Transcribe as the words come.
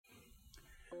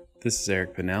This is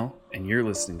Eric Pinnell, and you're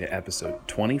listening to episode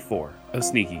 24 of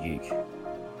Sneaky Geek.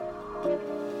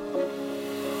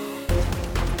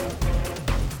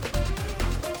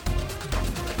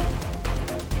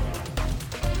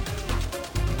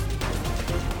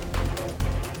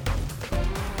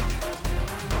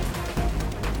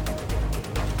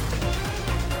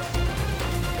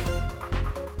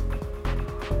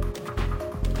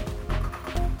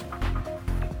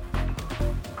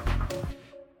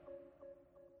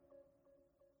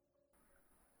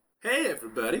 Hey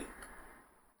everybody.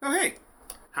 Oh, hey.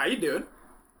 How you doing?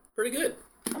 Pretty good.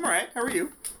 I'm alright. How are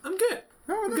you? I'm good.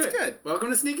 Oh, that's good. Welcome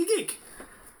to Sneaky Geek.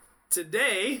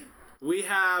 Today, we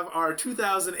have our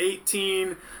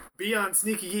 2018 Beyond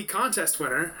Sneaky Geek contest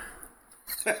winner.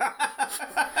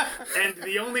 And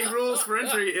the only rules for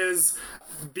entry is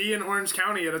be in Orange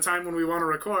County at a time when we want to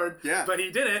record. Yeah. But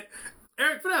he did it.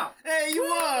 Eric Pinnell. Hey, you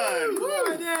won!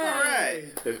 Woo! Yay!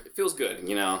 Alright. It feels good,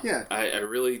 you know. Yeah. I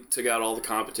really took out all the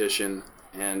competition,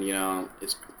 and you know,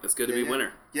 it's good to be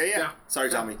winner. Yeah. Yeah. Sorry,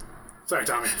 Tommy. Sorry,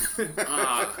 Tommy.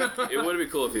 It would be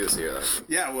cool if he was here, though.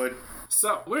 Yeah, it would.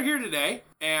 So, we're here today,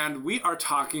 and we are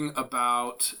talking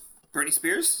about... Britney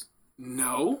Spears?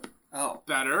 No. Oh,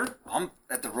 Better. I'm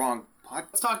at the wrong podcast.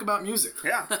 Let's talk about music.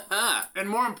 Yeah. And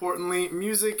more importantly,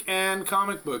 music and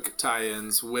comic book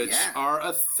tie-ins, which are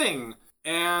a thing.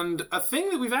 And a thing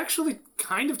that we've actually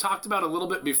kind of talked about a little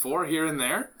bit before here and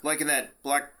there. Like in that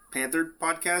Black Panther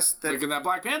podcast? Like in that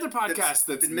Black Panther podcast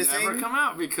that's been missing? never come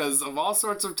out because of all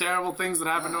sorts of terrible things that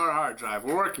happened to our hard drive.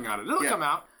 We're working on it. It'll come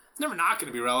out. It's never not going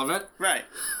to be relevant, Right.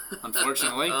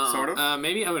 unfortunately. Sort of.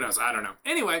 Maybe, who knows? I don't know.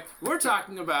 Anyway, we're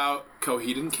talking about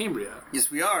Coheed and Cambria.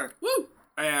 Yes, we are. Woo!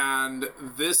 And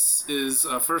this is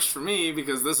a first for me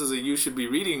because this is a You Should Be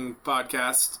Reading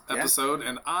podcast episode,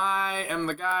 and I am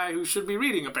the guy who should be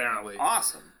reading, apparently.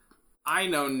 Awesome. I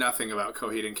know nothing about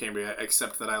Coheed and Cambria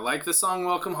except that I like the song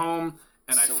Welcome Home,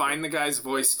 and I find the guy's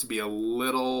voice to be a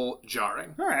little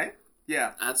jarring. Alright.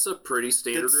 Yeah. That's a pretty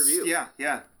standard review.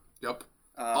 Yeah. Yep.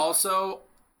 Also,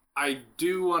 I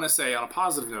do want to say, on a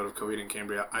positive note of Coheed and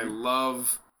Cambria, I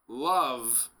love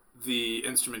the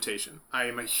instrumentation. I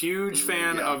am a huge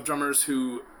fan of drummers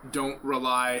who don't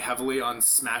rely heavily on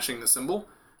smashing the cymbal.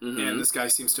 And this guy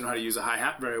seems to know how to use a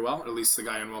hi-hat very well, or at least the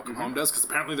guy in Welcome Home does, because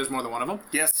apparently there's more than one of them.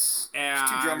 Yes. And There's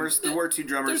two drummers. There were two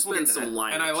drummers. There's been some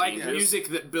line And I like changes. music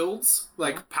that builds,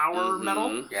 like power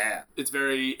metal. Yeah. It's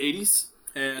very 80s.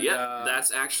 And, Yeah,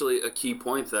 that's actually a key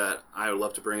point that I would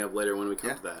love to bring up later when we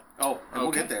come to that. Oh, and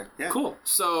we'll get there. Yeah. cool.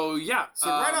 So, yeah. So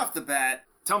right off the bat,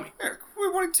 Tell me. Eric, why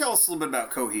don't you tell us a little bit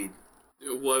about Coheed?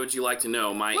 What would you like to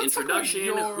know? My Let's talk about introduction,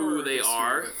 your who they history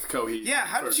are. with Coheed. Yeah,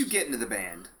 how first. did you get into the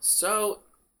band? So,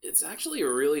 it's actually a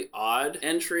really odd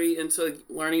entry into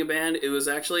learning a band. It was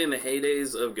actually in the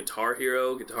heydays of Guitar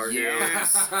Hero,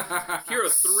 Yes. Hero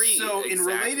 3. So, in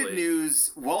related exactly.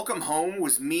 news, Welcome Home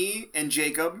was me and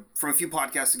Jacob from a few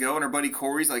podcasts ago, and our buddy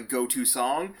Corey's like go-to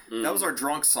song. That was our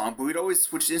drunk song, but we'd always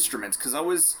switch instruments because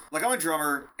I'm a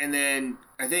drummer, and then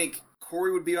I think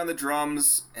Corey would be on the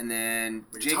drums, and then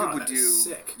Jacob would that do is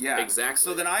sick. Yeah, Exactly.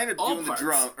 So then I ended up All doing parts. the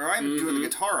drum, or I ended up doing the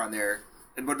guitar on there,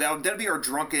 but that'd be our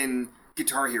drunken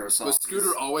Guitar Hero song. Was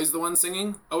Scooter always the one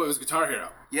singing? Oh, it was Guitar Hero.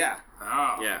 Yeah,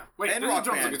 Oh. Yeah. Wait, And didn't Rock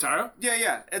drums on Band. Guitar Hero?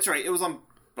 yeah, that's right. It was on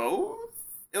both.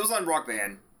 It was on Rock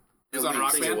Band. It was on I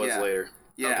Rock think Band? it was Yeah. later.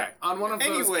 Yeah. Okay. On one of those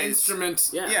Anyways,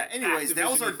 instruments. Yeah. Yeah, anyways, that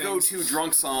was our Activision-y things. go-to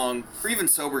drunk song, or even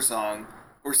sober song,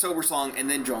 or sober song and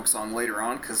then drunk song later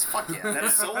on, because fuck yeah, that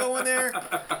solo in there.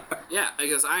 Yeah,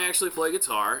 because I actually play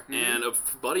guitar, and a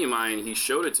buddy of mine, he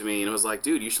showed it to me, and it was like,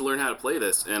 dude, you should learn how to play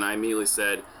this. And I immediately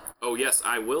said, oh, yes,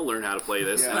 I will learn how to play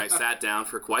this. Yeah. And I sat down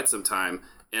for quite some time,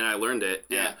 and I learned it.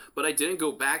 Yeah. But I didn't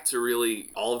go back to really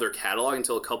all of their catalog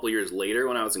until a couple years later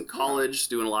when I was in college,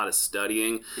 doing a lot of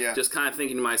studying. Yeah. Just kind of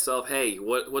thinking to myself, hey,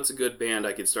 what's a good band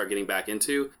I could start getting back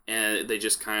into? And they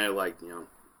just kind of like,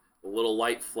 a little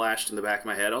light flashed in the back of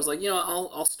my head. I was like,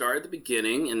 I'll start at the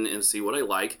beginning and see what I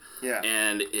like. Yeah.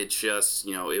 And it just,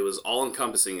 it was all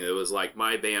encompassing. It was like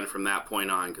my band from that point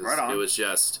on, because Right on. it was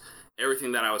just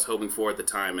everything that I was hoping for at the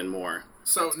time and more.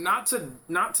 So not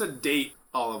to date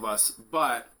all of us,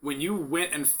 but when you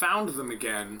went and found them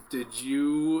again, did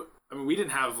you... I mean, we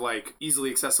didn't have, like,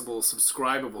 easily accessible,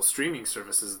 subscribable streaming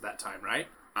services at that time, right?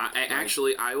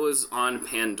 I was on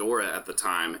Pandora at the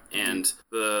time, and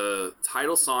the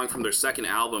title song from their second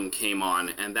album came on,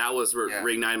 and that was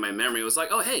reignited my memory. It was like,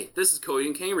 oh, hey, this is Coheed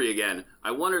and Cambria again.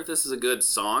 I wonder if this is a good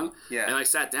song. Yeah. And I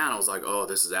sat down, I was like, oh,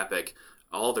 this is epic.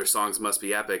 All their songs must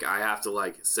be epic. I have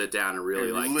to, sit down and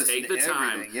really, listen take to the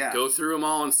time, everything, yeah. go through them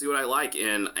all and see what I like,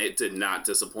 and it did not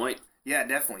disappoint. Yeah,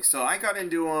 definitely. So I got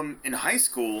into them in high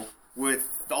school with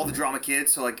all the drama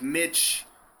kids, so like Mitch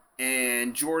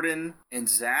and Jordan and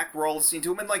Zach were all listening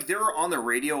to him, and like they were on the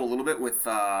radio a little bit with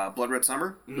Blood Red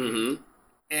Summer. Mm-hmm.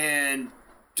 And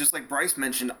just like Bryce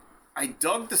mentioned, I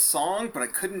dug the song, but I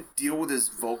couldn't deal with his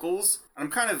vocals. I'm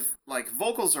kind of like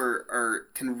vocals are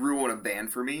can ruin a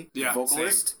band for me. Yeah,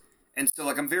 vocalist, same. And so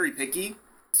like I'm very picky.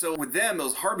 So with them, it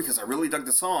was hard because I really dug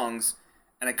the songs,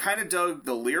 and I kind of dug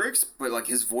the lyrics, but like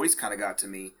his voice kind of got to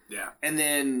me. Yeah. And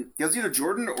then it was either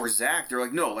Jordan or Zach. They're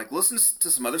like, no, like listen to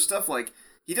some other stuff. Like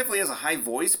he definitely has a high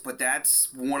voice, but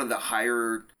that's one of the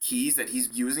higher keys that he's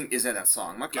using is in that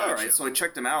song. I'm like, Gotcha. all right. So I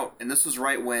checked him out, and this was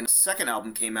right when the second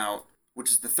album came out, which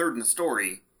is the third in the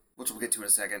story, which we'll get to in a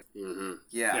second. Mm-hmm.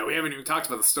 Yeah, we haven't even talked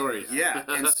about the story yet.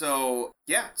 Yeah, and so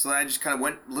I just kind of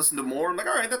went, listened to more. I'm like,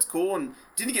 all right, that's cool, and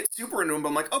didn't get super into him, but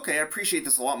I'm like, okay, I appreciate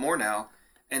this a lot more now.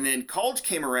 And then college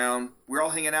came around, we were all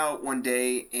hanging out one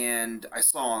day, and I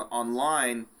saw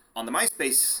online on the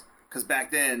MySpace, because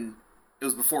back then, it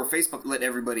was before Facebook let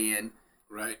everybody in.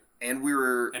 Right. And we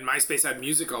were... And MySpace had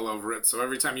music all over it, so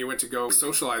every time you went to go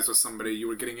socialize with somebody, you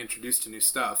were getting introduced to new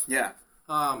stuff. Yeah.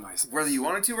 Oh, MySpace. Whether you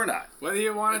wanted to or not. Whether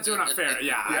you wanted to or not, fair.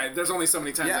 Yeah, there's only so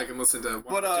many times I can listen to one.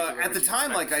 But at the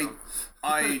time, like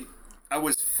I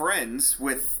was friends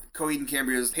with Coheed and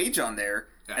Cambria's page on there,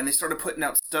 and they started putting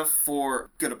out stuff for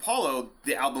Good Apollo,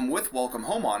 the album with Welcome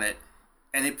Home on it,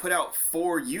 and they put out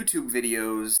 4 YouTube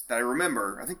videos that I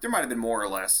remember. I think there might have been more or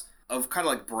less of kind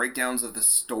of like breakdowns of the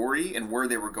story and where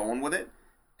they were going with it.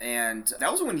 And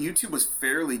that was when YouTube was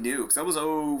fairly new, because that was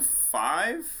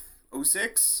 05,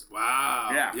 06.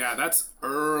 Wow. Yeah, that's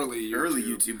early YouTube. Early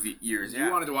YouTube years, yeah.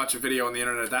 You wanted to watch a video on the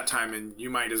internet at that time, and you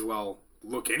might as well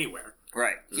look anywhere.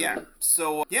 Right. Yeah.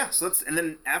 So that's, and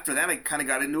then after that I kind of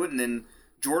got into it, and then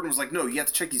Jordan was like, no, you have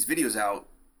to check these videos out.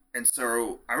 And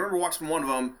so I remember watching one of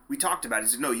them. We talked about it. He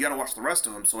said, no, you got to watch the rest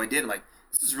of them. So I did. I'm like,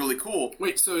 this is really cool.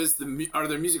 Wait, so are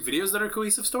there music videos that are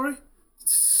cohesive story?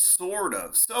 Sort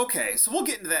of. So, okay, so we'll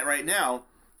get into that right now.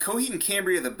 Coheed and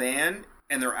Cambria, the band,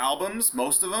 and their albums,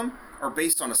 most of them, are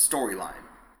based on a storyline.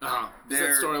 Uh-huh. Is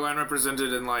that storyline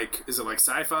represented in, like, is it like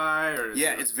sci-fi? Or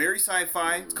it's very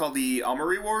sci-fi. It's called the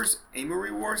Amory Wars.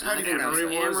 Amory Wars? How do you pronounce it?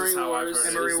 Amory Wars is how I've heard it.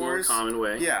 Amory Wars. Common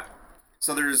way. Yeah.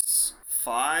 So there's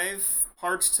 5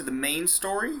 parts to the main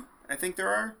story, I think there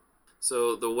are.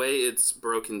 So the way it's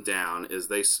broken down is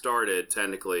they started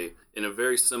technically in a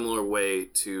very similar way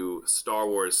to Star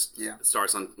Wars.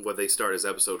 Starts on what they start as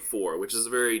Episode 4, which is a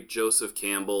very Joseph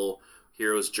Campbell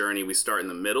hero's journey. We start in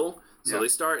the middle. So they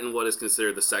start in what is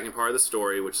considered the second part of the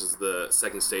story, which is the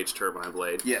second stage Turbine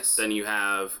Blade. Yes. Then you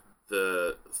have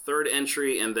the third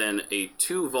entry and then a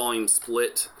 2-volume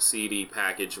split CD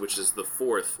package, which is the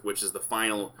 4th, which is the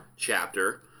final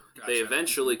chapter. Gotcha. They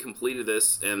eventually completed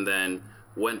this and then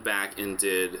went back and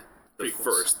did the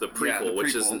prequel,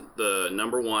 which is the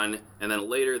number 1, and then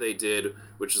later they did,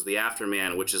 which is the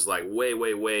Afterman, which is like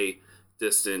way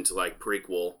distant, like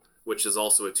prequel, which is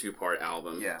also a 2-part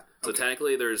album. Yeah. So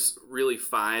technically there's really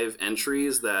 5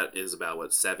 entries, that is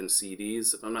about, 7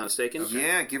 CDs, if I'm not mistaken? Okay.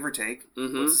 Yeah, give or take.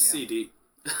 Mm-hmm. What's a CD?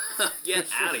 Get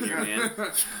out of here, man.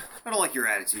 I don't like your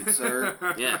attitude, sir.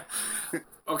 Yeah.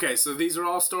 Okay, so these are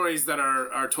all stories that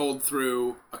are told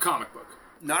through a comic book.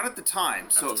 Not at the time.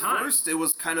 So at first it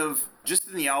was kind of just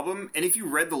in the album, and if you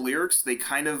read the lyrics, they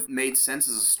kind of made sense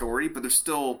as a story, but they're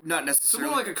still not necessarily...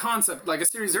 So more like a concept, like a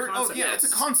series of concepts. Oh, yeah,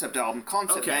 it's a concept album,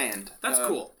 concept band. That's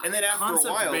cool. And then after concept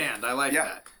a while... band, I like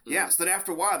that. Yeah, so then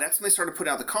after a while, that's when they started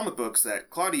putting out the comic books that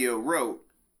Claudio wrote.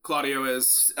 Claudio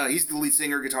is... he's the lead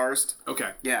singer, guitarist.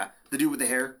 Okay. Yeah, the dude with the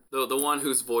hair. The one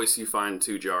whose voice you find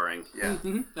too jarring. Yeah.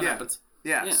 Mm-hmm. That happens.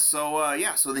 Yeah.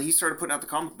 So then he started putting out the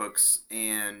comic books,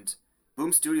 and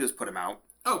Boom Studios put him out.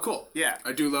 Oh, cool. Yeah.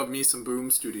 I do love me some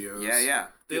Boom Studios. Yeah.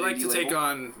 They like to take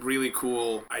on really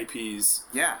cool IPs.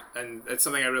 Yeah. And it's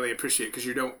something I really appreciate, because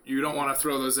you don't want to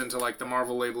throw those into like the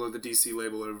Marvel label or the DC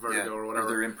label or Vertigo or whatever. Or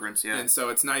their imprints, yeah. And so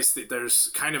it's nice that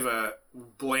there's kind of a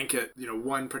blanket,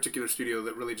 one particular studio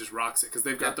that really just rocks it, because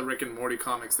they've got the Rick and Morty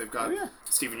comics, they've got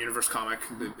Steven Universe comic,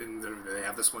 and they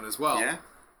have this one as well. Yeah.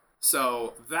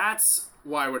 So that's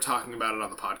why we're talking about it on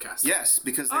the podcast. Yes,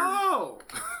 because they're... Oh!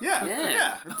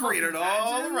 Yeah. Bringing it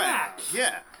all Imagine around. that.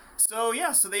 Yeah. So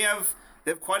they have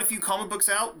quite a few comic books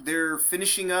out. They're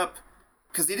finishing up,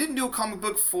 because they didn't do a comic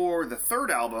book for the 3rd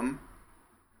album.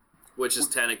 Which is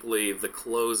technically the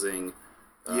closing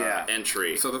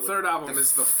entry. So the 3rd album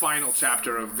is the final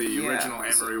chapter of the original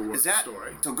Amory Wars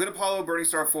story. So Good Apollo, Burning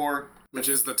Star 4. Which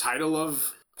is the title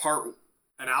of...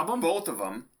 An album? Both of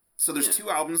them. So there's 2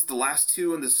 albums, the last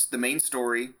 2 in the main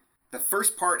story. The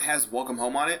first part has Welcome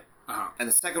Home on it, and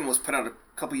the second was put out a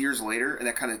couple years later, and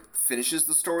that kind of finishes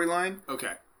the storyline.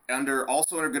 Okay.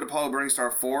 also under Good Apollo Burning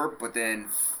Star 4, but then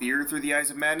Fear Through the Eyes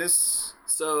of Madness.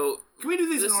 So can we do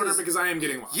these in order because I am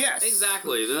getting lost? Yes,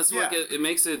 exactly. That's what it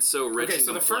makes it so rich. Okay, and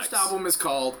so complex. the first album is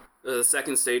called The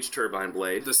Second Stage Turbine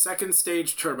Blade. The Second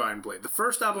Stage Turbine Blade. The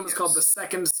first album is called The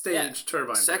Second Stage Turbine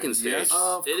Blade. Second Stage. Yes.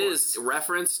 Of It course. is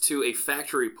reference to a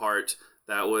factory part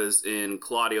that was in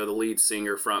Claudio, the lead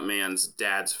singer frontman's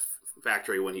dad's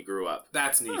factory when he grew up.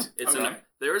 That's neat. It's okay.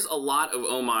 There's a lot of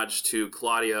homage to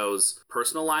Claudio's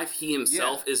personal life. He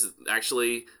himself is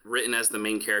actually written as the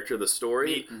main character of the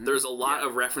story. Mm-hmm. There's a lot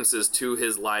of references to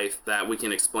his life that we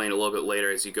can explain a little bit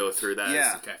later as you go through that.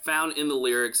 Yeah. It's found in the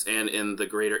lyrics and in the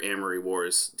Greater Amory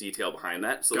Wars detail behind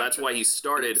that. So that's why he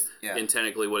started in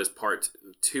technically what is part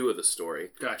 2 of the story.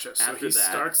 Gotcha. So After he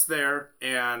that- starts there,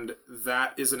 and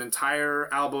that is an entire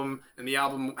album, and the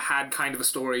album had kind of a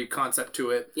story concept to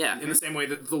it. Yeah. In the same way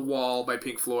that The Wall by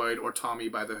Pink Floyd or Tommy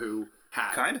by The Who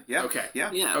had. Kind of, yeah. Okay.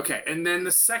 Yeah. Yeah. Okay, and then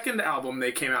the second album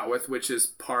they came out with, which is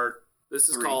part This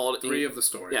is called 3 of the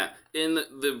story. Yeah. In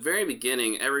the very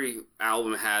beginning, every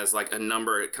album has like a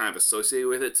number kind of associated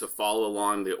with it to follow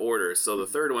along the order. So the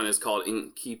third one is called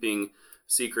In Keeping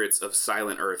Secrets of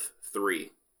Silent Earth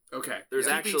 3. Okay. There's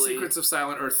Keeping actually- Secrets of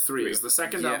Silent Earth 3 is the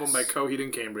second Yes. album by Coheed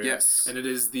and Cambria. Yes. And it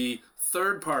is the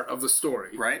third part of the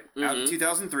story. Right? Out in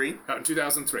 2003. Out in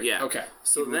 2003. Yeah. Okay.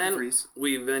 So Even with the then freeze.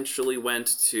 we eventually went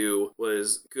to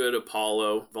was Good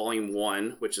Apollo Volume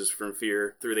 1, which is From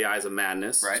Fear Through the Eyes of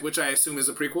Madness. Right. Which I assume is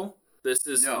a prequel. This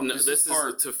is No, this is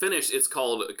part- to finish. It's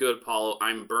called Good Apollo.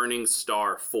 I'm Burning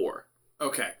Star 4.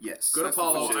 Okay. Yes. Good That's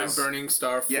Apollo, the full I'm title. Burning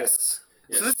Star 4. Yes.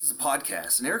 So this is a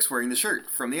podcast, and Eric's wearing the shirt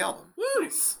from the album. Woo!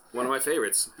 One of my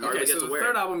favorites. Hardly Okay, get so to the wear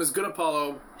third it. album is Good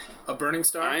Apollo, A Burning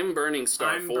Star. I'm Burning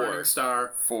Star I'm 4. Burning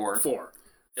Star 4.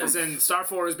 As in, Star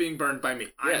 4 is being burned by me.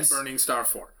 Yes. I'm Burning Star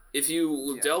 4. If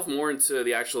you delve more into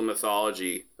the actual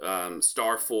mythology,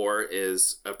 Star 4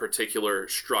 is a particular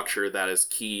structure that is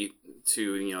key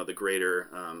to the greater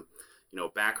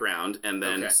background, and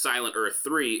then Okay. Silent Earth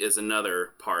 3 is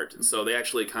another part. So they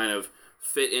actually kind of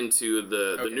fit into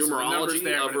the Okay, so the number's numerology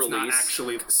there, of but it's not release.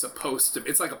 actually supposed to.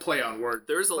 It's like a play on word.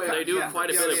 They do yeah, quite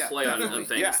a yeah, bit yeah, of play on definitely,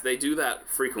 things. yeah. They do that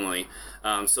frequently.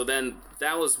 So then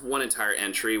that was one entire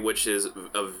entry, which is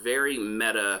a very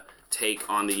meta take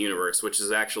on the universe, which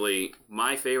is actually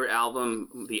my favorite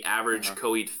album. The average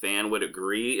Coheed fan would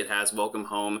agree. It has Welcome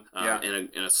Home and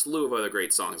a slew of other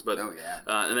great songs. But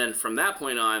and then from that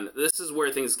point on, this is where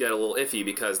things get a little iffy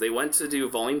because they went to do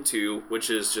Volume 2, which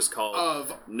is just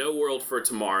called No World for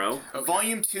Tomorrow.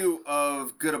 Volume 2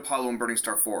 of Good Apollo and Burning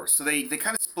Star 4. So they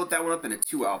kind of split that one up into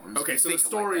 2 albums. Okay, so the Think of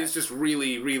story like is just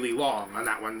really, really long on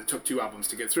that one. It took 2 albums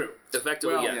to get through.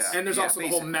 Effectively, Well, yes. and there's Yeah, also the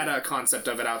whole basically. meta concept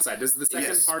of it outside. Does the second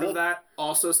Yes. part of that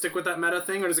also stick with that meta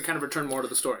thing, or does it kind of return more to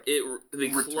the story? The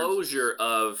closure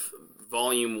of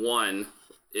Volume 1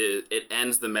 it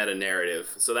ends the meta narrative,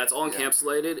 so that's all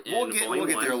encapsulated in We'll Volume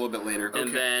get 1. there a little bit later.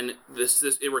 And then this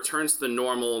it returns to the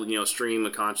normal stream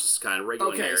of conscious kind of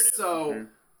regular Okay, narrative.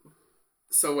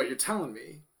 so what you're telling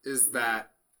me is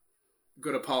that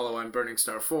Good Apollo and Burning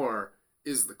Star 4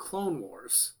 is the Clone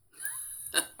Wars,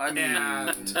 I mean,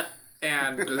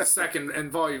 and the second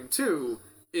and Volume 2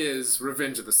 is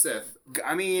Revenge of the Sith. if you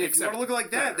want Except to look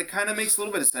like that, better. that kind of makes a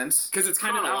little bit of sense. Because it's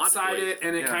kind of outside Chronologically. it,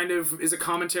 and it kind of is a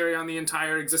commentary on the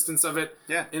entire existence of it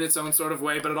in its own sort of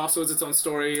way, but it also is its own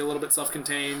story, a little bit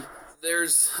self-contained.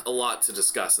 There's a lot to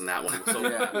discuss in that one, so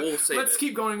we'll save Let's it.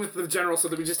 keep going with the general so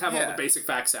that we just have all Yeah. the basic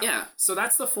facts out. Yeah. So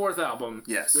that's the fourth album,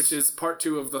 Yes. which is part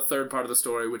 2 of the third part of the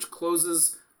story, which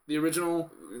closes the original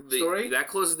story. That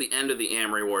closes the end of the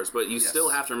Amory Wars, but you still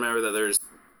have to remember that there's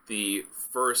the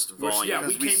first Which, volume. yeah, we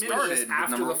we came in started just with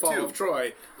after number the fall 2. of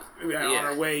Troy, on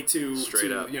our way to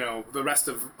Straight up. the rest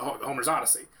of Homer's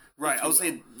Odyssey. Right, I was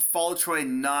saying Fall of Troy,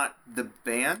 not the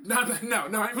band. No,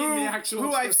 I mean the actual.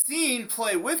 Who I've seen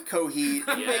play with Coheed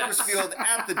in Bakersfield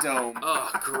at the Dome. Oh,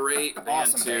 great band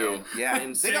Awesome too. band. Yeah,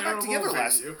 And they got back together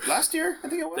venue. last year, I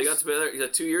think it was. they got together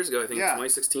 2 years ago, I think, Yeah.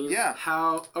 2016. Yeah.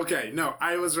 How? Okay, no,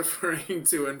 I was referring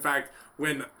to, in fact,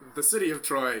 when the city of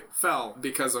Troy fell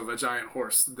because of a giant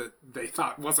horse that they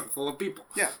thought wasn't full of people.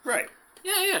 Yeah, right.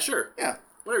 Yeah, sure. Yeah,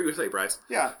 Whatever you say, Bryce.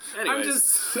 yeah. Anyways. I'm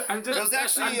just. It was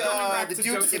actually I'm going back the to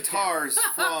Duke's Joseph guitars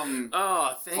from Oh,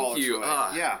 Fall thank of you. Troy.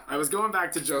 Ah, Yeah. I was going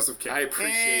back to Joseph King. I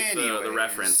appreciate the Anyways.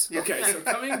 reference. Yeah. Okay, so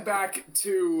coming back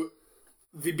to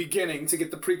the beginning to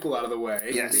get the prequel out of the way,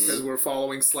 Yes. because we're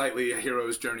following slightly a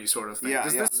hero's journey sort of thing. Yeah,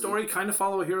 Does yeah. this story kind of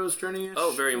follow a hero's journey?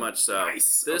 Oh, very much so.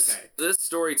 Nice. This Okay. this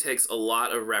story takes a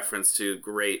lot of reference to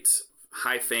great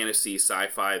high fantasy,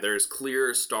 sci-fi. There's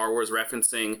clear Star Wars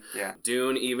referencing. Yeah.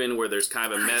 Dune, even where there's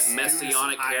kind of a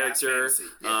messianic character.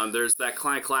 There's that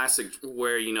kind of classic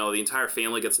where the entire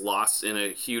family gets lost in a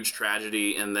huge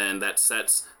tragedy, and then that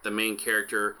sets the main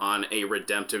character on a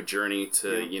redemptive journey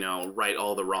to right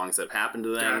all the wrongs that happened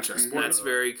to them. Gotcha. That's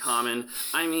very common.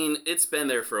 I mean, it's been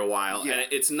there for a while, and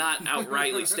it's not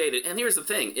outrightly stated. And here's the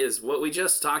thing: is what we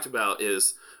just talked about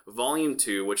is Volume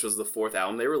 2, which was the 4th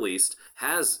album they released,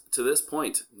 has, to this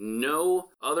point, no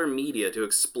other media to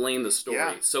explain the story.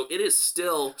 Yeah. So it is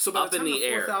still up in the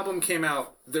air. The 4th album came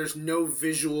out, there's no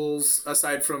visuals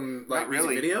aside from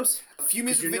music videos? A few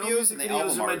music videos and the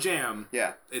album are art. My jam.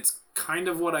 Yeah. It's kind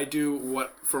of what I do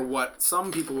what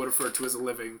some people would refer to as a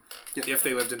living if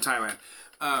they lived in Thailand.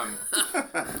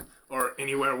 Or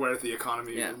anywhere where the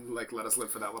economy let us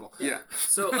live for that little. Yeah.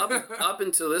 So up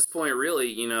until this point,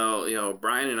 really,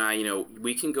 Brian and I,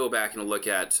 we can go back and look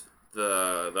at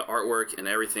the artwork and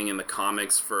everything in the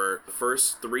comics for the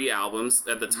first 3 albums.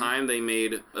 At the time, they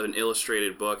made an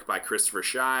illustrated book by Christopher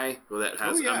Shai that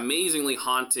has amazingly,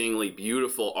 hauntingly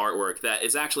beautiful artwork that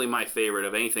is actually my favorite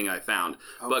of anything I found.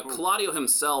 But cool. Claudio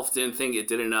himself didn't think it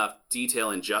did enough detail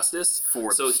and justice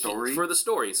for the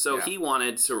story. So he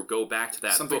wanted to go back to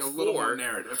that something before, a little more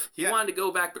narrative. He wanted to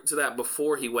go back to that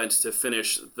before he went to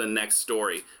finish the next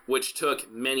story, which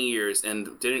took many years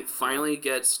and didn't finally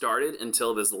get started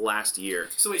until this last year.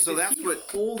 So that's what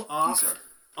hold off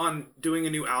on doing a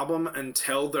new album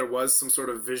until there was some sort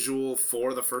of visual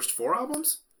for the first 4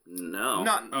 albums? No.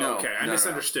 Okay, I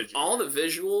misunderstood you. All the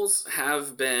visuals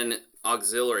have been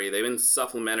auxiliary. They've been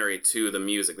supplementary to the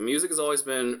music. The music has always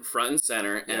been front and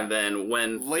center, and then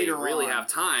when they really have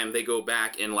time, they go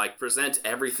back and present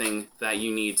everything that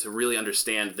you need to really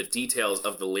understand the details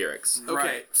of the lyrics. Okay.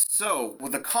 Right. So,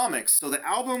 with the comics, the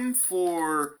album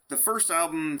for the first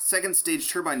album, Second Stage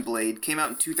Turbine Blade, came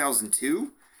out in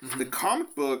 2002. Mm-hmm. The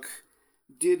comic book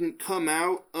didn't come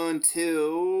out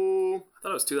until... I thought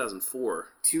it was 2004.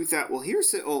 Well,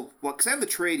 here's it. Because I have the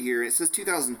trade here. It says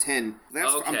 2010.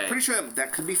 I'm pretty sure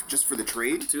that could be just for the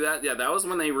trade. That was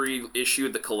when they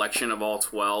reissued the collection of all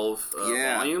 12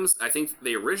 volumes. I think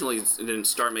they originally didn't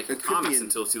start making comics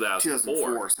until 2004.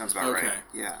 2004 sounds about right.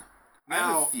 Yeah. I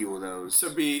have a few of those.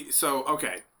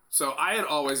 So I had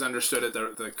always understood it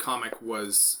that the comic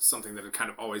was something that had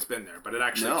kind of always been there, but it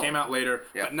actually came out later,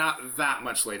 but not that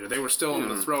much later. They were still in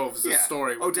the throw of the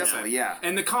story. Oh, definitely,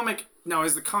 And the comic, now,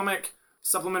 is the comic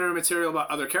supplementary material about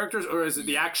other characters, or is it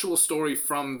the actual story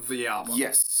from the album?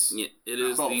 Yes. Yeah, it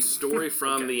is the story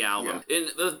from the album. Yeah.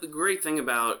 And the great thing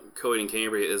about Coheed and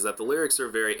Cambria is that the lyrics are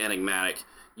very enigmatic.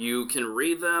 You can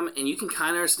read them, and you can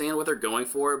kind of understand what they're going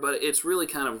for, but it's really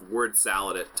kind of word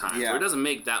salad at times, where it doesn't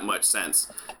make that much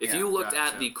sense. If you looked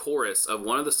at the chorus of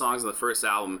one of the songs on the first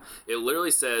album, it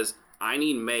literally says, "I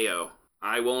need mayo.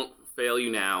 I won't fail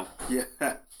you now. Yeah.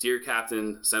 Dear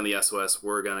Captain, send the SOS.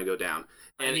 We're going to go down."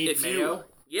 And I need mayo?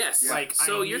 Yes.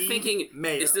 So you're thinking,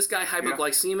 is this guy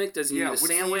hypoglycemic? Does he need a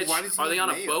sandwich? Are they on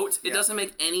a boat? It doesn't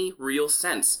make any real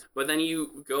sense. But then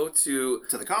you go to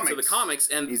the comics,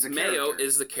 and Mayo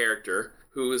is the character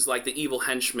who is the evil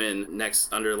henchman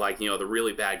next under the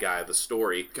really bad guy of the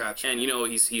story. Gotcha. And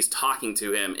he's talking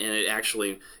to him, and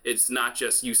it's not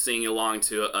just you singing along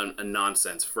to a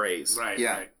nonsense phrase. Right.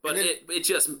 Yeah. Right. But it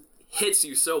just hits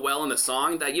you so well in the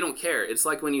song that you don't care. It's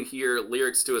like when you hear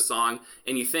lyrics to a song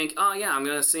and you think, oh yeah, I'm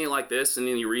gonna sing it like this, and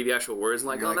then you read the actual words and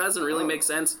that doesn't really make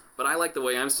sense, but I like the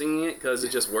way I'm singing it because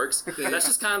it just works. That's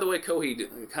just kind of the way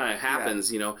Coheed kind of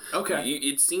happens, Okay.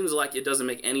 It seems like it doesn't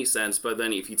make any sense, but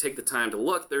then if you take the time to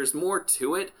look, there's more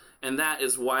to it, and that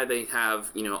is why they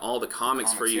have, all the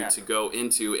comics for you to go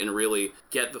into and really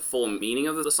get the full meaning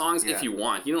of the songs if you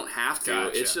want. You don't have to.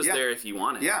 Gotcha. It's just there if you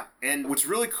want it. Yeah, and what's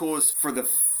really cool is for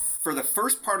the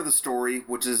first part of the story,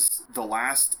 which is the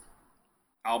last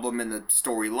album in the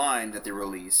storyline that they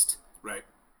released. Right.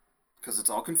 Because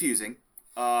it's all confusing.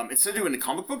 Instead of doing a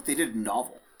comic book, they did a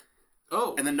novel.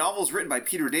 Oh. And the novel's written by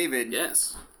Peter David.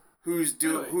 Yes. Who's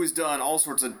done all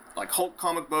sorts of Hulk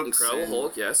comic books. Incredible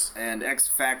Hulk, yes. And X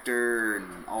Factor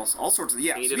and all sorts of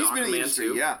And he did he's been in the industry.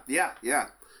 Too.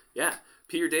 Yeah.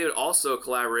 Peter David also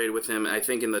collaborated with him, I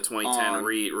think, in the 2010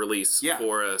 release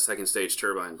for a Second Stage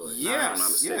Turbine Blade. Yes, if I'm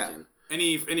not mistaken.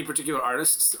 Any particular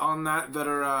artists on that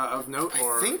are of note?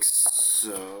 Or? I think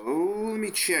so. Let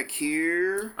me check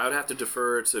here. I would have to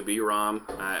defer to B-Rom.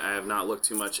 I have not looked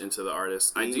too much into the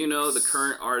artists. I do know the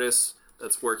current artist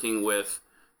that's working with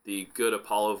the Good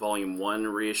Apollo Volume 1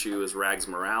 reissue is Rags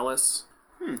Morales.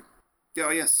 Oh,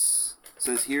 yes. It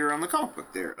says here on the comic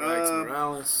book there. Rags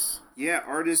Morales. Yeah,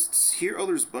 artists here. Oh,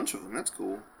 there's a bunch of them. That's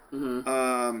cool.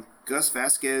 Mm-hmm. Gus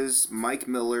Vasquez, Mike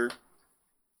Miller,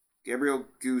 Gabriel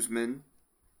Guzman.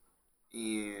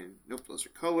 And nope, those are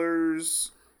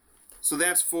colors. So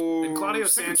that's for... And Claudio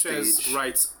second Sanchez stage.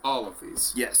 writes all of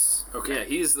these. Yes. Okay. Yeah,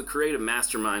 he's the creative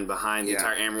mastermind behind the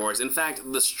entire Amory Wars. In fact,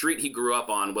 the street he grew up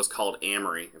on was called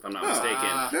Amory, if I'm not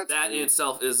mistaken. That in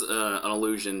itself is an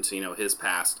allusion to, his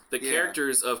past. The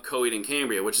characters of Coheed and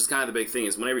Cambria, which is kind of the big thing,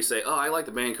 is whenever you say, oh, I like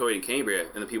the band Coheed and Cambria,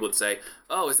 and the people would say,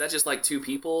 oh, is that just like two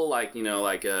people, like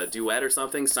a duet or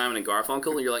something, Simon and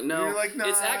Garfunkel? And you're like, no.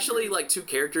 It's actually like two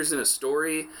characters in a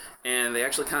story, and they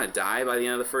actually kind of die by the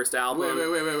end of the first album.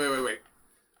 Wait.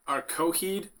 Are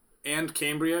Coheed and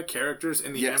Cambria characters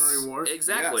in the Amory Wars?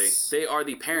 Exactly. Yes. They are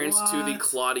the parents to the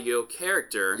Claudio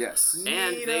character. Yes.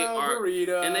 And they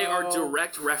are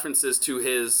direct references to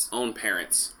his own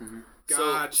parents. Mm-hmm.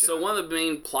 Gotcha. So one of the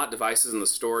main plot devices in the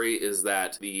story is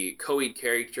that the Coheed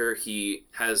character, he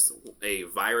has a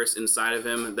virus inside of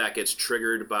him that gets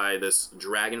triggered by this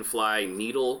dragonfly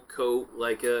needle coat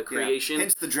creation.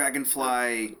 Hence the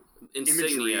dragonfly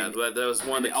insignia. That was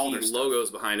one of the key logos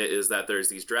behind it, is that there's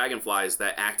these dragonflies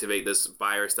that activate this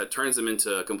virus that turns them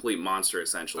into a complete monster,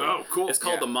 essentially. Oh, cool. It's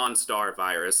called the Monstar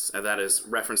virus, and that is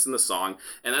referenced in the song,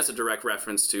 and that's a direct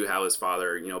reference to how his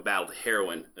father, battled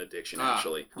heroin addiction,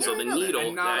 actually. So the needle,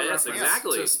 and not yes,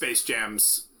 exactly. to Space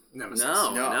Jam's nemesis.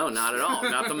 No, not at all.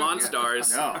 Not the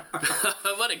Monstars. No.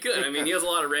 But it could. I mean, he has a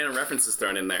lot of random references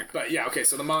thrown in there. But yeah, okay,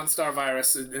 so the Monstar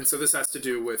virus, and so this has to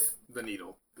do with the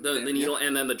needle. The needle,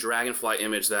 and then the dragonfly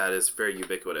image that is very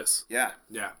ubiquitous. Yeah.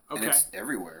 Yeah, And okay. it's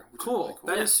everywhere. Which Cool. is really cool.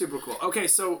 That is super cool. Okay,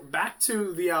 so back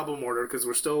to the album order, because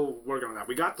we're still working on that.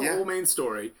 We got the whole main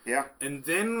story. Yeah. And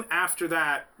then after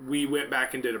that, we went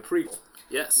back and did a prequel.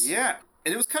 Yes. Yeah.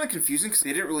 And it was kind of confusing because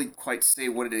they didn't really quite say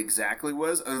what it exactly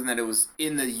was, other than that it was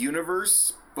in the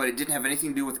universe, but it didn't have anything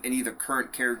to do with any of the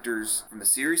current characters from the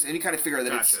series. And you kind of figure out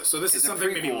that Gotcha. So this is it's a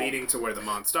something maybe prequel. leading to where the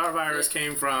Monstar virus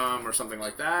came from, or something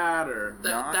like that, or...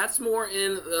 That's more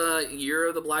in Year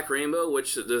of the Black Rainbow,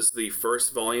 which is the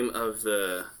first volume of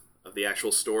the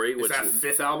actual story. Is that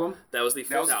fifth album? That was the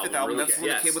That was fifth the fifth album. album. That's the one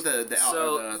that came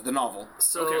with the novel.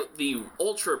 So the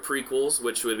Ultra prequels,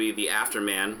 which would be the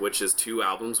Afterman, which is 2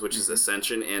 albums, which is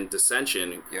Ascension and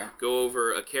Dissension, go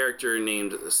over a character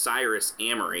named Cyrus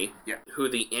Amory, who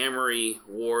the Amory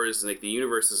Wars, the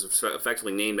universe is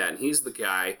effectively named at, and he's the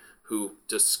guy who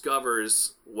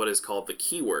discovers what is called the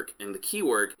keywork. And the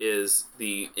keywork is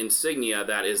the insignia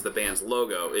that is the band's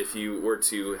logo. If you were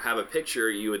to have a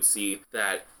picture, you would see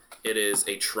that it is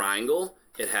a triangle.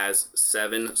 It has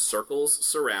 7 circles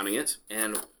surrounding it.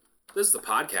 And this is the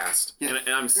podcast. And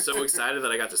I'm so excited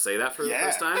that I got to say that for the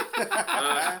first time.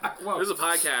 There's a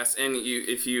podcast, and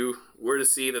if you were to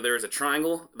see that there is a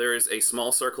triangle, there is a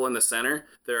small circle in the center.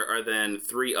 There are then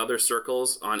 3 other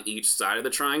circles on each side of the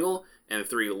triangle, and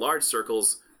 3 large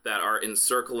circles that are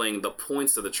encircling the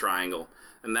points of the triangle.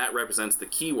 And that represents the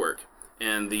keywork.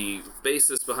 And the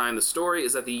basis behind the story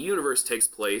is that the universe takes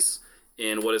place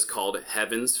in what is called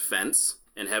Heaven's Fence.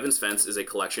 And Heaven's Fence is a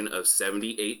collection of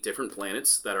 78 different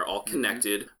planets that are all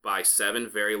connected by 7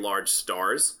 very large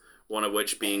stars, one of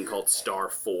which being called Star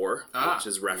 4, which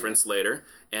is referenced later.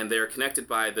 And they're connected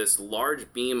by this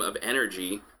large beam of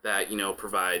energy that,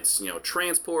 provides,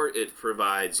 transport. It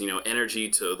provides, energy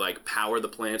to, power the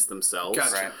planets themselves.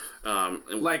 Gotcha. Right.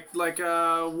 Like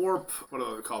warp, what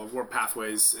are they called? Warp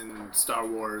pathways in Star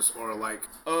Wars, or like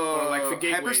the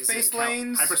gateways. Hyperspace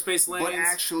lanes. Hyperspace lanes. But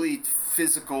actually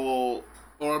physical.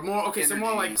 Or more, okay, so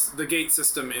more like energies. the gate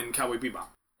system in Cowboy Bebop.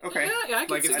 Okay. Yeah, I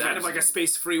can Like see it's that. kind of like a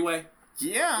space freeway.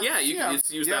 Yeah.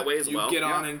 It's used that way as well. You get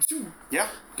on and... Yeah.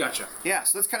 Gotcha. Yeah,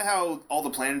 so that's kind of how all the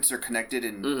planets are connected,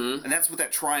 and that's what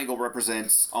that triangle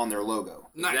represents on their logo.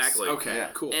 Nice. Exactly. Okay,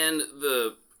 cool. And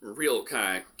the real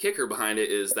kind of kicker behind it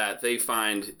is that they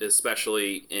find,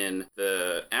 especially in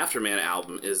the Afterman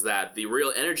album, is that the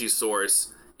real energy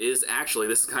source is actually,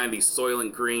 this is kind of the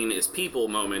Soylent Green is people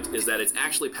moment, is that it's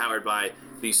actually powered by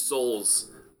the souls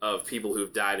of people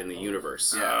who've died in the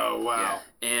universe. Oh, wow.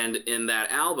 Yeah. And in that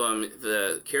album,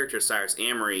 the character Cyrus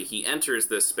Amory, he enters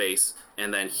this space,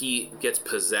 and then he gets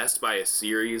possessed by a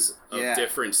series of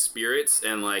different spirits,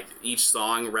 and each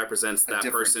song represents that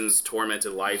person's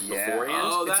tormented life beforehand.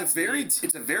 Oh,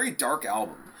 it's a very dark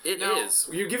album. It is.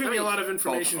 You're giving me a lot of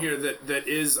information here that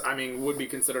is, would be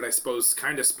considered, I suppose,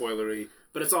 kind of spoilery,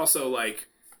 but it's also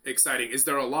exciting. Is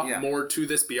there a lot more to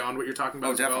this beyond what you're talking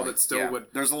about as well that still would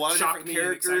There's a lot of shock different me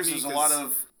and excite characters. me, There's a 'cause- lot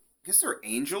of, I guess they're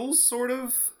angels, sort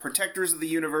of protectors of the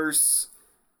universe.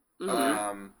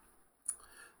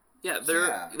 Yeah,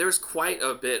 there's quite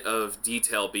a bit of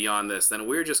detail beyond this. And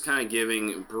we're just kind of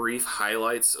giving brief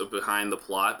highlights of behind the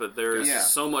plot, but there's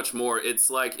so much more. It's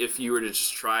like if you were to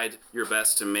just tried your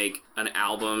best to make an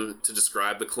album to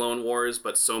describe the Clone Wars,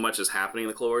 but so much is happening in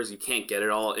the Clone Wars, you can't get it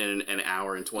all in an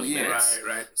hour and 20 minutes.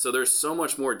 Right. So there's so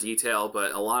much more detail,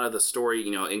 but a lot of the story,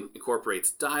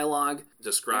 incorporates dialogue,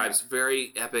 describes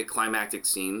very epic climactic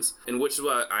scenes, and which is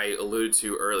what I alluded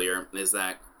to earlier, is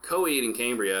that Coheed and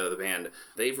Cambria, the band,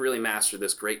 they've really mastered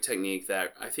this great technique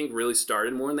that I think really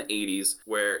started more in the 80s,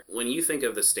 where when you think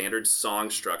of the standard song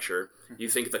structure, you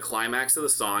think the climax of the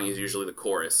song is usually the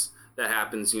chorus. That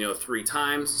happens, 3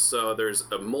 times, so there's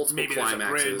multiple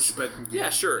climaxes. There's a bridge, but yeah,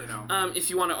 sure. If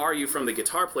you want to argue from the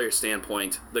guitar player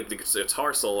standpoint, the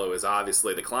guitar solo is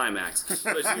obviously the climax.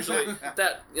 But it's usually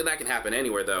that can happen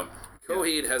anywhere, though.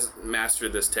 Coheed has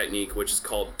mastered this technique, which is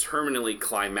called terminally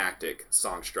climactic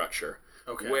song structure.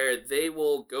 Okay. Where they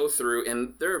will go through,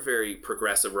 and they're a very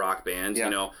progressive rock band.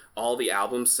 All the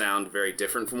albums sound very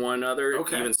different from one another.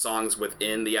 Okay. Even songs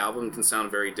within the album can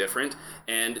sound very different.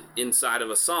 And inside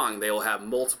of a song, they will have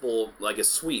multiple, like a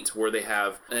suite, where they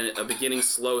have a beginning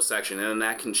slow section, and then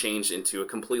that can change into a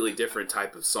completely different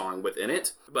type of song within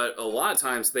it. But a lot of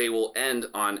times, they will end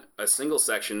on a single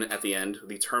section at the end,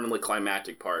 the terminally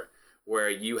climactic part, where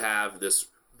you have this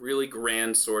really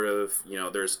grand sort of,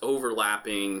 there's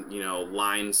overlapping,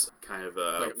 lines, kind of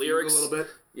like lyrics. A little bit.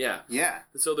 Yeah.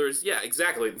 So there's,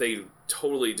 exactly. They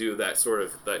totally do that sort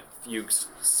of, that fugue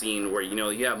scene where,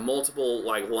 you have multiple,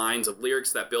 lines of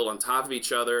lyrics that build on top of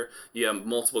each other. You have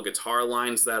multiple guitar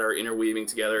lines that are interweaving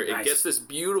together. Nice. It gets this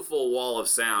beautiful wall of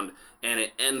sound, and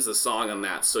it ends the song on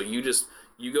that. So you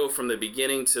go from the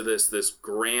beginning to this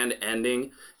grand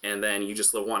ending, and then you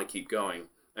just want to keep going.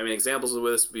 I mean, examples of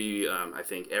this would be, I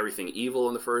think, Everything Evil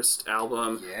in the first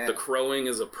album. Yeah. The Crowing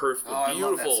is a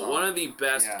beautiful, one of the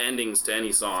best endings to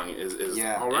any song is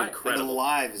incredible. And the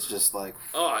live is just like,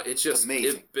 it's just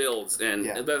amazing. It builds, and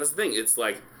that's the thing. It's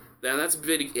like, and that's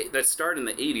that started in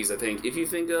the 80s, I think. If you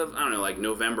think of, I don't know, like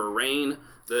November Rain,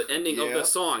 the ending of the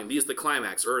song, the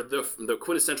climax, or the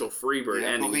quintessential Freebird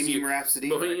ending. Bohemian Rhapsody.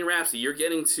 Bohemian Rhapsody. You're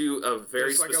getting to a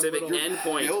very specific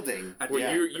endpoint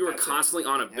where you are constantly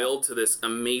on a build to this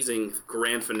amazing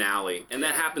grand finale, and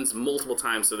that happens multiple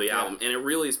times through the album, and it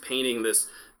really is painting this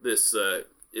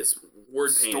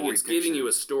word painting. It's giving you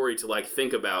a story to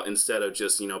think about instead of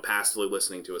just passively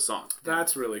listening to a song.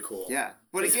 That's really cool. Yeah,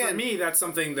 but again, for me, that's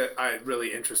something that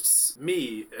really interests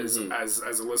me as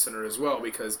a listener as well,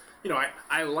 because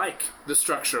I like the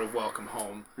structure of Welcome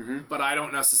Home, but I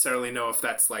don't necessarily know if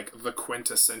that's the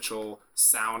quintessential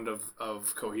sound of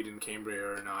Coheed and Cambria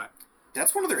or not.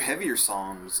 That's one of their heavier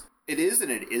songs. It is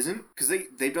and it isn't, because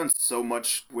they've done so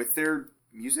much with their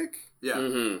music.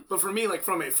 Yeah, but for me,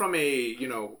 from a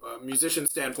musician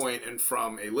standpoint and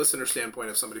from a listener standpoint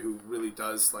of somebody who really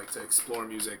does like to explore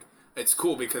music, it's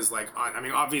cool because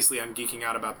obviously I'm geeking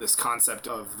out about this concept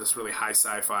of this really high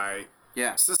sci-fi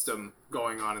system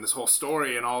going on and this whole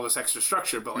story and all this extra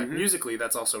structure, but musically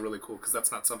that's also really cool because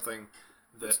that's not something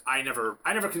that I never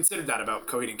considered that about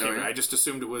Coheed and Cambria. I just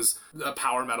assumed it was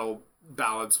power metal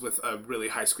ballads with a really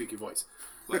high squeaky voice.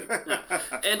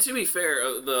 And to be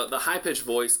fair, the high-pitched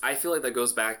voice, I feel like that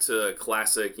goes back to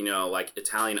classic,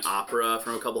 Italian opera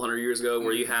from a couple hundred years ago,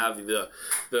 where you have the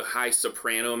high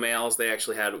soprano males. They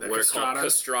actually had what are called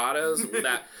castratas.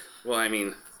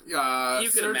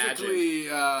 You can imagine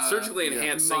surgically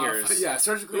enhanced singers,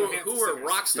 who were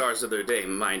rock stars of their day,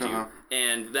 mind you,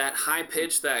 and that high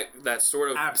pitch, that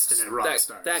sort of abstinent rock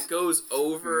stars that goes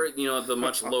over the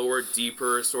much lower,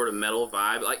 deeper sort of metal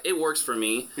vibe. It works for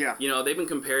me. Yeah, they've been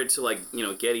compared to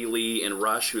Geddy Lee and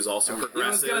Rush, who's also progressive. I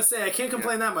was gonna say I can't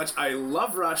complain that much. I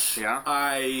love Rush. Yeah,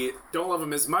 I don't love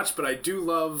them as much, but I do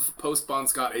love post Bon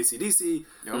Scott AC/DC.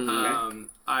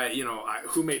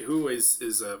 Who Made Who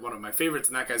is one of my favorites,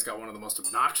 and that guy's got one of the most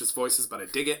obnoxious voices, but I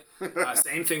dig it.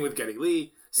 Same thing with Geddy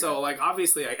Lee. So,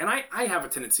 obviously, I have a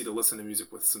tendency to listen to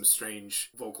music with some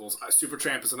strange vocals.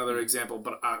 Supertramp is another example,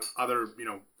 but other, a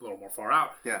little more far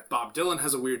out. Yeah. Bob Dylan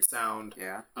has a weird sound.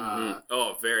 Yeah.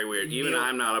 Very weird. Even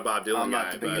I'm not a Bob Dylan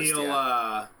guy.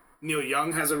 But Neil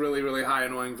Young has a really, really high,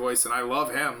 annoying voice, and I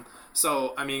love him.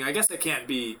 So, I guess I can't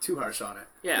be too harsh on it.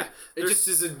 Yeah. It just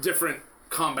is a different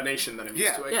combination that I'm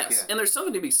used to, I guess. And there's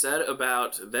something to be said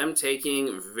about them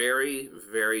taking very,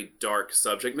 very dark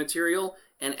subject material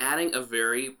and adding a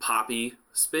very poppy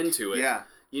spin to it. Yeah.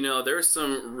 there's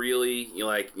some really,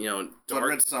 Dark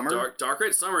Red Summer. Dark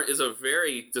Red Summer is a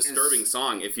very disturbing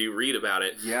song if you read about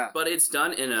it. Yeah. But it's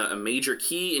done in a major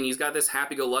key, and he's got this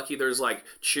happy-go-lucky. There's like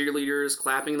cheerleaders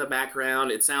clapping in the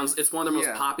background. It's one of the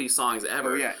most poppy songs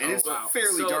ever. Oh yeah, and it's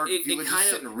fairly dark.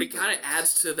 It kind of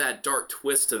adds to that dark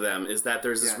twist to them. Is that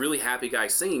there's this really happy guy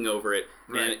singing over it,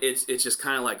 and it just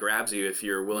kind of like grabs you if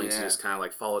you're willing to just kind of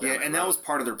like follow down. Yeah, and that was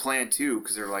part of their plan too,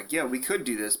 because they're like, we could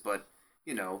do this, but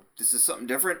this is something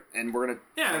different, and we're gonna.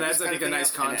 Yeah, and that's I think a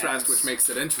nice contrast, which makes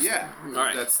it interesting. Yeah, all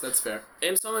right, that's fair.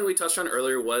 And something we touched on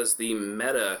earlier was the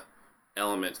meta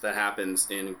element that happens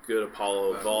in Good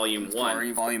Apollo Volume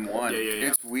 1. Volume 1. Yeah.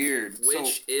 It's weird.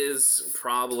 Which is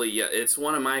probably, it's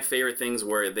one of my favorite things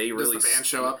where they really... Does the band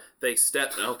show up? They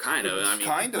step... Oh, kind of. I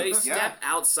mean, they step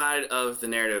outside of the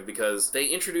narrative because they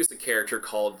introduce a character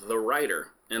called the Writer.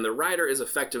 And the Writer is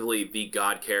effectively the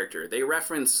God character. They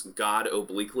reference God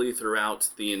obliquely throughout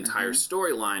the entire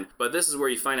storyline, but this is where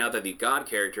you find out that the God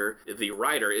character, the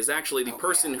Writer, is actually the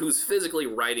person who's physically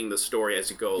writing the story as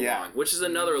you go along, which is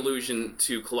another allusion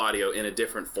to Claudio in a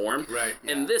different form. Right.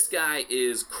 And this guy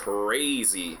is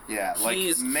crazy. Yeah,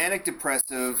 he's manic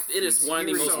depressive. It is one of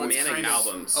the most manic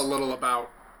albums. A little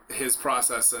about his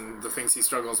process and the things he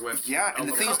struggles with. Yeah, and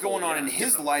the things going on in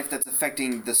his life that's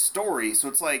affecting the story. So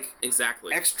it's like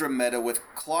extra meta with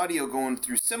Claudio going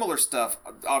through similar stuff.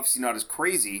 Obviously not as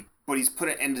crazy, but he's put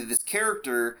it into this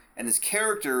character, and this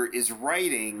character is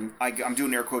writing. I'm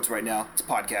doing air quotes right now. It's a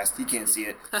podcast. You can't see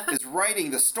it. Is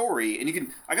writing the story,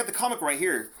 and I got the comic right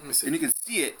here, and you can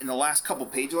see it in the last couple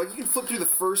pages. Like you can flip through the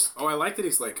first. Oh, I like that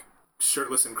he's like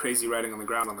shirtless and crazy writing on the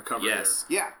ground on the cover. Yes.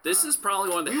 Here. Yeah. This is probably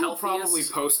one of the healthiest... We will probably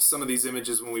post some of these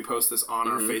images when we post this on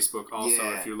our Facebook also.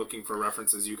 If you're looking for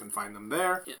references, you can find them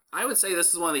there. Yeah. I would say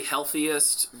this is one of the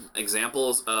healthiest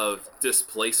examples of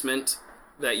displacement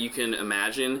that you can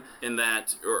imagine, in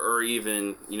that, or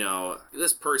even,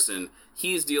 this person,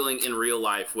 he's dealing in real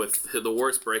life with the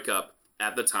worst breakup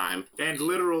at the time. And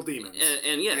literal demons.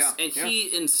 And yes, he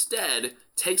instead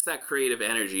takes that creative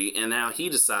energy, and now he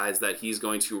decides that he's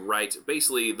going to write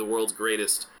basically the world's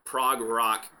greatest prog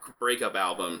rock breakup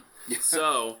album.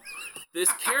 So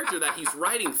this character that he's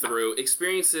writing through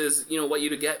experiences, what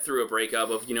you'd get through a breakup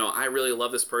of, I really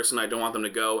love this person, I don't want them to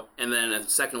go, and then a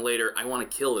second later, I want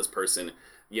to kill this person.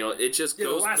 It just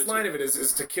goes... The last line of it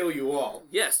is to kill you all.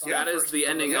 Yes, that is the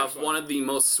ending of one of the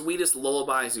most sweetest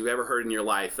lullabies you've ever heard in your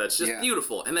life. That's just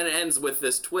beautiful. And then it ends with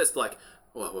this twist, like,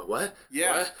 what?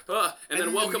 Yeah. What? And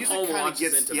then Welcome Home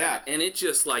launches into that. And it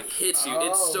just, hits you.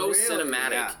 It's so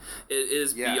cinematic. Yeah. It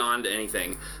is beyond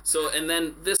anything. So, and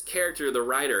then this character, the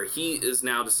Writer, he is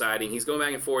now deciding, he's going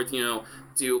back and forth,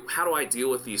 how do I deal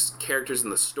with these characters in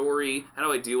the story? How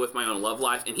do I deal with my own love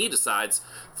life? And he decides,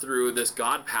 through this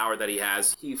god power that he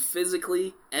has, he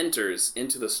physically enters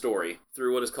into the story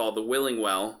through what is called the Willing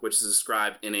Well, which is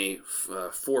described in a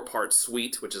 4-part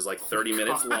suite, which is 30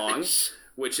 minutes long.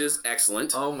 Which is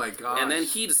excellent. Oh my gosh. And then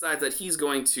he decides that he's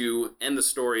going to end the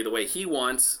story the way he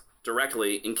wants,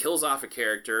 directly, and kills off a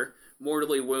character,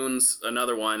 mortally wounds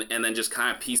another one, and then just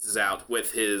kind of pieces out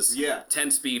with his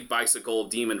 10-speed bicycle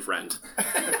demon friend.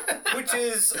 Which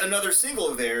is another single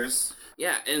of theirs.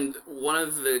 Yeah, and one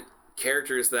of the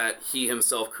characters that he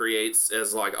himself creates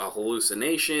as a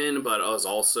hallucination, but is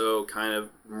also kind of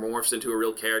morphs into a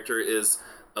real character, is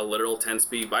a literal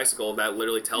 10-speed bicycle that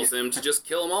literally tells him to just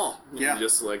kill them all. Yeah.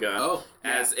 Just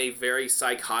as a very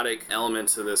psychotic element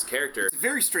to this character. It's a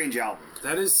very strange album.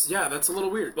 That is, that's a little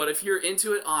weird. But if you're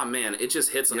into it, it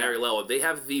just hits on every level. They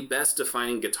have the best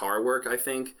defining guitar work, I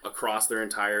think, across their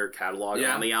entire catalog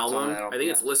on the album. I think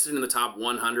it's listed in the top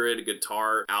 100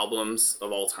 guitar albums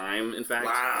of all time, in fact.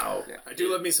 Wow. Yeah. I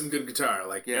do love me some good guitar,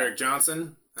 like Eric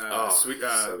Johnson,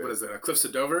 what is it, Cliffs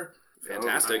of Dover.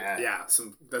 Fantastic. That's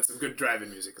some good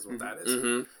driving music is what that is.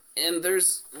 Mm-hmm. And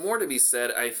there's more to be said,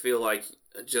 I feel like,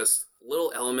 just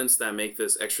little elements that make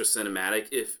this extra cinematic.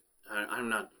 If I'm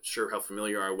not sure how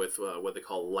familiar you are with what they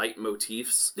call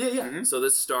leitmotifs. Yeah. Mm-hmm. So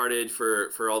this started,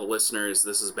 for all the listeners,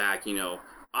 this is back,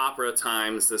 opera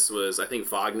times. This was, I think,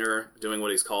 Wagner doing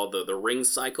what he's called the ring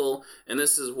cycle. And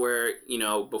this is where,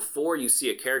 before you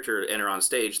see a character enter on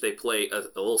stage, they play a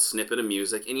little snippet of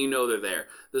music, and they're there.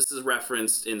 This is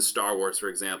referenced in Star Wars, for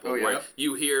example, where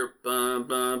you hear bum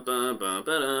bum bum bum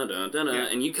ba dun dun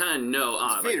and you kind of know,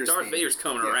 Darth Vader's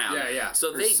coming around. Yeah.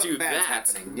 So they do that.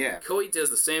 Happening. Yeah. Koei does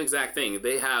the same exact thing.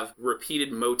 They have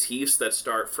repeated motifs that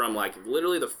start from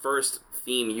literally the first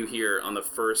theme you hear on the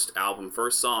first album,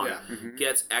 first song,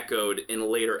 gets echoed in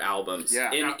later albums.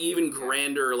 Yeah. In even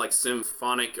grander,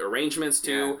 symphonic arrangements,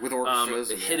 too. With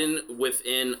orchestras. Hidden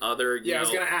within other, I was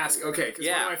going to ask, because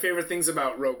one of my favorite things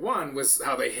about Rogue One was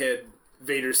how they hid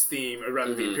Vader's theme, or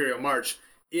rather the Imperial March,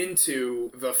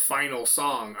 into the final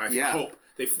song. I think Hope.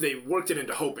 They worked it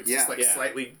into Hope. It's just like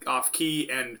slightly off key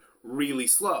and really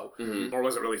slow, or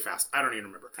was it really fast? I don't even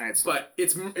remember. But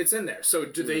it's in there. So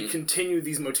do they continue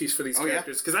these motifs for these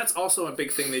characters? Because that's also a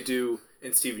big thing they do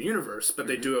in Steven Universe, but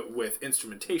they do it with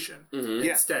instrumentation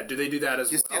instead. Do they do that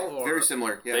as well? Or? Very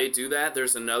similar. Yeah. They do that.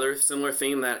 There's another similar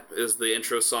theme that is the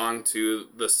intro song to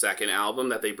the second album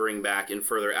that they bring back in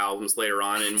further albums later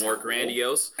on and more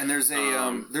grandiose. And there's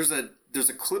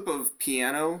a clip of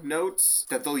piano notes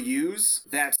that they'll use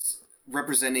that's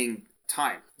representing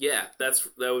time. Yeah, that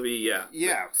would be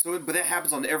Yeah. So, but that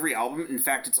happens on every album. In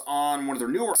fact, it's on one of their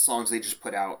newer songs they just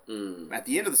put out. At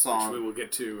the end of the song, which we will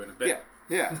get to in a bit.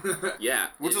 Yeah. Yeah.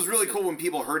 Which was really cool when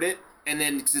people heard it, and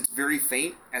then because it's very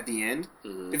faint at the end.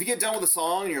 If you get done with the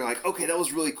song and you're like, okay, that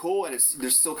was really cool, and they're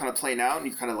still kind of playing out, and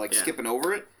you're kind of like skipping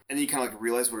over it, and then you kind of like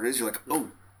realize what it is. You're like,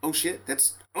 oh shit,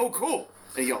 cool.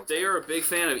 They are a big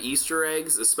fan of Easter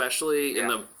eggs, especially in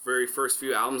the very first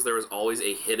few albums. There was always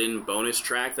a hidden bonus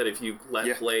track that if you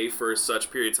let play for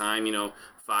such period of time,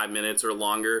 5 minutes or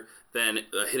longer, then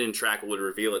a hidden track would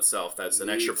reveal itself. That's an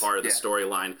extra part of the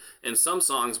storyline. And some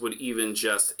songs would even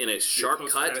just, in a sharp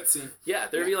cut,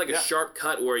 there'd be like a sharp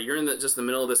cut where you're in just the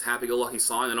middle of this happy-go-lucky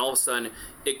song, and all of a sudden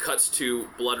it cuts to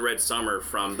Blood Red Summer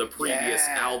from the previous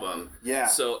album. Yeah,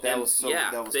 so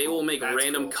they will make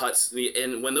random cuts,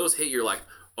 and when those hit, you're like,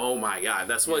 oh my god,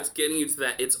 that's what's getting you to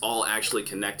that. It's all actually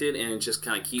connected, and it just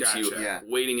kind of keeps you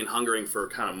waiting and hungering for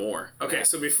kind of more. Okay,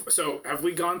 so have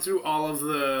we gone through all of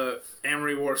the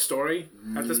Amory War story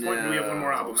at this point? Do we have one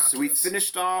more album? So we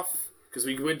finished off because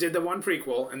we did the one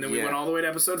prequel, and then we went all the way to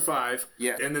episode 5.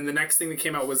 Yeah, and then the next thing that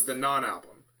came out was the non-album.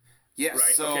 Yes.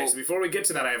 Right. So before we get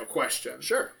to that, I have a question.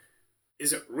 Sure.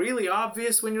 Is it really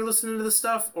obvious when you're listening to this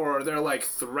stuff, or are there like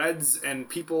threads and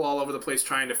people all over the place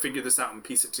trying to figure this out and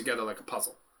piece it together like a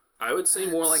puzzle? I would say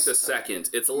more like the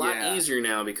second. It's a lot easier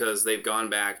now because they've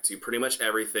gone back to pretty much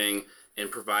everything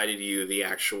and provided you the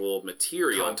actual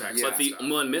material. Context, but the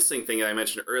one missing thing that I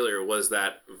mentioned earlier was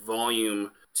that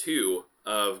Volume 2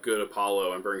 of Good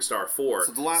Apollo and Burning Star 4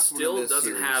 still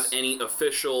doesn't have any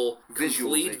official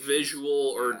complete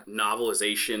visual or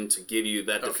novelization to give you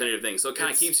that definitive thing. So it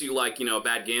kind of keeps you like, a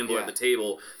bad gambler at the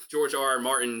table. George R.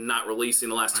 Martin not releasing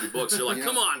the last 2 books. You're like,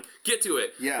 come on, get to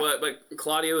it. Yeah. But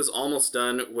Claudio is almost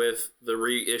done with the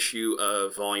reissue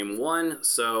of Volume 1,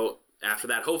 so after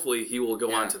that, hopefully, he will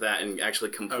go on to that and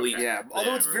actually complete. Yeah,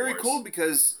 although it's very cool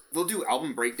because they'll do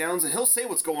album breakdowns and he'll say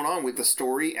what's going on with the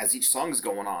story as each song is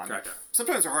going on. Gotcha.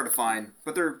 Sometimes they're hard to find,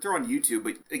 but they're on YouTube.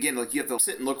 But again, like you have to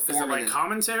sit and look for them. Is it like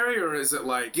commentary or is it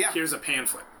like here's a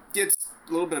pamphlet? It's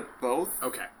a little bit of both.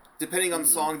 Okay. Depending on the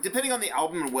song, depending on the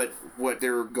album and what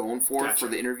they're going for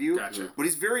the interview. Gotcha. But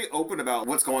he's very open about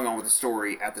what's going on with the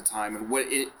story at the time and what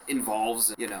it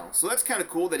involves. So that's kind of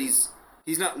cool that he's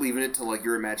not leaving it to like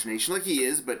your imagination like he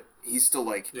is, but he's still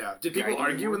like Did people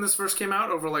argue when this first came out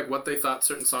over like what they thought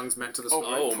certain songs meant to the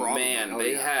story?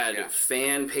 They had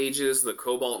fan pages, the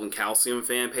Cobalt and Calcium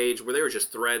fan page, where they were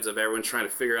just threads of everyone trying to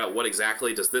figure out what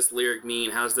exactly does this lyric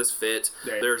mean, how does this fit.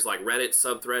 There's like Reddit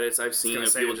subthreads I've seen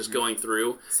of people just going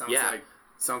through.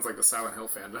 Sounds like the Silent Hill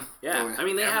fandom. Yeah, I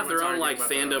mean, they have their own like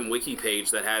fandom wiki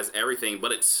page that has everything,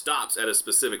 but it stops at a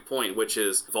specific point, which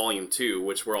is Volume 2,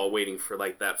 which we're all waiting for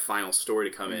like that final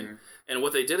story to come in. And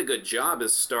what they did a good job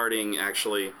is starting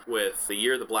actually with The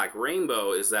Year of the Black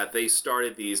Rainbow is that they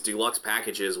started these deluxe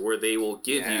packages where they will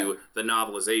give you the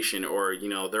novelization or,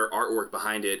 their artwork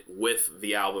behind it with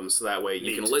the album so that way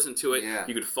you can listen to it,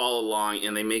 you could follow along,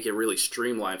 and they make it really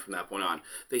streamlined from that point on.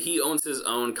 He owns his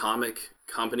own comic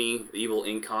company, Evil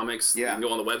Ink Comics. You can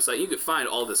go on the website. You could find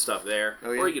all this stuff there,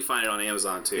 or you could find it on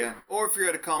Amazon too. Yeah, or if you're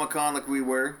at a Comic-Con like we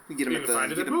were, you get them at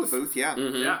the booth. Yeah,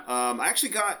 I actually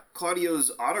got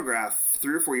Claudio's autograph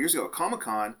 3 or 4 years ago at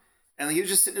Comic-Con, and he was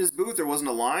just sitting in his booth. There wasn't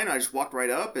a line. I just walked right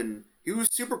up, and he was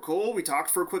super cool. We talked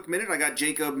for a quick minute. I got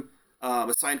Jacob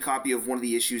a signed copy of one of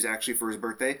the issues actually for his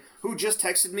birthday, who just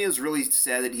texted me. It was really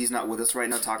sad that he's not with us right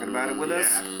now talking about it with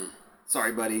us.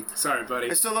 Sorry, buddy.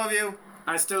 I still love you.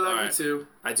 I still love you too.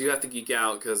 I do have to geek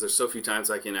out because there's so few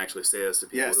times I can actually say this to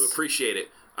people who appreciate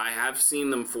it. I have seen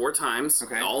them 4 times,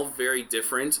 all very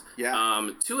different.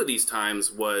 Yeah. 2 of these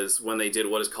times was when they did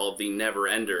what is called the Never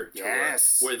Ender tour,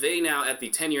 where they now, at the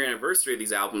 10-year anniversary of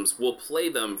these albums, will play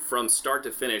them from start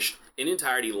to finish in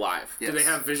entirety live. Do they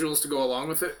have visuals to go along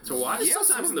with it to watch?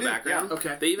 Sometimes in the background.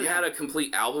 They even had a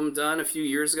complete album done a few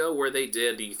years ago where they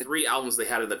did the 3 albums they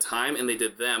had at the time, and they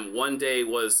did them. One day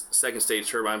was Second Stage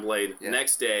Turbine Blade.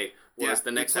 Next day was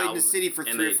the next album. They played in the city for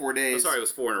 3 or 4 days. It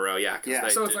was 4 in a row,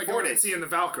 so it's like going and seeing the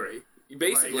Valkyrie.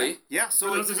 Basically.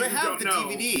 So they have the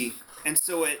DVD. And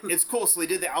so it's cool. So they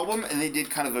did the album, and they did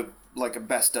kind of a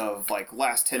best of, like,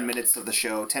 last 10 minutes of the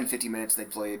show, 10, 15 minutes they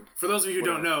played. For those of you who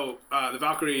don't know, the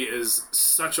Valkyrie is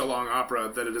such a long opera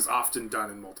that it is often done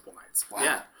in multiple nights. Wow.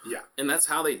 Yeah. Yeah. And that's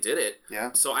how they did it.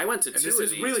 Yeah. So I went to And two this of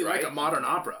is these, really right? like a modern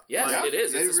opera. Yes, Yeah. it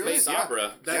is. It's a really space is, yeah.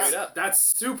 opera. That's, Straight up. that's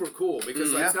super cool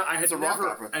because I had It's a never,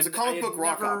 rock opera. It's a I comic had book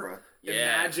rock never opera.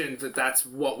 imagined that that's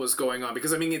what was going on,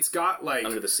 because I mean it's got like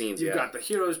Under the scenes, you've yeah. got the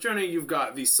hero's journey, you've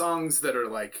got these songs that are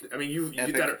like, I mean you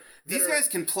that are These guys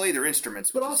can play their instruments,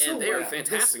 but which is- also And they are like,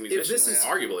 fantastic if musicians, this is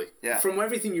arguably. yeah. from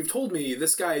everything you've told me,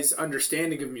 this guy's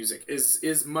understanding of music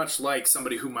is much like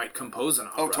somebody who might compose an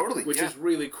opera. Oh, totally, Which yeah. is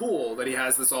really cool that he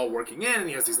has this all working in, and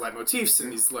he has these leitmotifs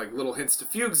and these like little hints to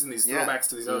fugues and these Yeah. throwbacks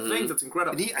to these other things. That's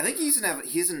incredible. And I think he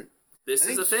isn't. This I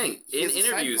is think the thing. he In has a side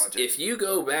interviews, project. if you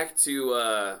go back to,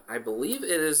 I believe it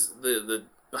is the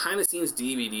behind the scenes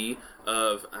DVD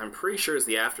of, I'm pretty sure it's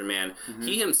The Afterman,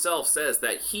 he himself says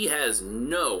that he has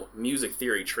no music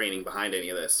theory training behind any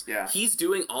of this. Yeah. He's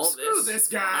doing all Screw this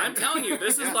guy. I'm telling you,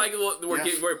 this is like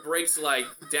where it breaks like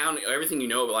down everything you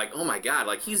know, but like, oh my god,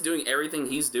 like he's doing everything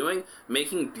he's doing,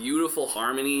 making beautiful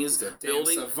harmonies,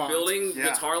 building Yeah.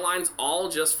 guitar lines, all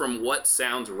just from what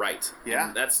sounds right. Yeah.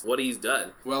 And that's what he's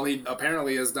done. Well, he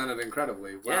apparently has done it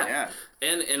incredibly well. Yeah.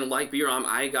 And like B-Rom,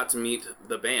 I got to meet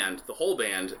the band, the whole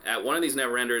band, at one of these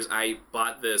Neverenders. I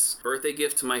bought this birthday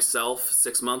gift to myself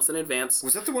 6 months in advance.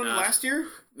 Was that the one last year?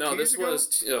 No, 2 this years ago?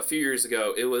 was a few years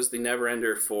ago. It was the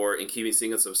Neverender for In Keeping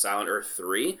Secrets of Silent Earth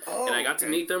 3. Oh, and I got to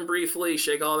meet them briefly,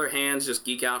 shake all their hands, just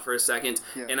geek out for a second.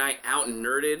 Yeah. And I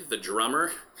out-nerded the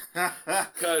drummer.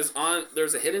 Because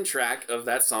there's a hidden track of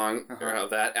that song, or of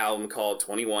that album called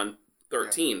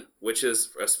 2113, which is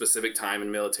a specific time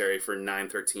in military for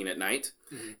 9:13 at night.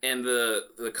 And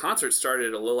the concert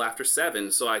started a little after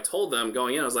 7, so I told them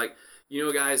going in, I was like, you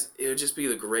know guys, it would just be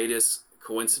the greatest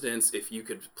coincidence if you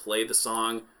could play the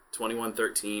song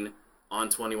 2113 on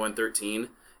 2113.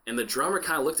 And the drummer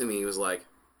kind of looked at me, he was like,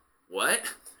 what?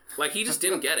 Like, he just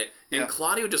didn't get it. And Yeah.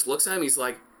 Claudio just looks at him, he's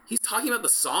like, he's talking about the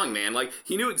song, man. Like,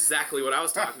 he knew exactly what I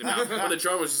was talking about. But the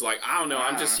drummer was just like, I don't know,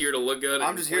 I'm just here to look good. I'm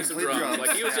and just here play to some play drums.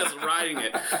 Like, he was just riding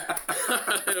it.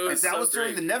 It was If that so was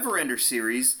during great. the Neverender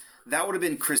series, that would have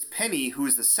been Chris Penny, who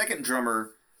is the second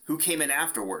drummer who came in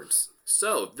afterwards.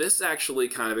 So, this actually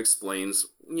kind of explains,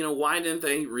 why didn't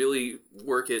they really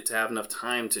work it to have enough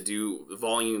time to do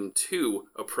Volume 2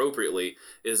 appropriately,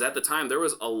 is at the time there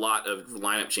was a lot of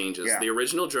lineup changes. Yeah. The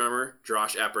original drummer,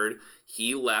 Josh Eppard,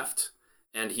 he left,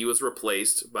 and he was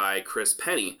replaced by Chris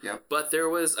Penny. Yep. But there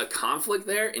was a conflict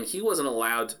there, and he wasn't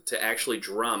allowed to actually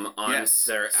drum on their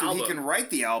so album. he can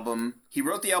write the album. He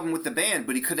wrote the album with the band,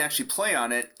 but he couldn't actually play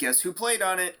on it. Guess who played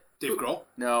on it? Dave Grohl.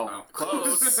 No. Oh.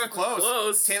 Close.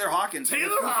 Close. Taylor Hawkins. from the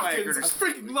Taylor Foo Hawkins. I Fighters.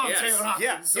 freaking love Yes. Taylor Hawkins.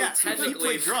 Yeah, So yeah. So he Technically,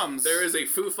 played drums. there is a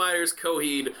Foo Fighters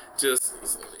Coheed just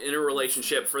in a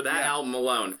relationship for that Yeah. album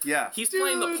alone. Yeah. He's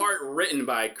playing the Dude. part written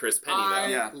by Chris Penny, though. I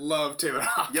Yeah. love Taylor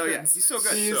Hawkins. Yo, yeah, he's so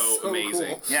good. He is So amazing.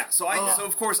 cool. Yeah, so so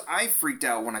of course I freaked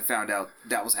out when I found out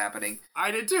that was happening.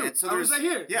 I did too. And so I was there's-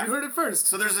 like, here, yeah. you heard it first.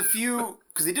 So there's a few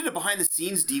because they did a behind the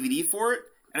scenes DVD for it,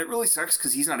 and it really sucks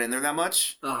because he's not in there that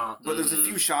much. Uh-huh. But there's a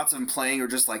few shots of him playing or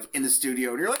just like in the studio,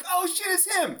 and you're like, oh shit,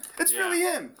 it's him! It's really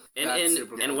him! That's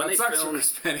super cool. And when That they sucks for filmed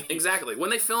Chris Penny. exactly when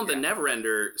they filmed the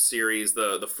Neverender series,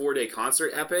 the 4-day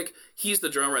concert epic, he's the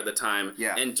drummer at the time.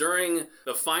 Yeah. And during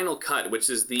the final cut, which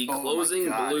is the Oh my closing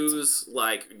God. blues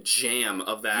like jam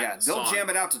of that Yeah, they'll song. jam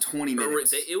it out to 20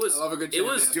 minutes. It was I love a good it jam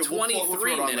was band. Dude, we'll throw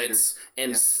 23 it on later. minutes,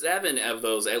 and 7 of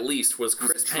those at least was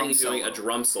Chris a drum Penny doing solo. a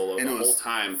drum solo And the it was whole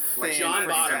time, fantastic. John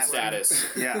Bottom status.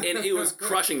 Yeah. And it was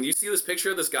crushing. You see this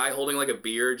picture of this guy holding like a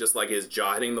beer, just like his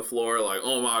jaw hitting the floor, like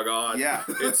oh my god. Yeah,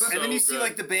 It's so and then you see good.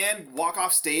 like the band walk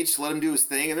off stage to let him do his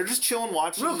thing, and they're just chilling,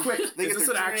 watching. Real quick, they is get this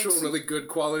their an actual drinks. really good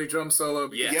quality drum solo?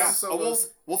 Because Yes. Yeah, drum oh, solos,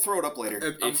 we'll throw it up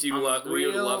later. If you love, we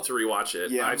would love to rewatch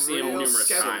it. Yeah, I've seen him real numerous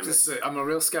skeptic times. to say- I'm a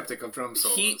real skeptic of drum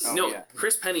solos. yeah.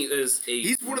 Chris Penny is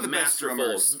He's one of the best masterful.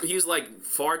 drummers. He's like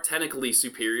far technically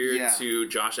superior Yeah. to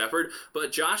Josh Eppard,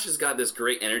 but Josh has got this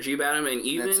great energy about him, and That's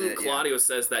even it, yeah. Claudio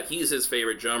says that he's his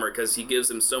favorite drummer because he gives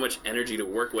him so much energy to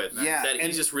work with. Yeah, that and-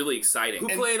 he's just really exciting. Who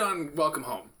played on Welcome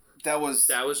Home? That was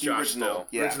That was the Josh original. Still.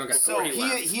 Yeah. Original guy. So Before he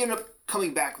left. he ended up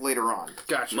coming back later on.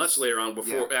 Gotcha. Much later on,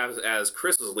 before as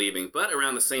Chris was leaving, but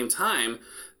around the same time,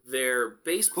 their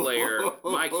bass player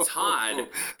Mike Todd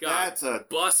got That's a-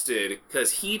 busted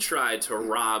because he tried to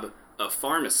rob a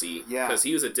pharmacy Yeah. because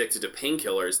he was addicted to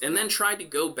painkillers, and then tried to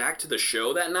go back to the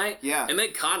show that night. Yeah. And they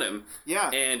caught him. Yeah.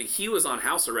 And he was on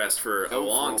house arrest for a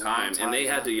long time, and they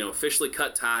had to officially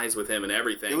cut ties with him and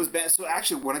everything. It was bad. So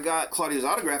actually, when I got Claudio's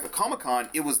autograph at Comic-Con,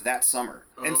 it was that summer,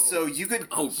 and so you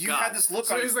had this look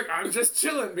So on. he's like, I'm just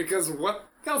chilling because what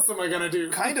else am I gonna do?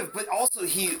 Kind of, but also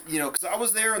he, because I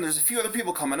was there and there's a few other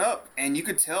people coming up, and you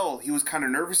could tell he was kind of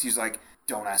nervous. He was like,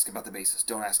 "Don't ask about the bassist.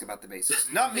 Don't ask about the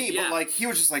bassist." Not me, Yeah. but like he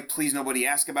was just like, "Please, nobody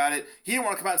ask about it." He didn't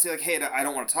want to come out and say like, "Hey, I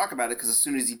don't want to talk about it," because as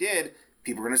soon as he did,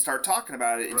 people were going to start talking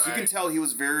about it. And so you can tell he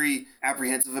was very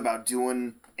apprehensive about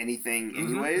doing anything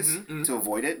anyways to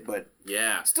avoid it, but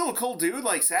yeah. still a cool dude,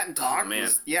 like sat and talked. Oh, man.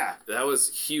 Yeah. That was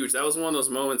huge. That was one of those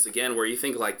moments, again, where you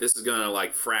think, like, this is going to,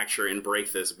 like, fracture and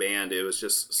break this band. It was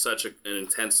just such an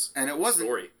intense And it wasn't.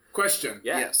 story. Question.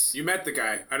 Yeah. Yes. You met the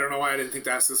guy. I don't know why I didn't think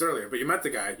to ask this earlier, but you met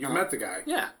the guy. You met the guy.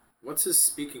 Yeah. What's his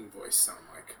speaking voice sound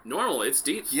like? Normal. It's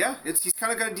deep. Yeah, he's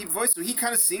kind of got a deep voice, so he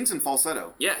kind of sings in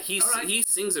falsetto. Yeah, he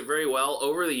sings it very well.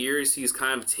 Over the years, he's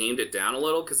kind of tamed it down a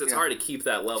little because it's hard to keep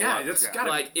that level up. That's gotta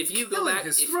like if you go killing back,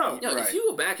 his if, throat. if you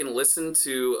go back and listen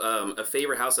to A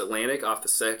Favorite House Atlantic off the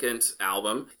second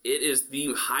album, it is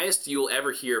the highest you'll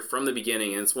ever hear from the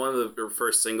beginning, and it's one of the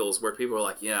first singles where people are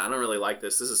like, "Yeah, I don't really like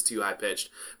this. This is too high pitched."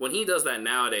 When he does that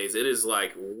nowadays, it is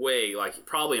like way, like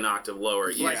probably an octave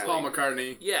lower. Like Paul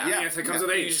McCartney. Yeah. I mean, it comes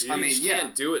with age. You just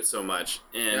can't do it so much,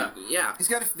 and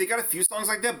They got a few songs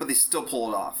like that, but they still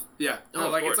pull it off. Yeah. Oh,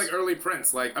 like of it's course. like early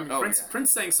Prince. Like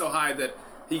Prince sang so high that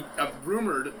he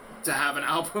rumored to have an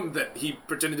album that he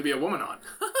pretended to be a woman on.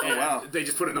 And wow. they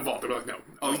just put it in the vault. They were like, no.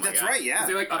 Oh, my that's God. right, yeah. 'Cause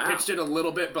they like pitched it a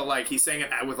little bit, but like he sang it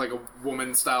with like a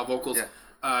woman style vocals,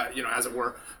 as it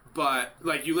were. But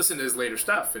like you listen to his later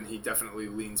stuff, and he definitely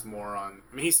leans more on.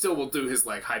 I mean, he still will do his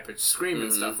like high pitched scream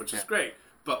and stuff, which is great.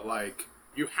 But like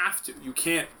you have to, you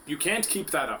can't keep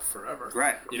that up forever.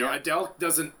 Right. Adele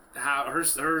doesn't have her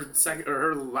second or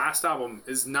her last album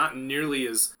is not nearly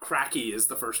as cracky as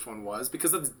the first one was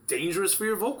because that's dangerous for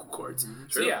your vocal cords.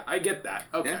 So yeah, I get that.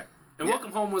 Okay. Yeah. And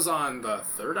Welcome Home was on the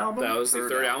third album? that was the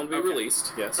third album to be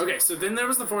released. Yes. Okay, so then there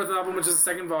was the fourth album, which is the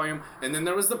second volume, and then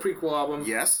there was the prequel album.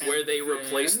 Yes. Where they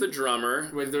replaced the drummer.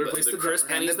 Where they replaced the Chris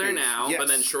drummer. Penny's And the there bass. now, Yes. but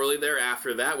then shortly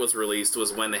thereafter that was released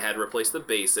was when they had replaced the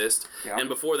bassist. Yeah. And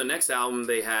before the next album,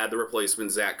 they had the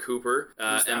replacement Zach Cooper.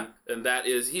 Who's that? And that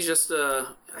is, he's just, I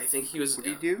think he was... What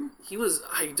did he do? He was,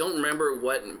 I don't remember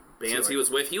what bands he was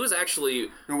with. He was actually...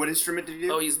 No, what instrument did he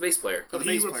do? Oh, he's a bass player. Oh, the he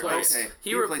bass player. replaced- Okay.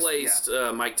 He replaced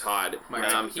Mike Todd.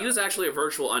 Todd. He was actually a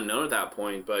virtual unknown at that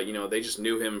point, but they just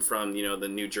knew him from the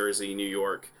New Jersey, New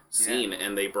York scene,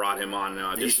 and they brought him on and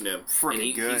auditioned him.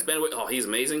 freaking good. He's been with. Oh, he's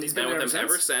amazing. He's been with them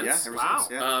ever since. Yeah, ever Wow.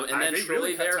 since. Yeah. And then They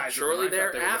really cut ties with him. I thought they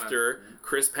were thereafter,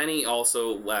 Chris Penny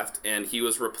also left, and he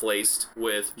was replaced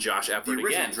with Josh Eppert original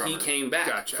again. drummer. He came back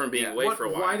Gotcha. from being away for a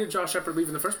while. Why did Josh Eppert leave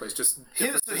in the first place? Just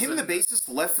Him and the bassist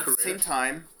left at the same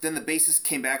time. Then the bassist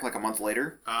came back like a month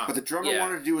later. But the drummer Yeah.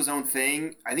 wanted to do his own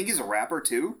thing. I think he's a rapper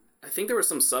too. I think there was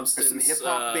some substance. Some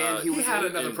hip-hop band he he was had in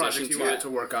another in project addition he to wanted it. to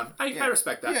work on. I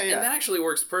respect that. Yeah, yeah. And that actually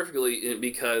works perfectly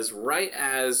because right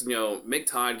as, Mick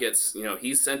Todd gets,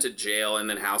 he's sent to jail and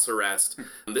then house arrest,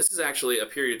 this is actually a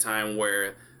period of time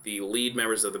where the lead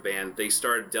members of the band, they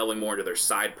started delving more into their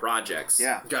side projects.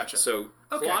 Yeah. Gotcha. So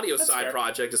Okay, Claudio's that's side fair.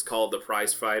 project is called The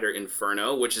Prize Fighter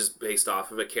Inferno, which is based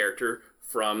off of a character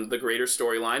from the greater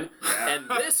storyline. And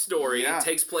this story Yeah.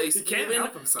 takes place can't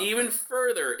help himself. even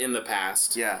further in the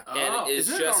past. Yeah. And it is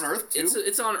Isn't it just on Earth, too?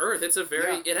 It's on Earth. It's a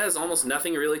very Yeah. it has almost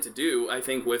nothing really to do, I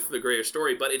think, with the greater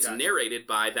story, but it's narrated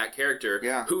by that character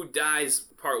Yeah. who dies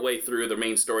partway through the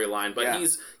main storyline, but Yeah.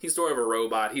 he's sort of a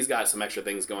robot. He's got some extra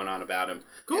things going on about him.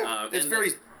 Cool. It's and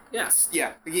very. Yes.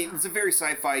 Yeah. It's a very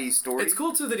sci-fi story. It's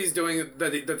cool too that he's doing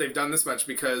that they've done this much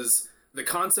because the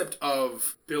concept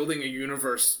of building a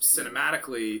universe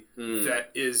cinematically that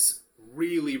is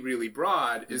really, really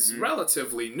broad is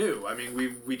relatively new. I mean,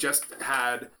 we just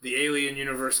had the Alien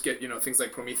universe get things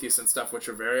like Prometheus and stuff, which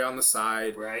are very on the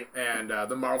side, Right. And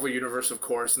the Marvel universe, of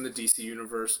course, and the DC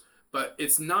universe. But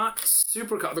it's not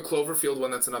super the Cloverfield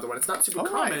one. That's another one. It's not super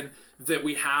common that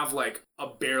we have like a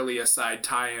barely a side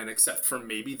tie-in, except for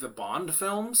maybe the Bond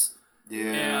films.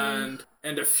 Yeah.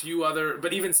 And a few other,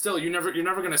 but even still, you're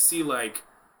never gonna see like,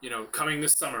 coming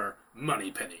this summer,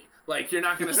 Moneypenny. Like you're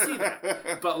not gonna see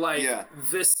that. But like Yeah.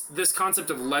 this concept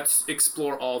of let's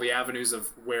explore all the avenues of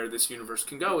where this universe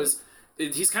can go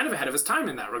he's kind of ahead of his time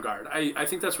in that regard. I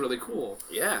think that's really cool.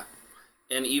 Yeah.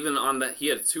 And even on that, he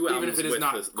had two albums if it is with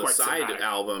not the quite side cinematic.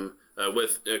 album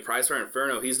with Prize for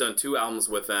Inferno, he's done 2 albums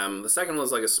with them. The second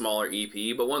one's like a smaller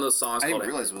EP, but one of those songs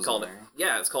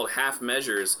it's called Half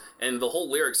Measures, and the whole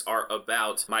lyrics are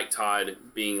about Mike Todd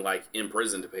being like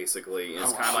imprisoned, basically. And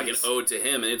it's kind of like an ode to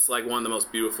him, and it's like one of the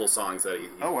most beautiful songs that he.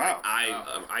 Oh wow!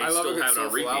 I still have it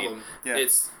on repeat. Album. Yeah.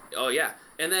 It's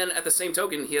And then at the same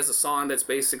token, he has a song that's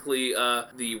basically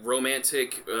the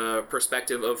romantic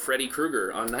perspective of Freddy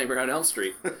Krueger on Nightmare on Elm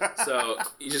Street. So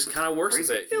he just kind of works with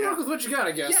it. You work with what you got,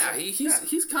 I guess. Yeah,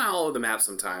 he's kind of all over the map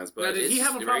sometimes. But now, did he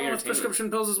have a problem with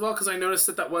prescription pills as well? Because I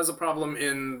noticed that was a problem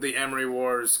in the Amory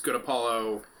Wars, Good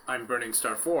Apollo, I'm Burning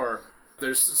Star 4.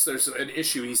 There's an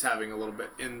issue he's having a little bit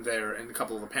in there in a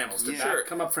couple of the panels. Did that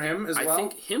come up for him as well? I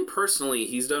think him personally,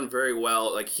 he's done very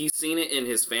well. Like, he's seen it in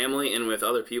his family and with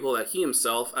other people that he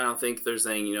himself, I don't think there's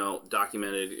any,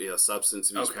 documented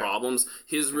substance abuse problems.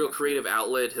 His real creative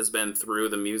outlet has been through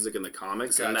the music and the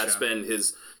comics, and that's been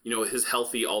his, his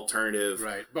healthy alternative.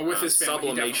 Right. But with his family,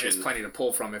 he definitely has plenty to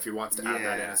pull from if he wants to add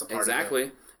that in as a part of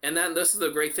it. And then this is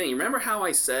the great thing. Remember how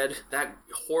I said that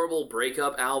horrible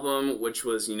breakup album, which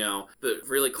was, the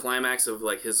really climax of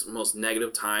like his most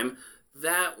negative time?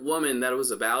 That woman that it was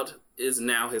about is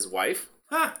now his wife.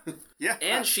 Yeah.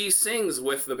 And she sings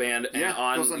with the band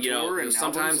on tour and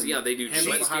sometimes they do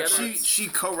sheets together. She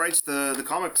co-writes the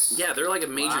comics. Yeah, they're like a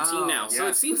major team now. So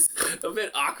it seems a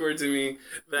bit awkward to me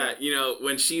that,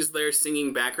 when she's there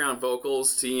singing background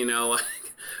vocals to,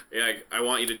 like, I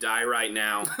want you to die right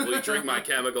now. Will you drink my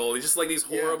chemical? Just like these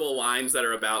horrible lines that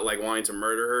are about like wanting to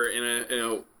murder her in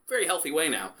a very healthy way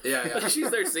now. Yeah. She's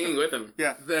there singing with him.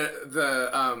 Yeah.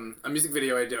 A music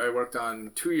video I worked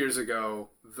on 2 years ago.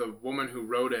 The woman who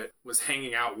wrote it was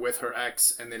hanging out with her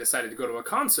ex, and they decided to go to a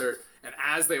concert. And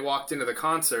as they walked into the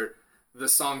concert, the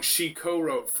song she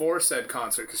co-wrote for said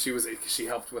concert, because she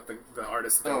helped with the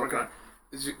artist that they were working on.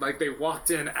 Like, they walked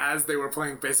in as they were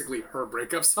playing basically her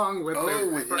breakup song with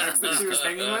her ex that she was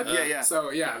hanging with. Yeah. So,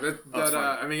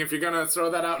 I mean, if you're going to throw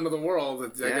that out into the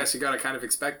world, I guess you got to kind of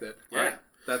expect it. Yeah.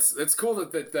 It's cool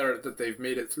that they've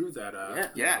made it through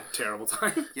that terrible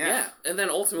time. Yeah. And then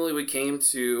ultimately we came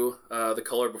to The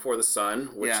Color Before the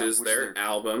Sun, which is their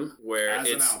album, where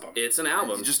it's an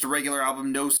album. It's just a regular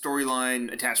album, no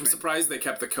storyline attachment. I'm surprised they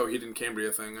kept the Coheed and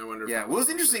Cambria thing. I wonder. Yeah, well, it's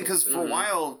interesting because for a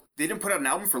while they didn't put out an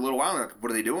album for a little while. Like,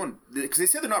 what are they doing? Because they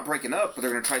said they're not breaking up, but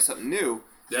they're going to try something new.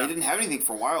 Yeah. They didn't have anything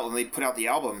for a while, and they put out the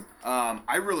album.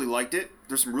 I really liked it.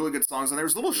 There's some really good songs on there. It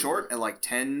was a little short, at like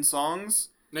 10 songs.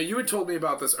 Now, you had told me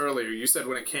about this earlier. You said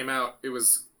when it came out, it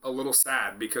was a little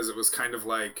sad because it was kind of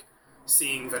like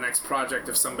seeing the next project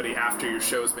of somebody after your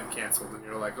show's been canceled, and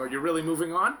you're like, oh, you're really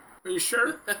moving on? Are you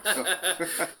sure?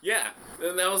 Yeah.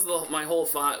 And that was my whole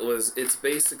thought was it's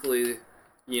basically,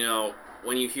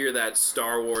 when you hear that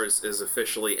Star Wars is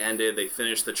officially ended, they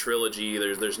finished the trilogy,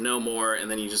 there's no more, and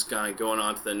then you just kind of going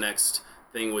on to the next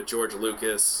thing with George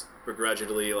Lucas,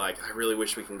 begrudgingly, like, I really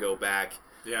wish we can go back.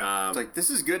 Yeah. It's like, this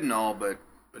is good and all, but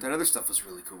that other stuff was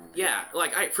really cool. Yeah,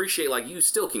 like, I appreciate, like, you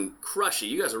still can crush it.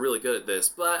 You guys are really good at this,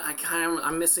 but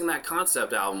I'm missing that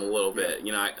concept album a little bit.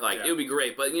 It would be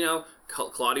great, but,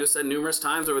 Claudio said numerous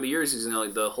times over the years,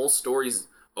 the whole story's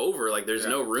over. Like, there's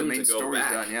no room to go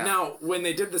back. Done, yeah. Now, when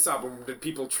they did this album, did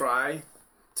people try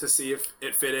to see if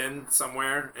it fit in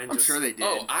somewhere? And I'm sure they did.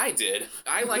 Oh, I did.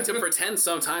 I like to pretend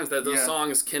sometimes that those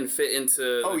songs can fit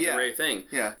into the very thing.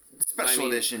 Yeah. Special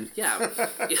edition. Yeah,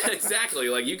 exactly.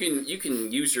 Like, you can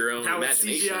use your own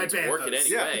imagination to work it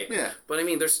anyway. Yeah. But I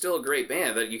mean, they're still a great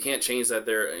band. That you can't change that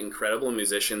they're incredible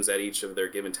musicians at each of their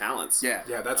given talents. Yeah.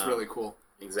 Yeah, that's really cool.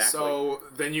 Exactly. So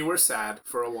then you were sad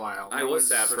for a while. I was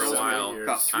sad for a while.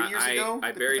 About 3 years ago.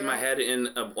 I buried my head in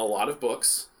a lot of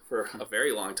books for a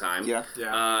very long time. Yeah.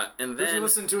 And Who did you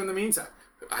listen to in the meantime?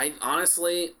 I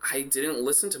honestly didn't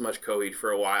listen to much Coheed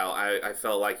for a while. I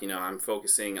felt like, I'm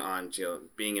focusing on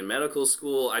being in medical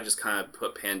school. I just kind of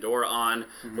put Pandora on,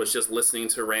 was just listening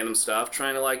to random stuff,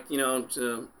 trying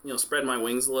to spread my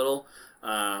wings a little.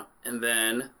 And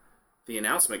then the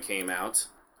announcement came out.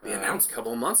 A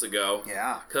couple of months ago.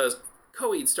 Yeah. Because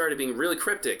Coheed started being really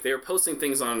cryptic. They were posting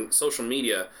things on social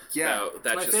media. Yeah.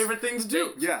 That's my favorite thing to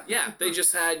do. Yeah. They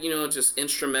just had, just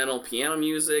instrumental piano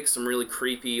music, some really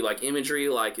creepy, like, imagery.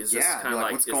 Like, is this kind of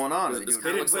like... what's going on? They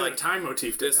didn't play like a time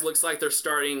motif, did This looks like they're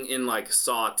starting in, like,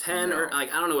 Saw 10, or,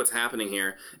 like, I don't know what's happening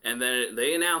here. And then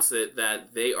they announced that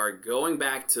they are going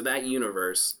back to that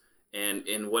universe, and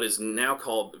in what is now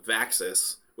called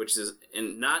Vaxis, which is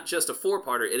not just a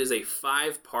 4-parter, it is a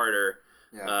 5-parter,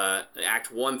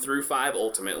 Act 1 through 5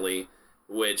 ultimately,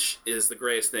 which is the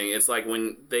greatest thing. It's like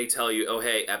when they tell you, oh,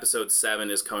 hey, episode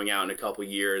 7 is coming out in a couple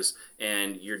years,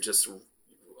 and you're just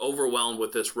overwhelmed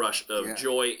with this rush of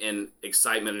joy and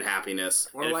excitement and happiness.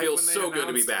 Or and like it feels when they so good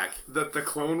to be announced back. That the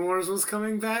Clone Wars was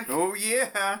coming back. Oh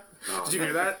yeah. Did you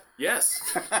hear that? Yes.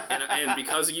 and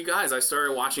because of you guys, I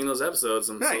started watching those episodes.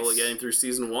 I'm slowly getting through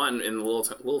season 1 in the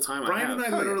little time I have. Brian and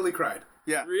I literally cried.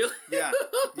 Yeah. Really? Yeah.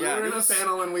 We were in a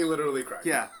panel and we literally cried.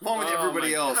 Yeah. Along with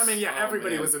everybody else. I mean,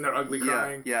 everybody man. was in there ugly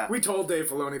crying. Yeah. We told Dave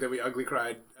Filoni that we ugly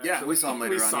cried. Yeah, we saw him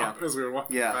later on, as we were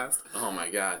walking past. Oh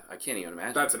my god, I can't even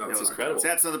imagine. That's another That's podcast. incredible. So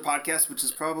that's another podcast, which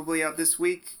is probably out this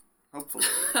week. Hopefully.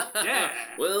 Yeah.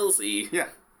 We'll see. Yeah.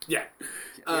 Yeah.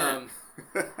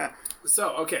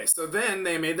 So then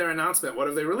they made their announcement. What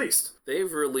have they released?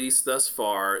 They've released thus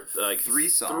far like 3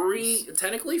 songs.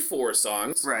 Technically 4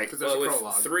 songs. Right. Because there's a But with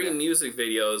prologue. 3 music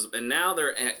videos, and now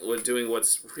they're doing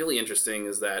what's really interesting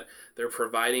is that they're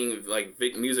providing like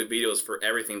music videos for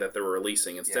everything that they're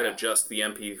releasing instead of just the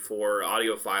MP4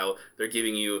 audio file. They're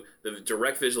giving you the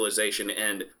direct visualization,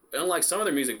 and unlike some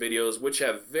other music videos, which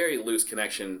have very loose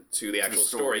connection to the actual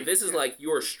story, this is like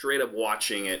you're straight up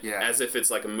watching it as if it's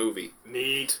like a movie.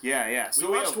 Neat. Yeah. So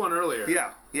we watched one earlier.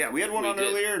 Yeah. We had one on did.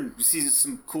 earlier, and you see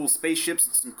some cool spaceships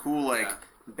and some cool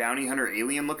bounty hunter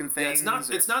alien looking things.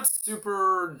 It's not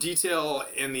super detail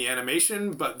in the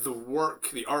animation, but the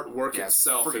artwork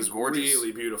itself is gorgeous.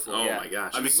 really beautiful. Oh my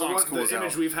gosh. I mean, the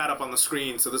image we've had up on the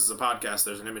screen, so this is a podcast,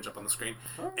 there's an image up on the screen,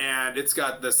 and it's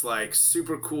got this like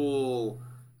super cool,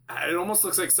 it almost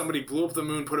looks like somebody blew up the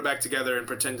moon, put it back together, and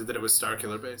pretended that it was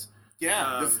Starkiller Base.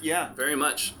 Yeah. Very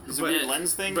much. Is it a weird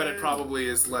lens thing? But it probably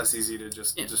is less easy to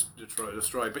just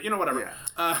destroy. But whatever.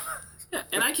 Yeah. Yeah,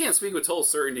 and I can't speak with total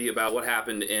certainty about what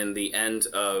happened in the end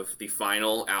of the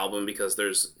final album because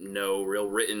there's no real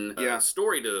written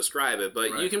story to describe it.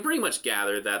 But you can pretty much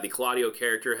gather that the Claudio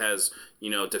character has,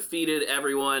 defeated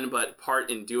everyone, but part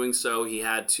in doing so, he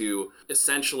had to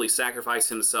essentially sacrifice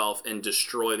himself and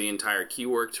destroy the entire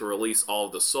keywork to release all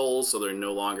of the souls so they're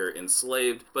no longer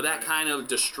enslaved. But that kind of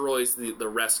destroys the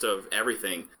rest of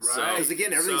everything. Right. Because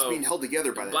again, everything's being held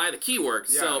together by that. By the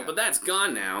keywork. But that's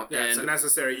gone now. Yeah, it's a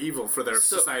necessary evil for their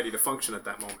society to function at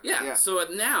that moment. Yeah, so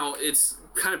now it's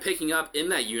kind of picking up in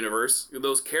that universe.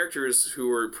 Those characters who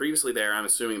were previously there, I'm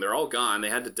assuming they're all gone. They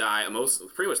had to die.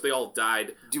 Pretty much they all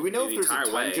died. Do we know if there's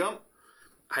a time jump?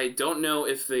 I don't know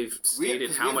if they've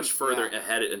stated how much further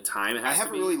ahead in time it has to be. I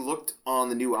haven't really looked on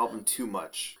the new album too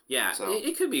much. Yeah, so.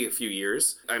 It could be a few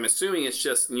years. I'm assuming it's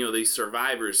just, these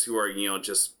survivors who are,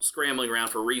 just scrambling around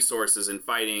for resources and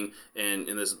fighting in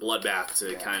this bloodbath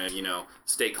to kind of,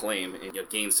 stake claim and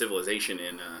gain civilization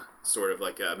in sort of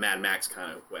like a Mad Max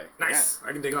kind of way. Nice. Yeah.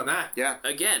 I can dig on that. Yeah.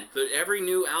 Again, every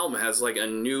new album has like a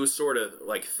new sort of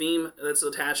like theme that's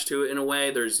attached to it in a way.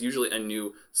 There's usually a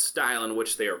new style in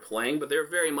which they are playing, but they're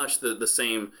very much the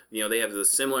same. They have the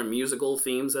similar musical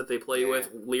themes that they play with.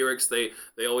 Lyrics, they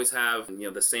always have,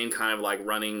 the same kind of like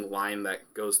running line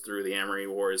that goes through the Amory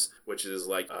Wars, which is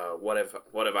like, what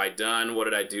have I done? What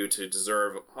did I do to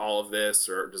deserve all of this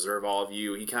or deserve all of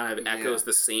you? He kind of echoes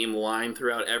the same line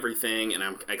throughout everything, and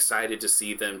I'm excited to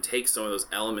see them take some of those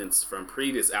elements from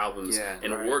previous albums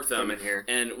and work them.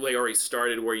 And they already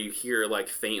started where you hear like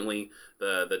faintly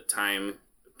the time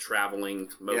traveling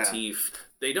motif.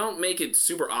 They don't make it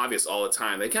super obvious all the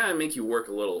time. They kind of make you work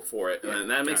a little for it, and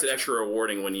that makes it extra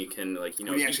rewarding when you can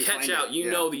you catch out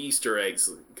the Easter eggs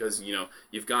because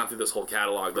you've gone through this whole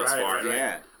catalog thus far.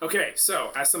 Right. Okay,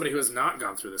 so as somebody who has not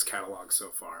gone through this catalog so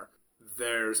far,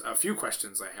 there's a few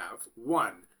questions I have.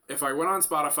 One, if I went on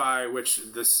Spotify, which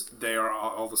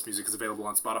all this music is available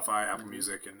on Spotify, Apple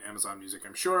Music, and Amazon Music,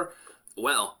 I'm sure.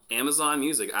 Well, Amazon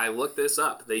Music, I looked this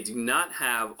up. They do not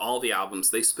have all the albums.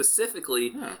 They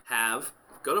specifically have,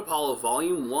 go to Apollo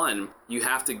Volume 1, you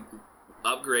have to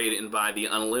upgrade and buy the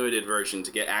unlimited version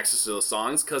to get access to those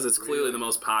songs because it's clearly the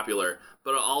most popular.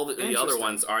 But all the other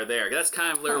ones are there. That's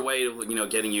kind of their way of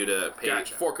getting you to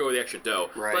fork over the extra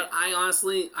dough. Right. But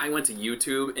I went to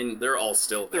YouTube and they're all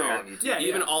still there. They're all on YouTube.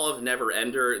 Even all of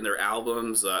Neverender and their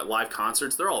albums, live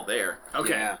concerts, they're all there.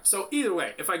 Okay. Yeah. So either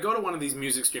way, if I go to one of these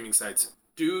music streaming sites,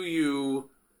 do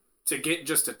you, to get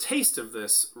just a taste of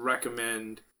this,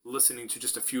 recommend listening to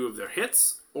just a few of their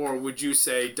hits, or would you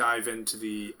say dive into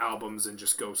the albums and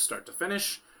just go start to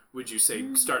finish? Would you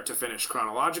say start to finish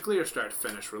chronologically or start to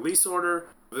finish release order?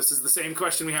 This is the same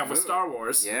question we have with Star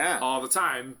Wars all the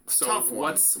time. So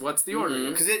what's the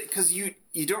order? Because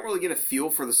you don't really get a feel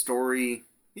for the story.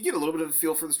 You get a little bit of a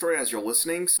feel for the story as you're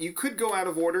listening. So you could go out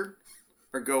of order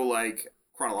or go like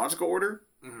chronological order,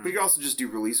 but you could also just do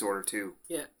release order too.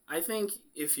 Yeah, I think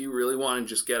if you really want to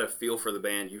just get a feel for the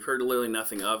band, you've heard literally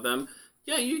nothing of them.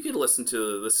 Yeah, you could listen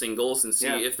to the singles and see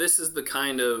if this is the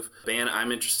kind of band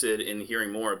I'm interested in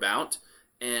hearing more about.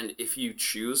 And if you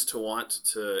choose to want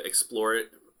to explore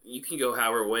it you can go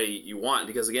however way you want,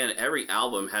 because again, every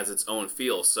album has its own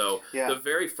feel. So the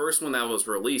very first one that was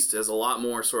released is a lot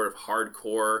more sort of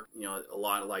hardcore, a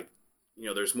lot like,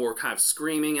 there's more kind of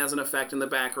screaming as an effect in the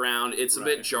background. It's a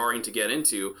bit jarring to get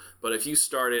into, but if you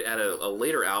started at a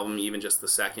later album, even just the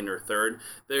second or third,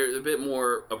 they're a bit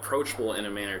more approachable in a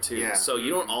manner too. Yeah. So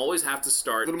you don't always have to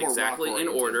start exactly in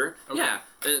order. Okay. Yeah,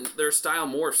 and their style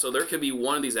morphs, so there could be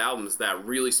one of these albums that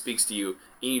really speaks to you,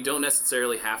 and you don't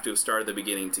necessarily have to have started at the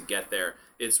beginning to get there.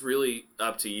 It's really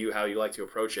up to you how you like to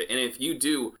approach it. And if you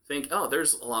do think, oh,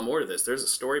 there's a lot more to this, there's a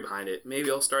story behind it,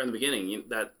 maybe I'll start in the beginning.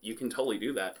 You can totally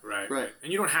do that. Right.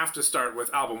 And you don't have to start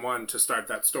with album 1 to start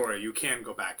that story. You can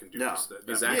go back and do this.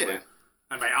 Exactly. Yeah.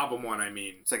 And by album 1, I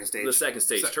mean... Second stage. The second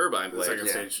stage, Turbine Blade. The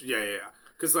second stage. Yeah.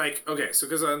 Because,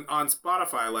 because on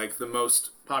Spotify, like, the most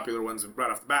popular ones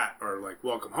right off the bat are, like,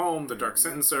 Welcome Home, The Dark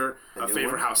Sentencer,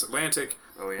 Favorite House Atlantic.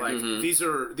 Oh, yeah. Like, these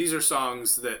are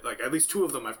songs that, like, at least 2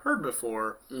 of them I've heard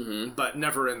before, but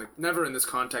never in this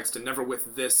context and never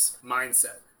with this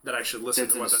mindset that I should listen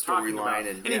to what they're talking about.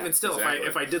 And even still,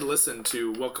 if I did listen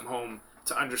to Welcome Home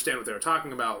to understand what they were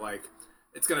talking about, like,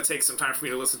 it's going to take some time for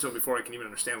me to listen to it before I can even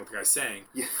understand what the guy's saying.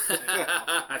 Yeah.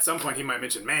 At some point, he might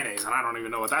mention mayonnaise, and I don't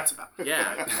even know what that's about.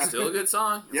 Yeah, still a good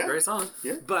song. It's a great song.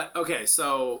 Yeah. But, okay,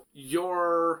 so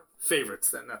your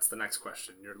favorites, then, that's the next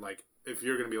question. You're like, if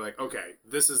you're going to be like, okay,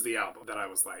 this is the album that I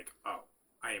was like, oh,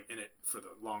 I am in it for the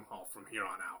long haul from here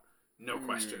on out. No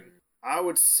question. I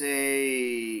would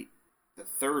say the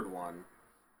third one.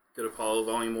 Good Apollo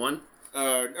Volume 1?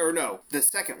 Or no, the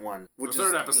second one, which the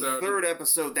third is episode. The third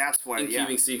episode. That's why.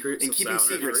 Keeping Secrets. In Keeping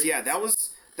Secrets. Yeah, that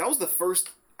was the first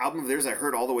album of theirs I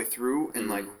heard all the way through and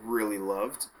like really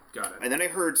loved. Got it. And then I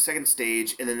heard Second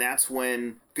Stage, and then that's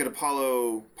when Good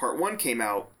Apollo Part 1 came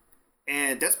out,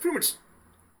 and that's pretty much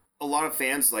a lot of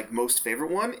fans' like most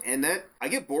favorite one. And that I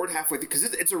get bored halfway through because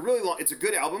it's a really long. It's a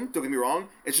good album. Don't get me wrong.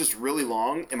 It's just really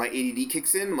long, and my ADD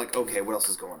kicks in. I'm like, okay, what else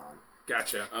is going on?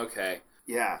 Gotcha. Okay.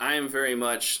 Yeah. I am very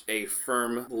much a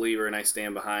firm believer, and I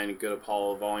stand behind Good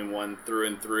Apollo Volume 1 through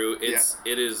and through.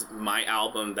 It is my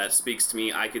album that speaks to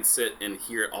me. I could sit and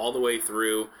hear it all the way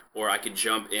through, or I could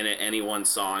jump in at any one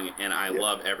song, and I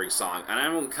love every song. And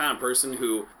I'm the kind of person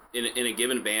who, in a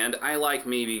given band, I like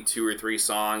maybe 2 or 3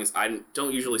 songs. I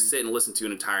don't usually sit and listen to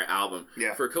an entire album.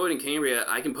 Yeah. For Coheed and Cambria,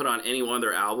 I can put on any one of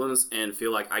their albums and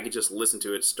feel like I could just listen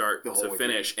to it start to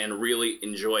finish and really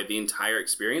enjoy the entire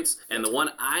experience. And the one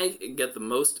I get the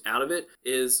most out of it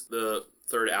is the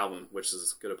third album, which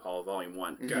is Good Apollo Volume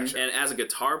 1. Gotcha. And as a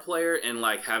guitar player and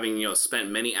like having, spent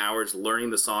many hours learning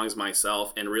the songs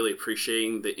myself and really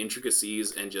appreciating the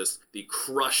intricacies and just the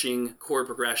crushing chord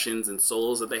progressions and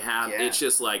solos that they have, it's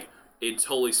just like, it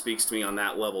totally speaks to me on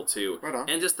that level too. Right on.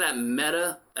 And just that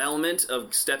meta element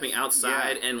of stepping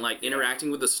outside and like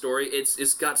interacting with the story,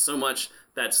 it's got so much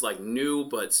that's like new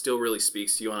but still really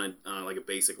speaks to you on like a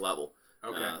basic level.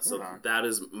 Okay. So that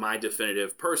is my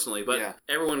definitive personally, but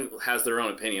everyone has their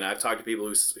own opinion. I've talked to people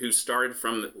who started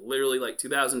from literally like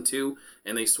 2002,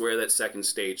 and they swear that Second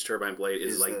Stage Turbine Blade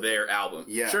is like their album.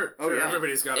 Yeah. Sure.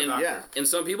 Everybody's got a doctor. Yeah. And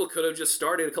some people could have just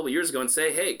started a couple years ago and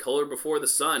say, hey, Color Before the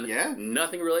Sun,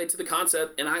 nothing related to the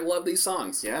concept, and I love these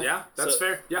songs. Yeah, that's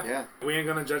fair. Yeah. We ain't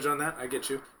gonna judge on that. I get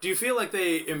you. Do you feel like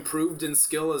they improved in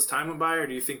skill as time went by, or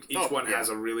do you think each one has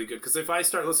a really good... Because if I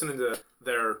start listening to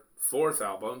their fourth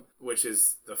album, which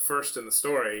is the first in the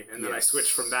story, and then I switch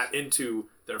from that into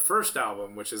their first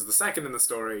album, which is the second in the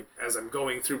story, as I'm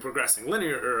going through progressing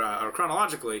linear or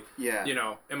chronologically,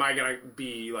 am I gonna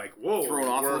be like, whoa, thrown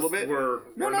off a little bit? We're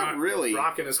not really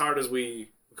rocking as hard as we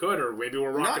could, or maybe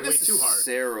we're rocking way too hard. Not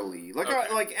necessarily.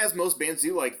 Like as most bands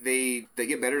do, like they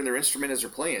get better in their instrument as they're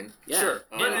playing. Yeah. Sure.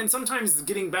 And sometimes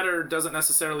getting better doesn't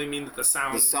necessarily mean that the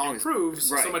song improves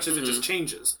so much as it just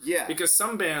changes. Yeah. Because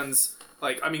some bands,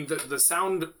 like, I mean, the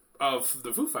sound of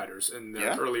the Foo Fighters and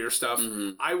their earlier stuff,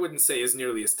 I wouldn't say is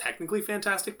nearly as technically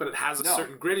fantastic, but it has a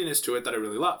certain grittiness to it that I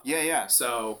really love. Yeah.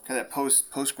 So kind of that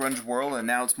post grunge world, and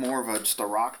now it's more of just a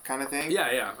rock kind of thing.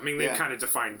 Yeah. I mean, they've kind of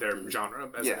defined their genre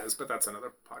as it is, but that's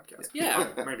another podcast. Yeah.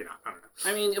 Maybe not. I don't know.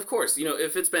 I mean, of course,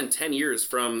 if it's been 10 years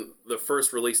from the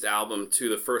first released album to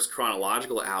the first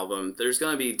chronological album, there's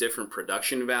going to be different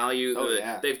production value.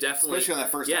 They've definitely... Especially on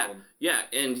that first album. Yeah,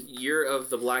 and Year of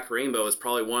the Black Rainbow is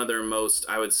probably one of their most,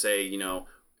 I would say,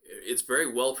 it's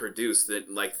very well produced. That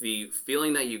like the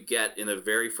feeling that you get in the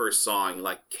very first song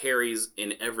like carries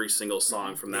in every single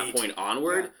song from that point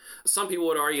onward. Some people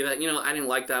would argue that I didn't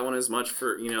like that one as much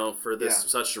for this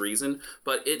such reason,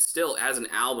 but it still, as an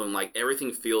album, like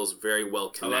everything feels very well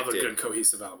connected. I love a good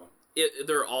cohesive album.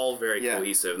 they're all very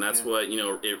cohesive, and that's what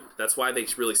that's why they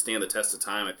really stand the test of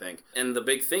time, I think. And the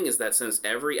big thing is that since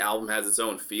every album has its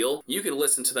own feel, you can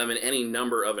listen to them in any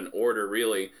number of an order,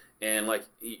 really, and like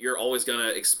you're always gonna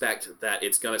expect that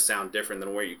it's gonna sound different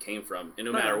than where you came from, and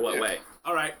no matter what way.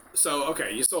 All right, so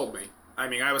okay, you sold me. I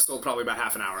mean, I was sold probably about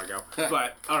half an hour ago,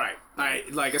 but all right, I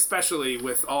like, especially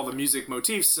with all the music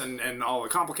motifs and all the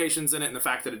complications in it, and the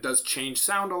fact that it does change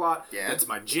sound a lot. Yeah. That's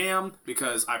my jam,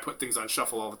 because I put things on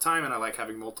shuffle all the time, and I like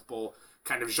having multiple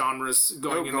kind of genres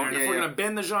going in there. And if we're gonna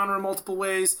bend the genre multiple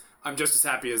ways, I'm just as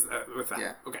happy as with that.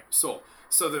 Yeah. Okay, sold.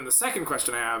 So then the second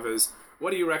question I have is,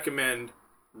 what do you recommend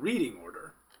reading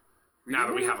order? Now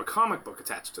that we have a comic book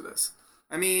attached to this.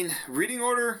 I mean, reading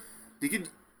order,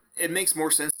 it makes more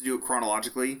sense to do it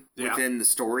chronologically within the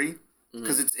story,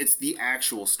 because it's the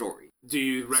actual story. Do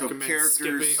you recommend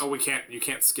skipping? Oh, you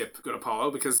can't skip Good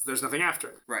Apollo because there's nothing after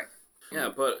it. Right. Yeah,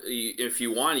 but if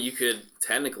you want, you could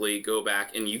technically go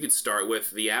back and you could start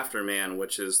with The Afterman,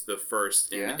 which is the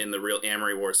first in the real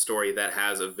Amory Wars story that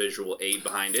has a visual aid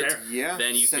behind it. Yeah.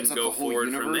 Then you Sets can up go the whole forward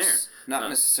universe, from there. Not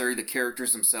necessarily the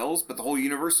characters themselves, but the whole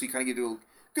universe, so you kind of get a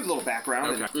good little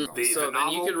background. Okay. And, So then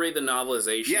you could read the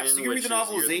novelization. yeah, so you can read the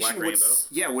novelization,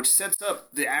 which which sets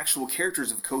up the actual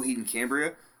characters of Coheed and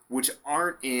Cambria, which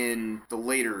aren't in the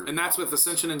later. And that's with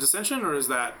Ascension and Dissension, or is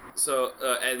that? So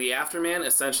at The Afterman,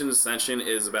 Ascension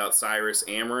is about Cyrus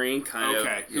Amory,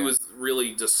 who was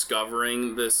really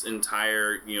discovering this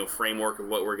entire framework of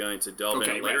what we're going to delve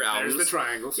into later albums. There's the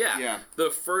triangles. Yeah.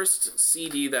 The first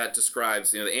CD that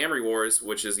describes the Amory Wars,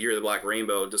 which is Year of the Black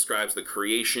Rainbow, describes the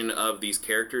creation of these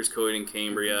characters, Coheed and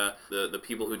Cambria, the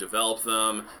people who developed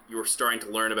them. You were starting to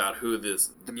learn about who the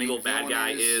evil bad guy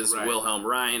is, right. Wilhelm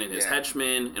Ryan and his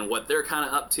henchmen, and what they're kind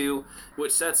of up to,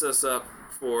 which sets us up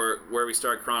for where we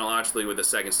start chronologically with the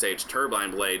second stage, Turbine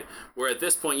Blade, where at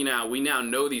this point we now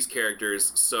know these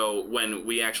characters, so when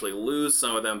we actually lose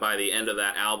some of them by the end of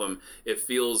that album, it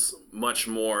feels much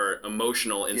more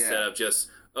emotional instead of just,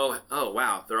 oh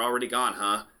wow, they're already gone,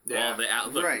 huh? Yeah.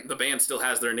 Well, the band still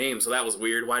has their name, so that was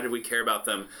weird. Why did we care about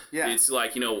them? Yeah. It's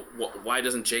like, why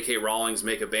doesn't J.K. Rowling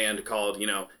make a band called,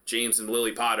 James and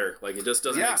Lily Potter? Like, it just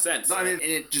doesn't make sense. No, I mean, and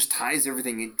it just ties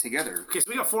everything together. Okay, so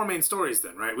we got four main stories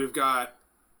then, right? We've got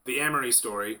the Amory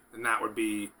story, and that would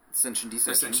be Ascension,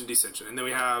 Dissension. And then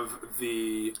we have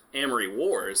the Amory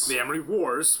Wars. The Amory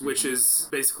Wars, which is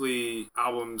basically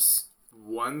albums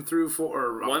 1 through 4,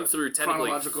 or 1 through technically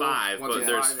 5, but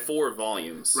there's 4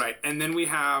 volumes. Right, and then we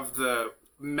have the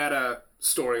meta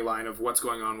storyline of what's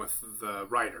going on with the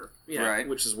writer. Yeah, right.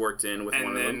 Which is worked in with one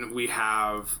of them. And then we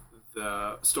have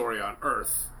the story on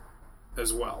Earth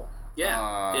as well.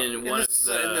 Yeah, in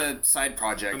the side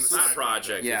projects. Side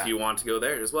project, if you want to go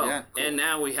there as well. Yeah, cool. And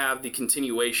now we have the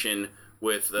continuation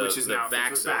with the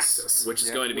Vaxxus, which is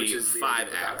going to be 5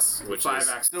 acts. Which 5 is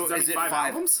acts. So is it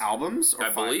 5 albums? Or I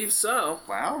believe so.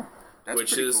 Wow. That's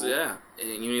which pretty is cool.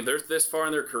 and, they're this far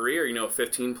in their career,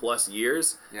 15 plus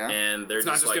years, and they're it's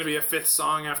not just going to be a 5th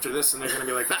song after this, and they're going to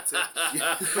be like, that's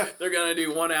it. They're going to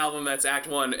do one album that's Act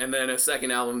 1, and then a second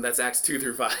album that's Acts 2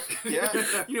 through 5.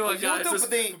 Yeah. You know what, guys? This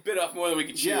bit off more than we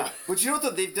can chew. Yeah, but you know what,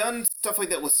 though? They've done stuff like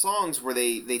that with songs where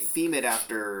they theme it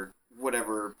after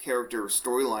whatever character or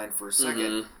storyline for a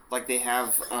second. Like they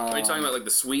have... Are you talking about like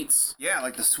the suites? Yeah,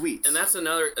 like the suites. And that's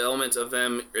another element of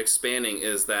them expanding,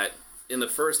 is that in the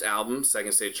first album,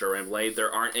 Second Stage Turbine Blade, there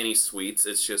aren't any suites.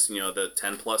 It's just, the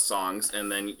 10 plus songs,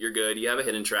 and then you're good. You have a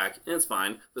hidden track, and it's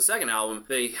fine. The second album,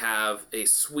 they have a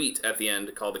suite at the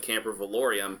end called the Camper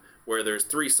Valorium, where there's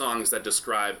 3 songs that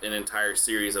describe an entire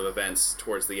series of events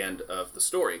towards the end of the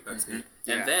story. That's neat.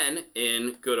 And then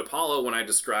in Good Apollo, when I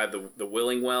describe the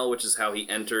Willing Well, which is how he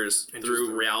enters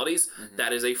through realities,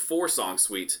 that is a 4-song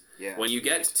suite. Yeah, when you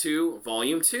get to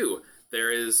Volume 2, there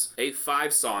is a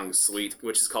 5-song suite,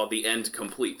 which is called The End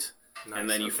Complete. Nice. And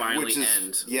then you finally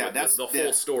end with the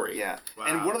whole story. Yeah. Wow.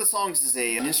 And one of the songs is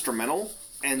an instrumental,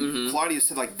 and Claudio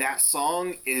said, that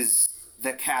song is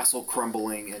the castle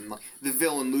crumbling and the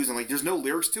villain losing. There's no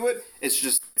lyrics to it.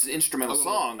 It's an instrumental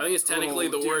song. I think it's technically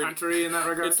the word... Huntery in that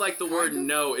regard? It's like the word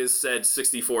no is said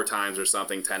 64 times or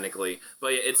something, technically.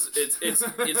 But it's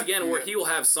again, where he will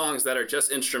have songs that are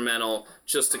just instrumental,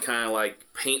 just to kind of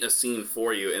paint a scene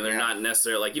for you, and they're not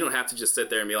necessarily... you don't have to just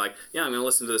sit there and be like, yeah, I'm going to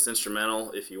listen to this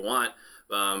instrumental if you want.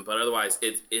 But otherwise,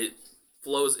 it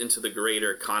flows into the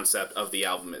greater concept of the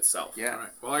album itself. Yeah. All right.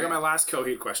 Well, I got my last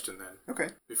Coheed question then.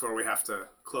 Okay. Before we have to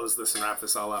close this and wrap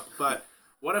this all up. But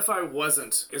what if I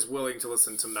wasn't as willing to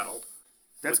listen to metal?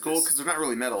 That's cool, because they're not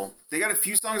really metal. They got a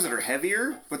few songs that are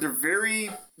heavier, but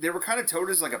they were kind of touted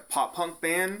as a pop-punk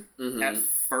band at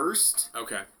first.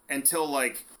 Okay. Until,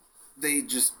 they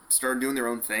just started doing their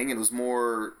own thing, and it was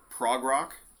more prog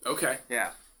rock. Okay.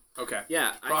 Yeah. Okay.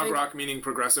 Yeah. Prog rock meaning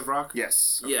progressive rock?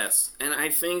 Yes. Okay. Yes. And I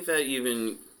think that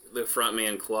even the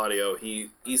frontman, Claudio, he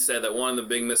said that one of the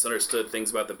big misunderstood things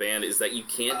about the band is that you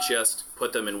can't just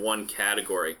put them in one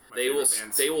category. They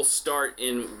will start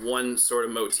in one sort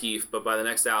of motif, but by the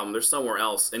next album, they're somewhere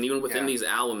else. And even within these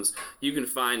albums, you can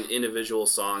find individual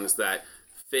songs that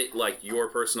fit like your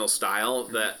personal style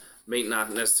that may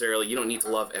not necessarily, you don't need to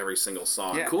love every single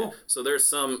song. Yeah. Cool. So there's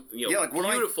some, like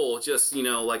beautiful, just,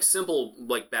 like simple,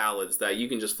 like ballads that you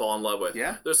can just fall in love with.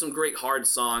 Yeah. There's some great hard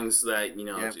songs that,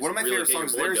 just one of my really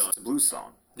favorite songs there is a blues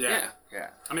song. Yeah. Yeah.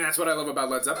 I mean, that's what I love about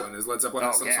Led Zeppelin, is Led Zeppelin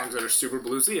has some songs that are super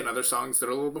bluesy and other songs that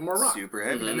are a little bit more rock. Super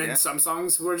heavy. And then some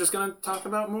songs we're just going to talk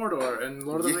about Mordor and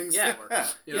Lord of the Rings.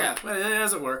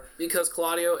 As it were. Because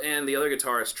Claudio and the other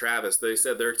guitarist, Travis, they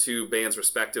said their two bands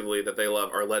respectively that they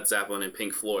love are Led Zeppelin and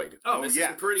Pink Floyd. Oh, this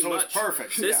yeah. is pretty so much it's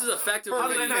perfect. This is effectively... How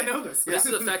did I not know this? This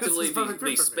is effectively This is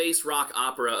the space rock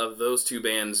opera of those two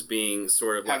bands being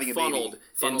sort of like funneled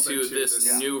into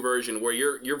this new version where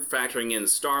you're factoring in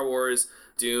Star Wars,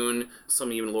 Dune,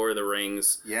 some even Lord of the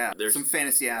Rings. Yeah, there's some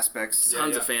fantasy aspects.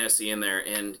 Tons of fantasy in there,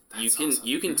 and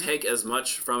you can take as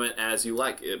much from it as you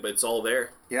like, but it's all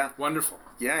there. Yeah, wonderful.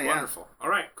 Yeah, wonderful. All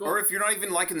right, cool. Or if you're not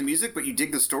even liking the music, but you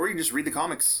dig the story, you just read the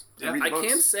comics. Yeah. Read the I books.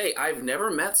 can say I've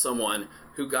never met someone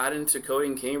who got into Coheed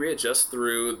and Cambria just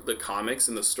through the comics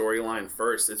and the storyline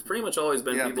first. It's pretty much always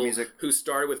been people who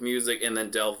started with music and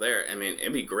then delved there. I mean,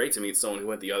 it'd be great to meet someone who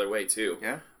went the other way too.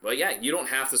 Yeah. But yeah, you don't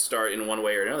have to start in one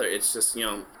way or another. It's just,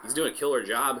 he's doing a killer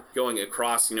job going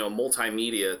across,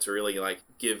 multimedia to really like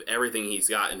give everything he's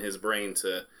got in his brain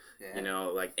to,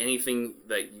 like anything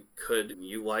that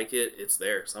you like it, it's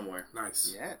there somewhere.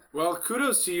 Nice. Yeah. Well,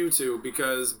 kudos to you two,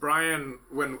 because Brian,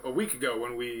 a week ago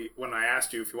when I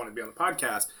asked you if you wanted to be on the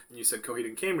podcast and you said Coheed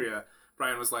and Cambria,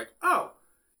 Brian was like, "Oh,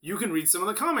 you can read some of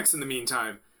the comics in the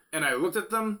meantime." And I looked at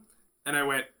them and I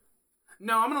went,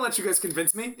 "No, I'm going to let you guys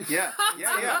convince me." Yeah.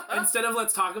 Instead of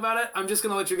let's talk about it, I'm just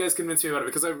going to let you guys convince me about it,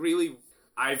 because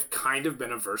I've kind of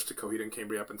been averse to Coheed and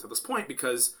Cambria up until this point,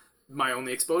 because my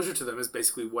only exposure to them is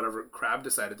basically whatever Crab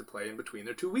decided to play in between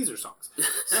their two Weezer songs.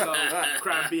 So,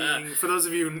 Crab being, for those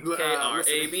of you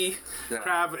K-R-A-B.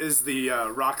 Crab is the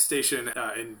rock station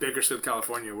in Bakersfield,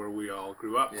 California, where we all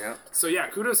grew up. Yeah. So yeah,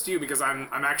 kudos to you, because I'm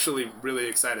actually really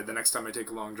excited. The next time I take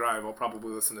a long drive, I'll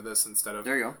probably listen to this instead of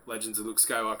there you go. Legends of Luke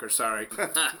Skywalker. Sorry.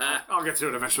 I'll get through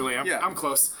it eventually. I'm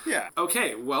close. Yeah.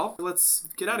 Okay, well, let's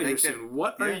get out of here soon.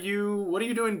 What are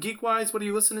you doing geek-wise? What are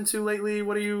you listening to lately?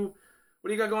 What do you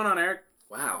got going on, Eric?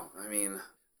 Wow, I mean,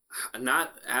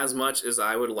 not as much as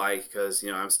I would like, because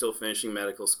I'm still finishing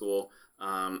medical school.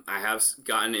 I have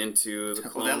gotten into the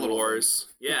Clone Wars.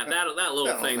 Yeah, that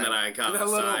little thing that I got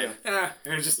aside.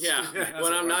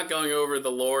 When I'm not going over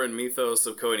the lore and mythos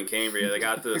of Coheed and Cambria, they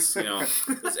got this,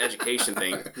 this education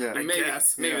thing. Yeah. Maybe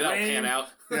that'll pan out.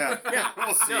 Yeah,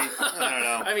 we'll see. I don't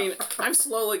know. I mean, I'm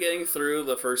slowly getting through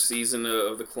the first season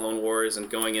of the Clone Wars and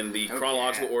going in the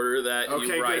chronological order that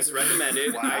you, Bryce,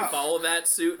 recommended. Wow. I follow that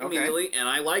suit immediately, and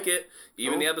I like it.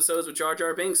 Even the episodes with Jar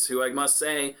Jar Binks, who I must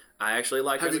say, I actually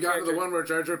like. Have you gotten to the one where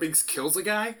Jar Jar Binks kills a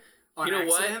guy on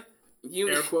accident?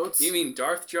 Air quotes. You mean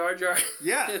Darth Jar Jar?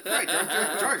 Yeah, right.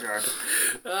 Jar Jar.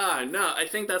 No, I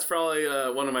think that's probably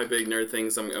one of my big nerd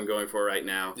things I'm going for right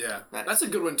now. Yeah, that's a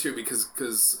good one too, because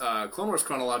Clone Wars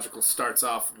Chronological starts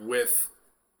off with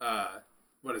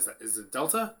what is that? Is it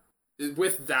Delta?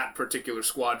 With that particular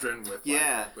squadron, with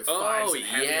with Fives and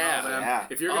Heavy and all them. Yeah.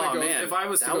 If you're gonna go, if I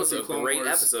was to go through Clone Wars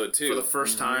episode too for the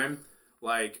first time,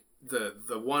 like the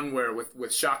one where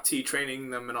with Shaak Ti training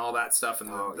them and all that stuff,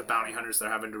 and the bounty hunters they're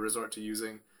having to resort to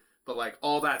using, but like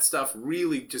all that stuff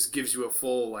really just gives you a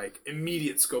full like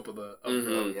immediate scope of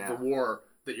the war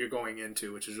that you're going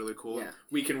into, which is really cool. Yeah.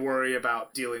 We can worry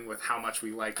about dealing with how much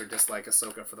we like or dislike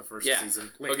Ahsoka for the first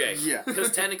season later. Okay,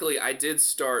 because technically I did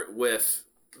start with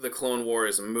the Clone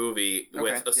Wars movie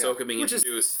with Ahsoka being Which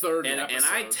introduced, is third and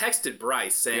I texted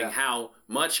Bryce saying how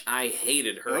much I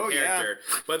hated her character.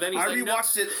 But then he's I like,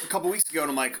 rewatched it a couple weeks ago, and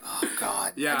I'm like, oh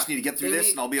god, I just need to get through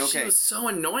this, and I'll be okay. She was so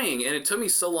annoying, and it took me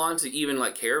so long to even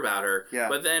like care about her. Yeah.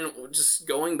 But then just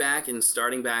going back and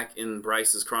starting back in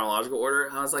Bryce's chronological order,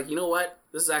 I was like, you know what?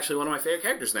 This is actually one of my favorite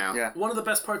characters now. Yeah. One of the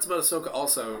best parts about Ahsoka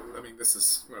also, I mean, this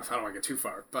is, I don't want to get too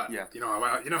far, but you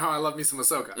know how I love me some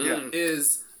Ahsoka.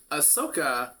 Is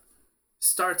Ahsoka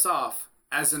starts off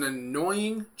as an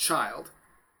annoying child,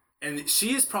 and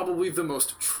she is probably the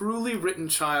most truly written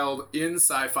child in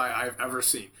sci-fi I've ever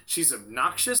seen. She's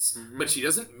obnoxious, but she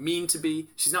doesn't mean to be.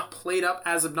 She's not played up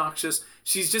as obnoxious.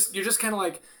 You're just kind of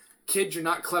like, kid, you're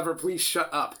not clever, please shut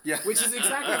up. Yeah. Which is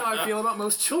exactly how I feel about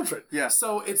most children. Yeah.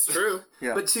 So it's True.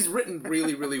 Yeah. But she's written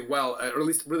really, really well, or at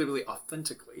least really, really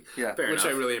authentically. Yeah. Fair which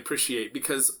enough. I really appreciate,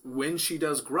 because when she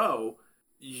does grow,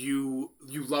 you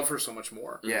love her so much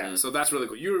more. Yeah. So that's really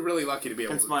cool. You were really lucky to be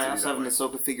able That's to my do ass that. having way. a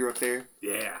Ahsoka figure up there.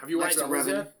 Yeah. Have you watched Next to Rebels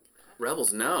Revan. yet?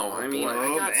 Rebels, no. I mean, boy.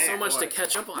 I got Oh, so man, much to boy.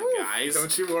 catch up on, guys.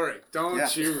 Don't you worry.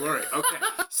 Don't you worry. Okay.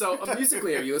 So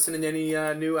musically, are you listening to any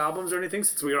new albums or anything,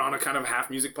 since we are on a kind of half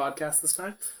music podcast this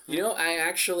time? You know, I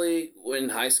actually, in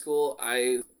high school,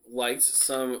 I liked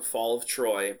some Fall of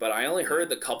Troy, but I only heard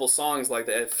the couple songs like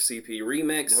the FCP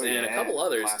remix and a couple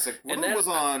others. Classic. One And of them then was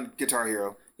on Guitar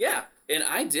Hero. Yeah, and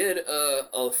I did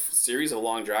a series of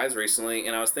long drives recently,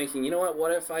 and I was thinking, you know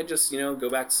what if I just, go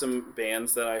back to some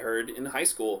bands that I heard in high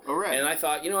school. Oh, right. And I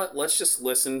thought, you know what, let's just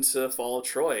listen to Fall of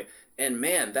Troy. And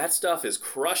man, that stuff is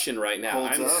crushing right now.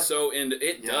 Holds I'm up. so into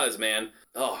it. Does, man.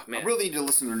 Oh, man. I really need to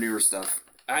listen to newer stuff.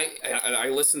 I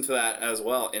listened to that as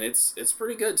well, and it's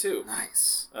pretty good too.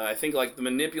 Nice. I think like the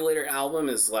Manipulator album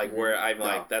is like where I'm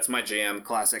like, that's my jam.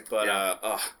 Classic. But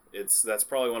yeah. that's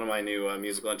probably one of my new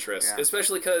musical interests, Yeah.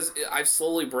 especially because I've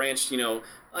slowly branched.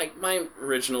 Like my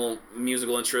original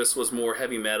musical interest was more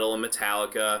heavy metal and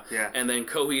Metallica, Yeah. and then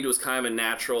Coheed was kind of a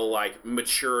natural like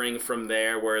maturing from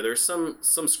there, where there's some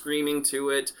screaming to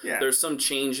it. Yeah. There's some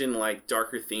change in like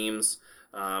darker themes.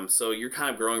 So you're kind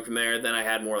of growing from there. Then I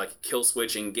had more like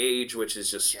Killswitch Engage, which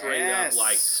is just straight up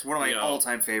like one of my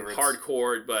all-time favorites.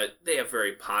 hardcore, but they have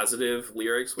very positive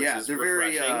lyrics, which is they're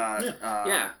refreshing. very.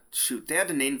 Yeah. Shoot, they had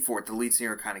a name for it. The lead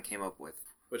singer kind of came up with.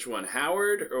 Which one,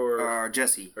 Howard or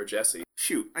Jesse. Jesse?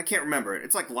 Shoot, I can't remember it.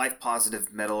 It's like life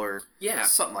positive metal or Yeah.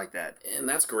 something like that. And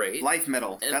that's great. Life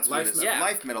metal. And That's what it is. Life- yeah.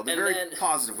 Life metal. They're And very then-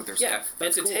 positive with their Yeah, stuff.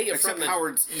 and to take it Except from the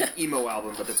Howard's emo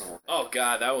album, but that's a whole thing. oh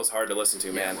god, that was hard to listen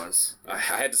to, man. it was. I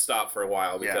had to stop for a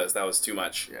while because that was too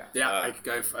much. Yeah. Yeah,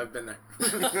 I've been there.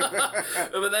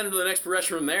 But then the next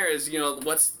progression from there is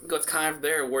what's kind of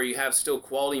there where you have still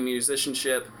quality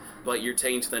musicianship, but you're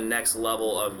taking to the next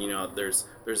level of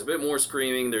there's a bit more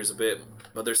screaming,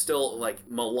 but there's still like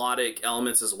melodic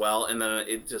elements as well, and then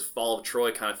it just Fall of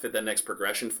Troy kind of fit that next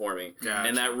progression for me, Gotcha.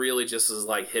 and that really just is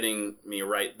like hitting me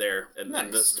right there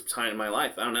at this time in my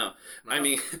life. I don't know. I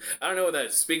mean, I don't know what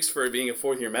that speaks for being a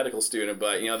fourth year medical student,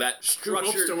 but that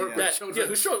structured to work with children.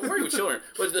 who's working with children,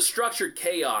 but the structured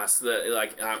chaos that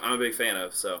like I'm a big fan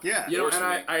of. So Yeah. works And for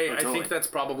me. I totally. think that's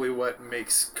probably what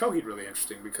makes Coheed really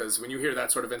interesting, because when you hear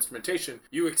that sort of instrumentation,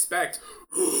 you expect,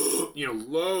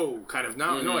 low kind of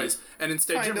noise, and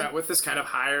instead you're Kinda. met with this kind of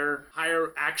higher,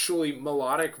 actually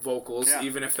melodic vocals, Yeah.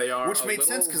 even if they are Which made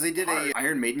sense because they did a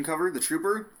Iron Maiden cover, The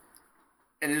Trooper,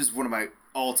 and it is one of my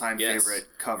all-time Yes. favorite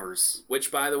covers.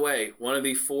 Which, by the way, one of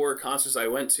the 4 concerts I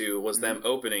went to was them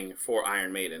opening for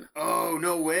Iron Maiden, Oh,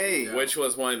 no way. which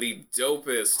was one of the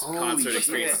dopest Holy concert shit.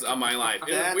 experiences of my life.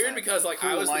 It was That's weird a because like I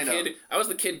cool was lineup.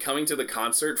 the kid coming to the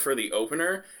concert for the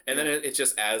opener, and then it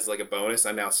just as like a bonus,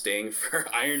 I'm now staying for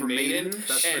Iron For Maiden. Maiden?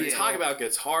 That's And pretty talk cool. about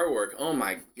guitar work. Oh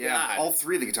my Yeah, god. all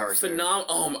 3 of the guitars. there. Phenomenal!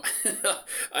 Oh my.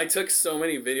 I took so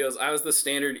many videos. I was the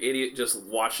standard idiot just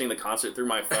watching the concert through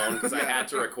my phone because I had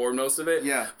to record most of it.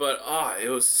 Yeah. But it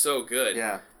was so good.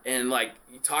 Yeah. And like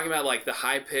talking about like the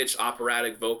high pitched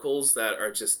operatic vocals that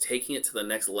are just taking it to the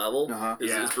next level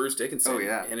is Bruce Dickinson. Oh,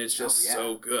 yeah. And it's just Oh, yeah.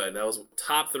 so good. That was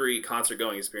top 3 concert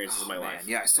going experiences of my life.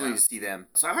 Yeah, I still need to see them.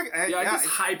 So I guess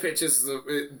high pitch is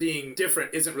being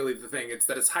different isn't really the thing. It's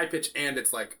that it's high pitch and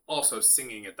it's like also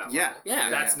singing at that Yeah. level. Yeah.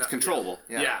 That's it's not controllable.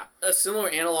 Yeah. A similar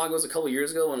analog was a couple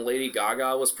years ago when Lady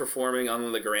Gaga was performing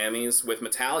on the Grammys with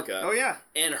Metallica. Oh, yeah.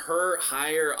 And her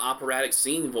higher operatic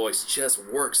singing voice just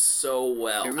works so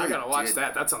well. It really I gotta watch did.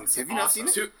 that. That sounds Have you not awesome.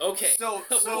 seen it? Okay. So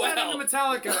Wow. Into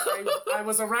Metallica, I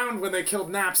was around when they killed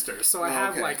Napster, so I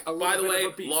have okay. like a little By the bit way,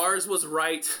 of a beef. Lars was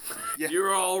right. Yeah. You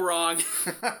were all wrong.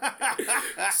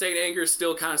 Saint Anger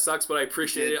still kind of sucks, but I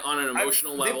appreciate it on an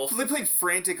emotional level. They played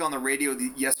Frantic on the radio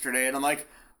yesterday, and I'm like,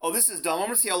 oh, this is dumb. I'm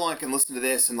gonna see how long I can listen to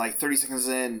this. And like 30 seconds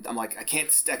in, I'm like, I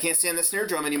can't stand that snare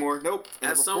drum anymore. Nope.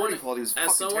 And As the someone, recording quality was fucking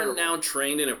someone terrible. now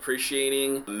trained in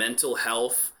appreciating mental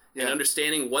health and Yeah.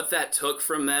 understanding what that took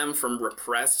from them, from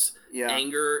repressed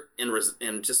anger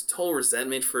and just total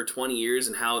resentment for 20 years,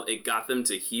 and how it got them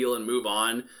to heal and move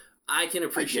on, I can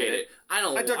appreciate it. I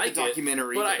don't I dug like the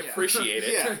documentary, it, but I yeah. appreciate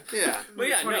it. yeah. But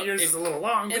yeah, 20 no, years it- is a little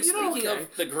long, And but you know, speaking okay.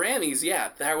 of the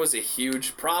Grammys, that was a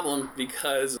huge problem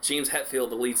because James Hetfield,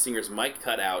 the lead singer's mic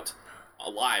cut out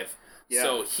live. Yeah.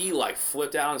 So he like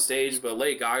flipped out on stage, but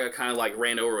Lady Gaga kind of like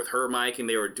ran over with her mic and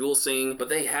they were dual singing, but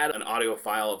they had an audio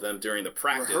file of them during the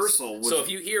practice. Rehearsal was- So if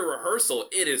you hear rehearsal,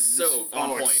 it is so on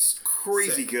point. It's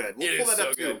crazy good. We'll It pull is that so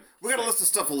up too. good. We got a list of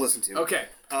stuff we'll listen to. Okay,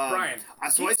 Brian.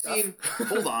 So I've seen.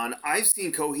 Hold on, I've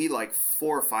seen Coheed like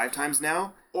 4 or 5 times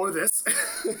now. Or this.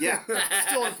 Yeah,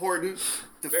 still important.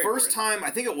 The Very first important. time,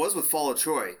 I think it was with Fall of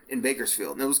Troy in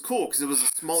Bakersfield, and it was cool because it was a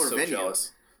smaller So venue.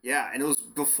 jealous. Yeah, and it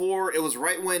was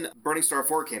right when Burning Star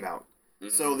 4 came out.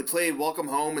 So they played Welcome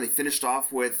Home, and they finished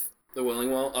off with The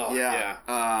Willing Well? Oh, yeah.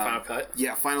 Final Cut?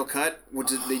 Yeah, Final Cut,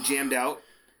 which is, they jammed out,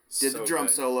 did So the drum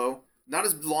good. solo. Not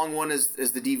as long one as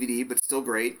the DVD, but still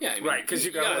great. Yeah, I mean, Right, because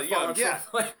you got to yeah.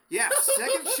 Yeah,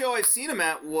 second show I've seen him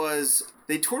at was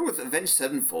they toured with Avenged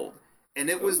Sevenfold, and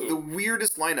it was the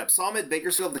weirdest lineup. Saw him at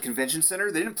Bakersfield, the convention center.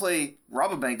 They didn't play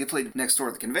Rabobank; they played next door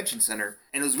at the convention center,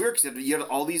 and it was weird because you had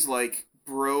all these like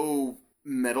bro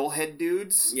metalhead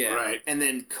dudes, Yeah. Right. and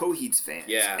then Coheed's fans,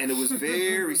 Yeah. and it was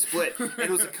very split. And it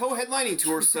was a co-headlining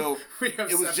tour, so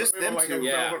it was just them two.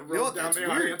 Yeah. No, that's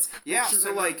weird. Yeah,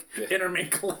 so like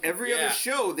intermingle. every other Yeah.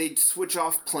 show, they'd switch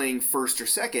off playing first or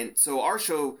second. So our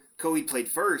show, Coheed played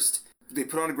first. They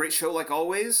put on a great show like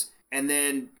always, and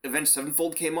then Avenged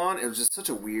Sevenfold came on. It was just such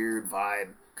a weird vibe.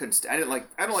 I don't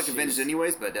like Avenged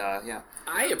anyways, but yeah.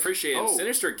 I appreciate him. Oh.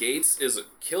 Sinister Gates is a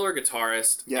killer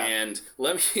guitarist, Yeah. and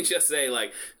let me just say,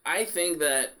 like, I think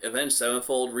that Avenged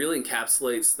Sevenfold really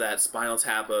encapsulates that Spinal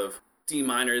Tap of D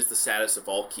minor is the saddest of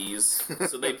all keys,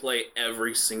 so they play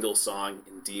every single song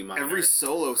in D minor. Every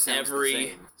solo sounds the Every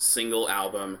same. single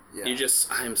album. Yeah.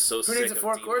 I'm so Who sick needs a of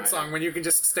 4-chord D minor. song when you can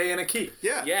just stay in a key?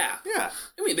 Yeah. Yeah. Yeah.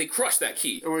 I mean, they crushed that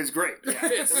key. It was great. Yeah.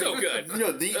 It's so good.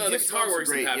 No, the the songs guitar were works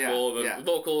great, impeccable. yeah, The yeah.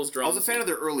 vocals, I drums. was a fan of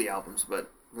their early albums,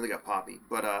 but when they got poppy.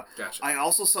 But Gotcha. I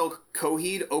also saw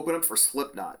Coheed open up for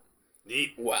Slipknot.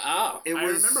 Neat. Wow. It I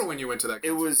was remember when you went to that.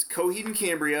 it was Coheed and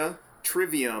Cambria,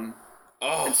 Trivium,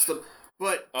 Oh. and Slip.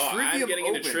 But Oh, Trivium I'm getting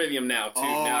opened. into Trivium now too.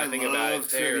 Oh, now I I think about love it,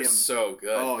 they're Trivium. so good.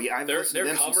 Oh, yeah, I've their listened to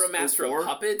them cover since of Master 04. of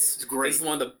Puppets great. is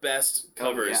one of the best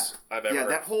covers I've ever Yeah,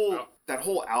 heard. that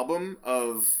whole album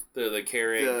of the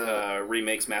Carrick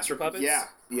remakes Master Puppets.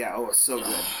 yeah, oh, it's so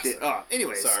good.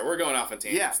 Anyways, Sorry, we're going off on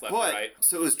tangents yeah, left and but right.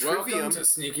 so it was Welcome Trivium. to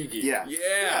Sneaky Geek. Yeah,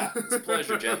 Yeah, it's a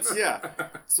pleasure, gents. yeah.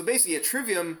 So basically, at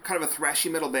Trivium, kind of a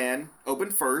thrashy metal band,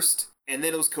 opened first, and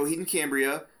then it was Coheed and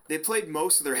Cambria. They played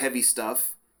most of their heavy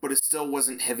stuff, but it still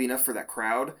wasn't heavy enough for that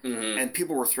crowd. Mm-hmm. And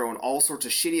people were throwing all sorts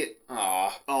of shitty,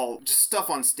 Aw, just stuff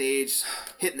on stage,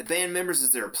 hitting the band members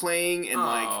as they were playing, and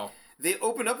like they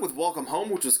opened up with Welcome Home,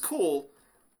 which was cool.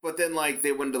 But then like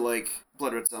they went to like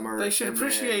Blood Red Summer. They should and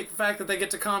appreciate the fact that they get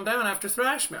to calm down after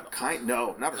thrash metal.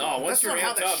 No, not really. oh, once That's you're not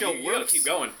how amped that up, show you gotta works. keep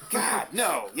going. God,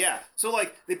 no, yeah. So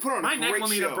like they put on My a neck great will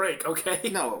need show. a break, okay?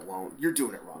 No, it won't. You're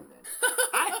doing it wrong, man.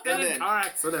 I've been And in then- car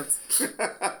accidents.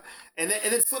 And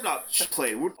then Slipknot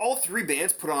played. All 3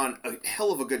 bands put on a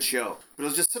hell of a good show, but it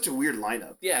was just such a weird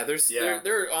lineup. Yeah,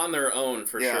 they're on their own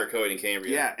for Yeah. sure. Coheed and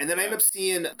Cambria. Yeah, and then I ended up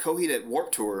seeing Coheed at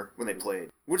Warped Tour when they played,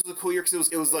 which was a cool year because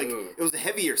it was like Ooh. it was a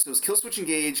heavy year. So it was Killswitch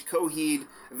Engage, Coheed,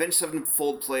 Avenged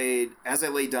Sevenfold played, As I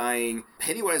Lay Dying,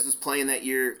 Pennywise was playing that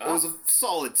year. It was a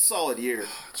solid year.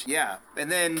 Yeah,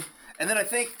 and then I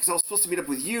think because I was supposed to meet up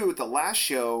with you at the last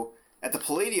show at the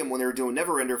Palladium when they were doing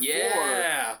Neverender 4,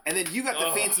 Yeah. and then you got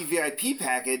the fancy VIP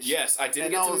package. Yes, I didn't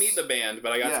and get I to was- meet the band,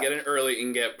 but I got Yeah. to get in early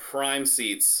and get prime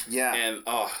seats. Yeah. And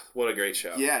what a great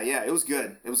show. Yeah, it was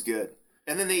good. It was good.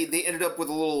 And then they ended up with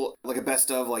a little like a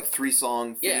best of like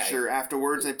 3-song finisher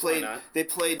afterwards. They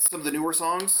played some of the newer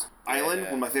songs. Island,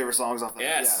 one of my favorite songs off that.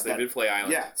 Yes, they did play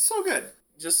Island. Yeah, so good.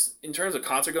 Just in terms of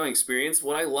concert going experience,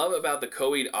 what I love about the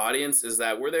Coheed audience is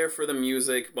that we're there for the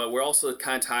music, but we're also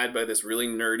kind of tied by this really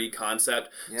nerdy concept.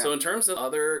 Yeah. So in terms of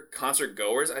other concert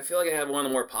goers, I feel like I had one of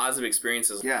the more positive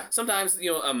experiences. Yeah. Sometimes,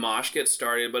 a mosh gets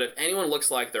started, but if anyone looks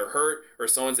like they're hurt or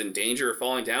someone's in danger or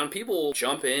falling down, people will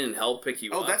jump in and help pick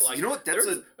you up. That's Like, you know what? That's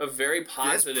there's a very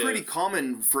positive. That's pretty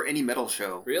common for any metal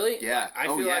show. Really? Yeah. I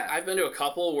feel like I've been to a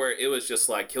couple where it was just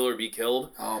like kill or be killed.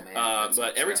 Oh man.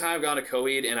 But every time I've gone to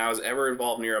Coheed and I was ever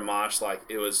involved near a mosh, like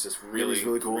it was just really, it was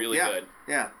really cool. really yeah. good.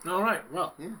 Yeah. All right,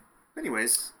 well.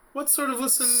 Anyways, What sort of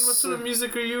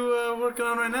music are you working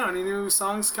on right now? Any new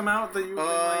songs come out that you've been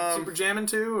like super jamming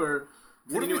to, or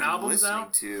what any are new we albums listening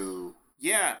out? to?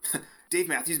 Yeah, Dave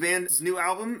Matthews Band's new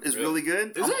album is really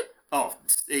good. Is it? Oh,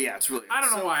 it's really. I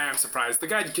don't know why I'm surprised. The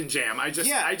guy can jam. I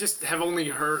just have only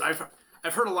heard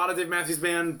I've heard a lot of Dave Matthews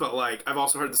Band, but like I've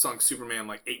also heard the song Superman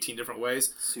like 18 different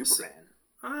ways. Superman.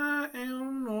 I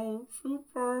am no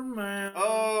Superman.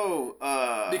 Oh,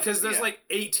 because there's like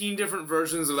 18 different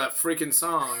versions of that freaking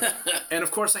song. And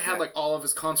of course I had like all of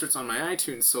his concerts on my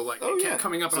iTunes, so like it kept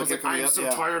coming up and I was like, I am so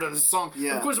tired of this song.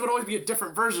 Yeah. Of course it would always be a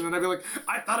different version and I'd be like,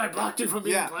 I thought I blocked it from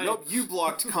being played. Nope, you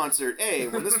blocked concert A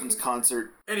when this one's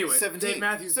concert Anyway, 17. Dave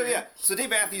Matthews So Band. so Dave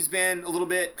Matthews Band a little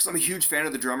bit, because I'm a huge fan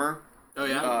of the drummer. Oh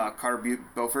yeah? Carter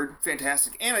Beauford.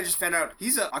 Fantastic. And I just found out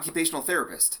he's an occupational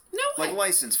therapist. No way. Like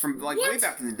licensed from like way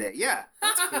back in the day. Yeah.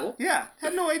 That's cool. Yeah,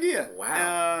 had no idea.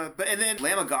 Wow. And then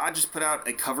Lamb of God just put out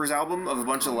a covers album of a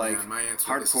bunch of like my answer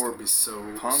to this is hardcore gonna be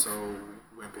so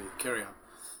wimpy. Carry on.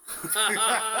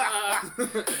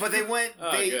 But they went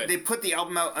they put the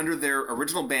album out under their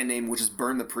original band name, which is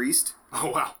Burn the Priest.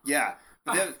 Oh wow. Yeah.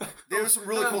 There was some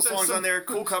really cool songs on there,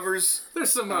 cool covers.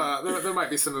 There's some there might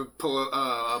be some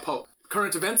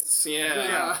current events.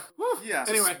 Yeah. Yeah.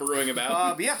 Anyway, brewing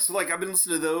about. But yeah, so like I've been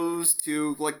listening to those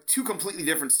two, like two completely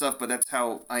different stuff, but that's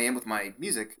how I am with my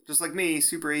music. Just like me,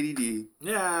 super ADD.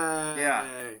 Yeah.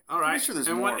 All right. I'm sure there's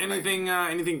and more, what anything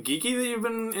geeky that you've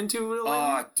been into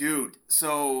lately? Dude.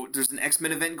 So there's an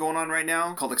X-Men event going on right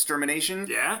now called Extermination.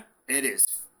 Yeah. It is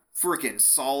freaking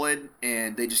solid,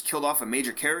 and they just killed off a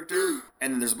major character,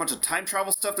 and then there's a bunch of time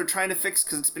travel stuff they're trying to fix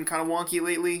because it's been kind of wonky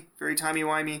lately, very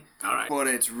timey-wimey. All right. But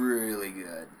it's really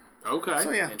good. Okay. So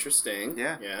yeah. Interesting.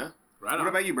 Yeah. Right on. What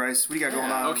about you, Bryce? What do you got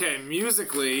going on? Okay,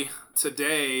 musically,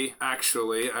 today,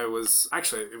 it was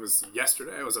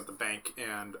yesterday, I was at the bank,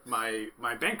 and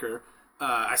my banker,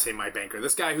 I say my banker,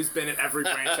 this guy who's been at every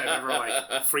branch I've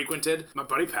ever, frequented, my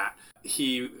buddy Pat,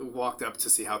 he walked up to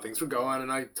see how things were going,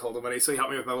 and I told him, so he helped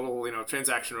me with my little,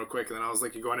 transaction real quick, and then I was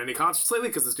like, you going to any concerts lately?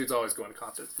 Because this dude's always going to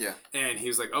concerts. Yeah. And he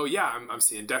was like, oh yeah, I'm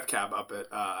seeing Death Cab up at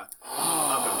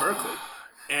Berkeley.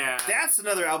 And that's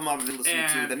another album I've been listening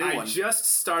to, the new one. I just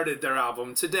started their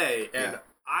album today, and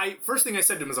first thing I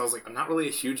said to him is I was like, I'm not really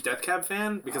a huge Death Cab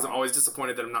fan because I'm always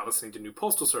disappointed that I'm not listening to New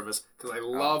Postal Service because I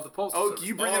love the Postal Service. Oh,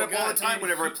 you bring it up all the time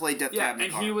whenever I play Death Cab in the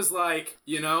and car. he was like,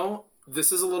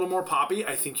 this is a little more poppy.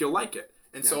 I think you'll like it.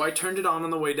 And so I turned it on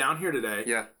the way down here today.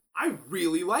 Yeah. I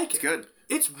really like it. It's good.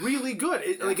 It's really good.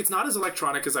 It's not as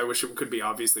electronic as I wish it could be,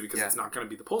 obviously, because it's not going to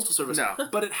be the Postal Service. No.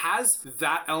 But it has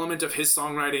that element of his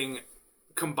songwriting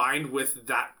combined with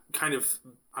that kind of,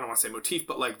 I don't want to say motif,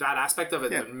 but like that aspect of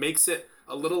it that makes it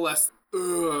a little less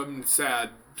sad.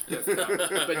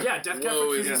 But yeah, Death Cab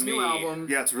for Cusie's new album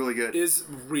it's really good. is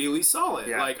really solid.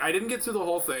 Yeah. Like, I didn't get through the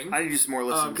whole thing. I need to do some more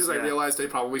listens. Because I realized I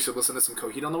probably should listen to some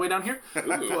Coheed on the way down here.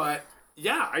 But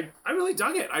yeah, I really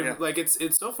dug it.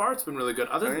 It's so far it's been really good.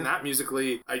 Other than that,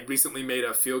 musically, I recently made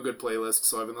a feel good playlist,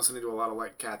 so I've been listening to a lot of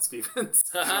like Cat Stevens.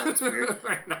 That's weird.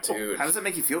 right now. Dude. How does that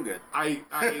make you feel good? I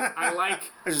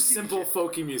like simple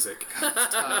folky music.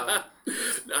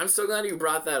 I'm so glad you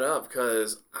brought that up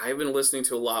because I've been listening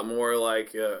to a lot more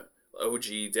like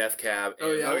OG Death Cab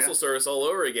and Postal Service all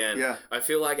over again. Yeah. I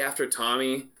feel like after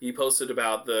Tommy, he posted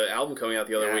about the album coming out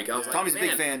the other week. I was like, Tommy's a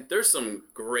big fan. There's some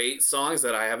great songs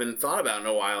that I haven't thought about in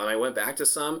a while, and I went back to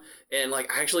some, and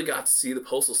like I actually got to see the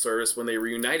Postal Service when they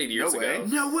reunited years ago.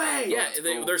 No way! Yeah,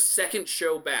 their second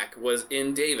show back was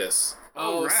in Davis.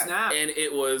 Oh, snap. And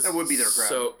it was that would be their crowd.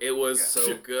 So it was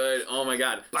so good. Oh my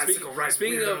god. Bicycle ride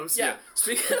speaking weirdos.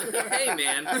 Hey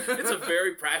man, it's a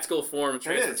very practical form of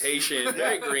transportation.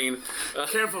 Very green.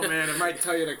 Careful, man. It might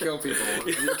tell you to kill people.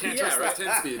 You can't trust those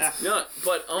 10 speeds. No,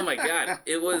 but oh my god,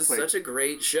 it was such a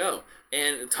great show.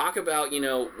 And talk about,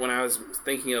 when I was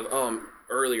thinking of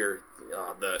earlier,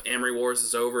 the Amory Wars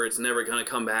is over, it's never gonna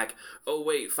come back. Oh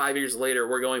wait, 5 years later,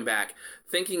 we're going back.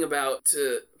 Thinking about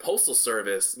Postal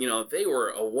Service, they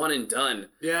were a one and done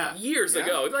years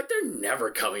ago. Like, they're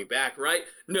never coming back, right?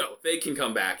 No, they can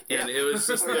come back. And it was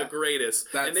just the greatest.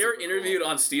 And they were interviewed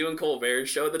on Stephen Colbert's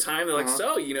show at the time. They're like,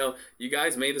 so, you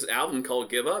guys made this album called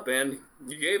Give Up, and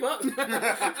you gave up.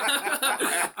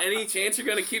 Any chance you're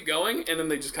going to keep going? And then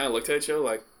they just kind of looked at each other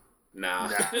like, nah.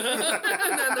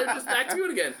 And then they're just back to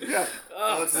it again. Yeah.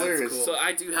 Oh, that's hilarious. Cool. So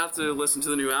I do have to listen to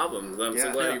the new album. I'm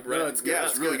so glad you brought it.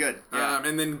 It's really good. Yeah.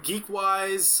 And then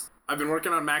geek-wise, I've been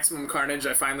working on Maximum Carnage.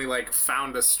 I finally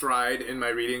found a stride in my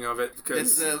reading of it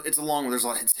because it's a long. There's a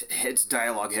lot. It's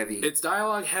dialogue heavy. It's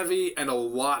dialogue heavy, and a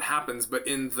lot happens. But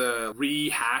in the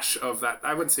rehash of that,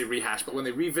 I wouldn't say rehash, but when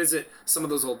they revisit some of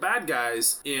those old bad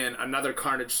guys in another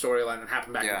Carnage storyline that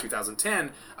happened back in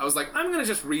 2010, I was like, I'm gonna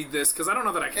just read this because I don't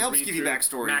know that I can. It helps read give you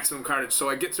backstory. Maximum Carnage. So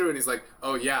I get through, and he's like,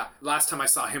 oh yeah, last time I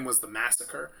saw him was the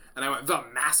Massacre. And I went, the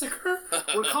Massacre?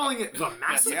 We're calling it the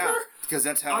Massacre? Yeah, because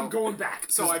that's how... I'm going back.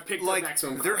 So I picked the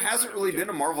Maximum Carnage. There hasn't really been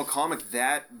a Marvel comic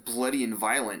that bloody and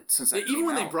violent since that Even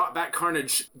when they brought back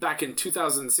Carnage back in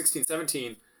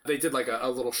 2016-17, They did like a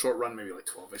little short run, maybe like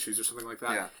 12 issues or something like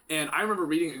that. Yeah. And I remember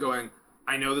reading it going,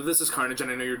 I know that this is Carnage and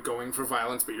I know you're going for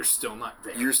violence, but you're still not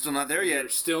there. You're still not there yet. You're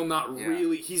still not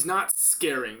really, he's not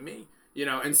scaring me, you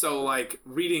know? And so like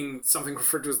reading something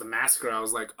referred to as the Massacre, I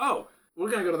was like, oh, we're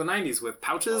going to go to the 90s with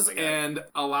pouches and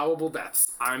allowable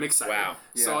deaths. I'm excited. Wow.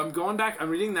 So I'm going back, I'm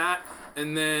reading that,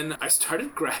 and then I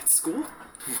started grad school.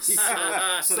 So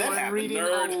So I'm reading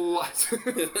a lot.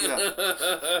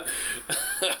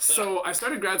 So I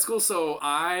started grad school, so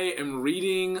I am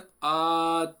reading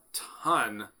a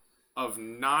ton of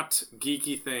not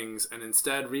geeky things and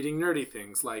instead reading nerdy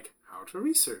things like How to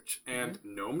Research and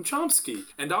Noam Chomsky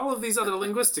and all of these other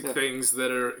linguistic things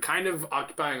that are kind of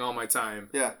occupying all my time.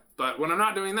 Yeah. But when I'm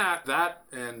not doing that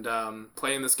and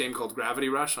playing this game called Gravity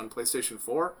Rush on PlayStation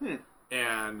 4,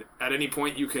 and at any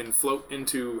point you can float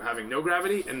into having no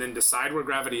gravity and then decide where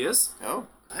gravity is. Oh,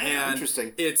 And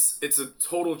interesting. It's a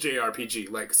total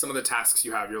JRPG. Like some of the tasks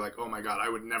you have, you're like, oh my god,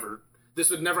 this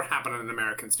would never happen in an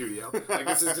American studio. Like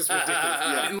this is just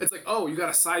ridiculous. And it's like, oh, you got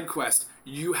a side quest.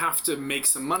 You have to make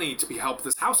some money to help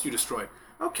this house you destroyed.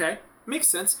 Okay, makes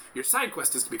sense. Your side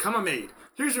quest is to become a maid.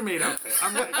 Here's your maid outfit.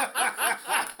 I'm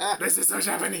like, this is so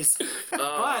Japanese.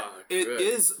 But it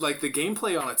is like the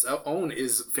gameplay on its own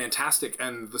is fantastic,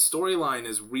 and the storyline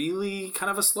is really kind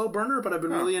of a slow burner. But I've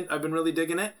been really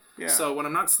digging it. Yeah. So when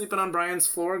I'm not sleeping on Brian's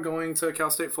floor, going to Cal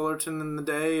State Fullerton in the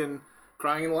day and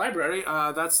crying in the library,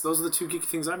 those are the two geeky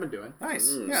things I've been doing.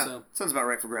 Nice. Yeah. So- Sounds about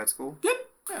right for grad school. Yep.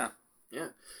 Yeah. Yeah.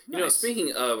 You know,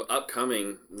 speaking of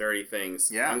upcoming nerdy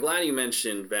things, I'm glad you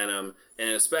mentioned Venom,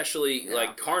 and especially,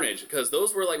 like, Carnage, because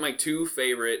those were, like, my two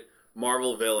favorite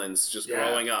Marvel villains just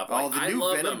growing up. Like, Oh, the new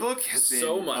love Venom them book has been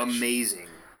so much. amazing.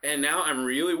 And now I'm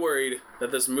really worried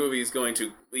that this movie is going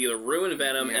to either ruin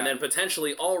Venom and then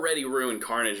potentially already ruin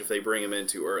Carnage if they bring him in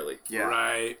too early. Yeah.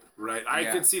 Right. I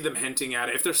could see them hinting at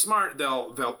it. If they're smart,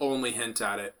 they'll only hint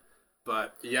at it.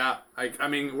 But yeah, I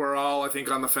mean, we're all I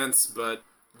think on the fence, but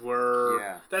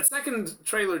that second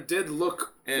trailer did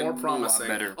look more promising.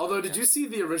 Better. Although, did you see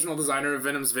the original designer of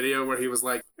Venom's video where he was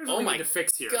like, "Here's what we need to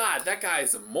fix here"? God, that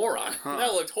guy's a moron.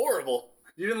 That looked horrible.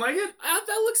 You didn't like it?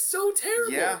 That looks so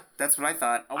terrible. Yeah, that's what I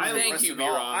thought. Thank you,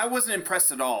 Miron. I wasn't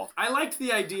impressed at all. I liked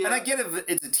the idea. And I get it,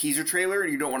 it's a teaser trailer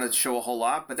and you don't want to show a whole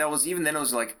lot, but that was, even then, I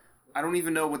was like, I don't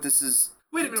even know what this is.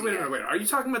 Wait a minute. Are you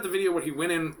talking about the video where he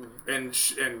went in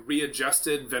and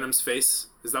readjusted Venom's face?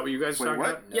 Is that what you guys are talking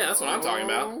about? Yeah, that's what I'm talking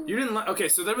about. You didn't okay,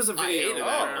 so there was a video. I hated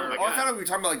that. Oh my I thought we were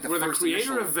talking about like the where the first creator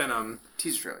initial of Venom,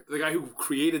 teaser trailer. the guy who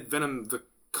created Venom, the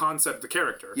concept, the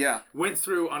character, went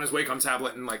through on his Wacom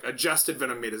tablet and like adjusted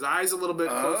Venom, made his eyes a little bit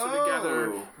closer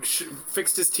together,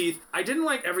 fixed his teeth. I didn't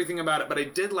like everything about it, but I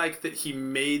did like that he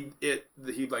made it.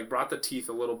 He like brought the teeth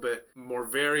a little bit more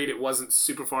varied. It wasn't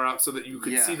super far out, so that you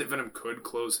could see that Venom could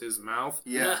close his mouth.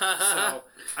 Yeah. So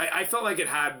I felt like it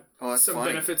had some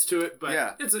benefits to it,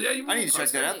 but it's I need to check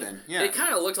that out then. Yeah. It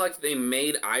kind of looked like they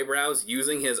made eyebrows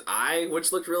using his eye,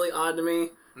 which looked really odd to me.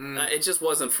 It just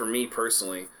wasn't for me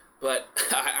personally. But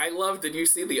I love, did you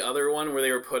see the other one where they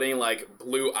were putting, like,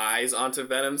 blue eyes onto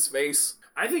Venom's face?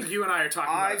 I think you and I are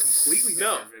talking about a completely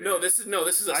different video. This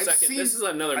is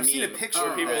another meme. I've seen a picture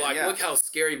where people are like, yeah. look how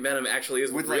scary Venom actually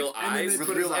is with real eyes. And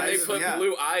they put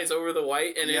blue eyes over the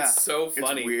white, and it's so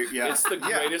funny. It's weird, It's the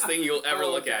greatest thing you'll ever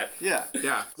look at. Yeah.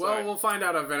 Yeah. Well, we'll find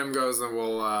out how Venom goes, and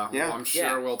I'm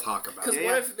sure we'll talk about it. Because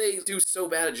what if they do so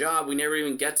bad a job, we never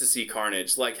even get to see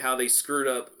Carnage, like how they screwed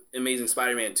up Amazing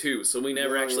Spider-Man 2, so we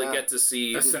never actually get to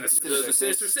see the Sinister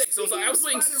Six. So I was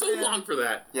waiting so long for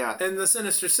that. Yeah. And the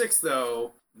Sinister Six,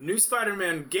 though, new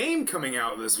Spider-Man game coming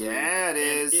out this week. Yeah, it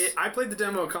is. I played the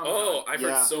demo at Comic-Con. Oh, I've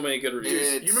heard so many good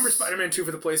reviews. You remember Spider-Man 2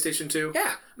 for the PlayStation 2?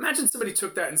 Yeah. Imagine somebody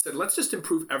took that and said, let's just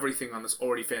improve everything on this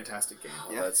already fantastic game.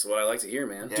 Yeah. That's what I like to hear,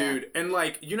 man. Yeah. Dude, and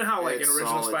like, you know how like It's in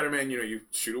original solid. Spider-Man, you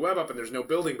shoot a web up and there's no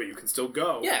building, but you can still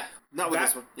go. Yeah. Not with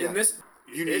this one. Yeah. In this...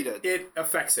 You need it. It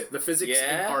affects it. The physics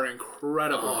are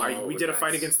incredible. We did a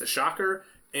fight against the Shocker,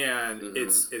 and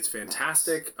it's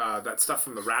fantastic. That stuff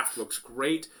from the raft looks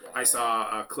great. I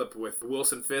saw a clip with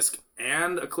Wilson Fisk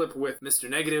and a clip with Mr.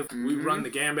 Negative. We run the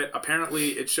gambit.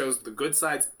 Apparently, it shows the good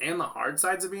sides and the hard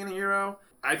sides of being a hero.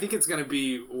 I think it's going to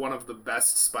be one of the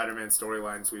best Spider-Man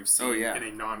storylines we've seen in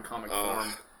a non-comic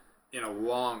form in a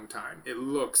long time. It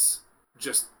looks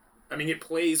just... I mean, it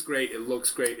plays great. It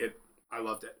looks great. I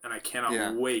loved it, and I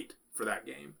cannot wait for that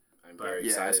game. I'm very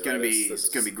excited. It's gonna be great.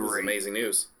 This is amazing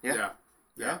news. Yeah.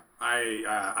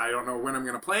 I don't know when I'm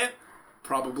gonna play it.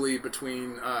 Probably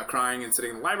between crying and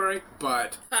sitting in the library,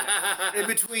 but In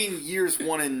between years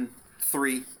 1 and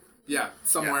 3.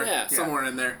 somewhere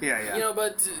in there. Yeah. You know,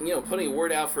 but putting a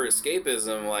word out for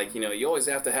escapism, like you always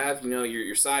have to have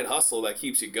your side hustle that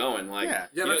keeps you going. Like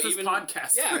that's this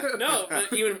podcast.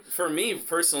 But even for me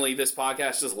personally, this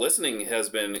podcast, just listening has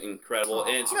been incredible,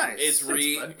 and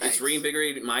it's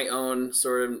reinvigorated my own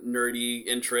sort of nerdy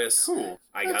interests. Cool.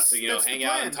 I got to hang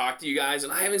out and talk to you guys,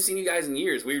 and I haven't seen you guys in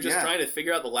years. We were just trying to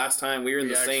figure out the last time we were in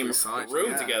the same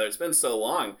room together. It's been so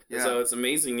long, so it's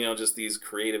amazing. Just these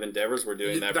creative endeavors we're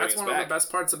doing. That's one of the best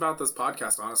parts about this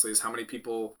podcast, honestly, is how many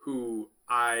people who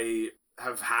I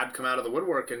have had come out of the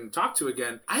woodwork and talk to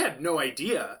again. I had no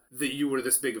idea that you were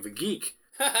this big of a geek.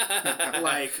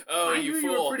 Like, I knew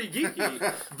you were pretty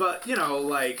geeky, but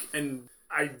and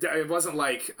it wasn't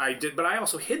like I did, but I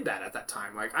also hid that at that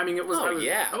time. Like, I mean, I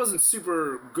wasn't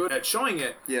super good at showing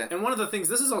it. Yeah. And one of the things,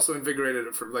 this has also reinvigorated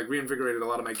a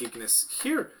lot of my geekiness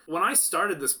here. When I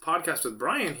started this podcast with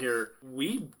Brian here,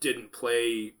 we didn't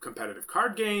play competitive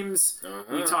card games.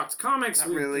 We talked comics.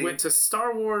 We went to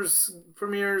Star Wars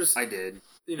premieres. I did.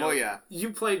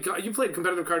 You played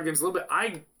competitive card games a little bit.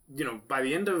 By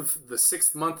the end of the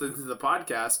 6th month into the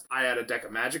podcast, I had a deck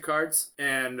of Magic cards.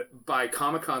 And by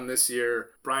Comic-Con this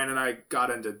year, Brian and I got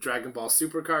into Dragon Ball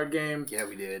Super card game. Yeah,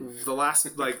 we did. The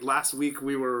last week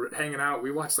we were hanging out,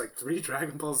 we watched 3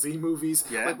 Dragon Ball Z movies.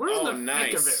 Yeah. We're in the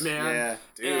thick of it, man. Yeah.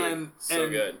 Dude, so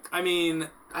good. I mean,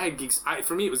 I had geeks.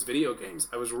 For me, it was video games.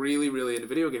 I was really, really into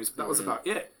video games, but that was about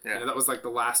it. Yeah. That was the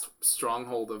last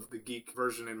stronghold of the geek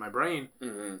version in my brain.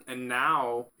 Mm-hmm. And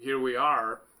now, here we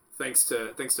are. Thanks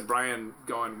to Brian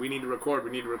going, we need to record,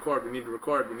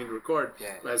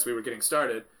 as we were getting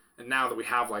started. And now that we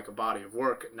have a body of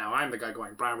work, now I'm the guy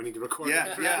going, Brian, we need to record.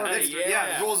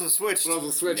 The roles have switched.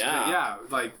 Yeah,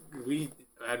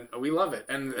 we love it.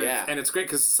 And it's great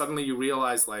because suddenly you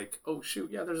realize oh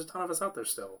shoot, there's a ton of us out there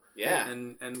still. Yeah.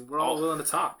 And we're all willing to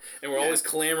talk. And we're always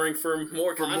clamoring for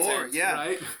more content.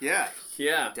 Right? Yeah.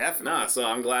 Yeah, definitely. So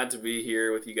I'm glad to be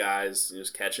here with you guys,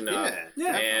 just catching up,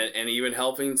 and even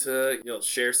helping to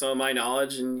share some of my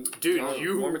knowledge and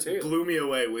you blew me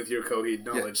away with your Coheed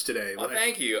knowledge today. Well,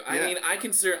 thank you. I mean, I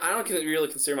don't really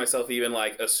consider myself even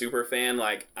a super fan.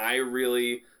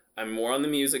 I'm more on the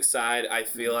music side. I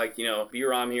feel like,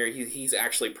 B-Rom here, he's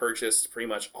actually purchased pretty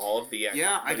much all of the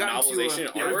I got novelization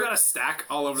artwork. We've got a stack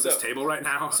all over this table right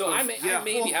now. So I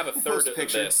maybe have a third of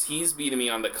this. He's beating me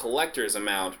on the collector's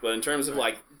amount, but in terms of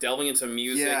delving into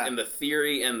music and the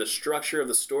theory and the structure of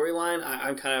the storyline,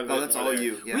 I'm kind of... Oh, that's all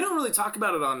you. Yeah. We don't really talk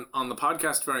about it on the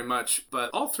podcast very much, but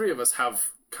all three of us have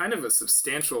kind of a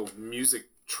substantial music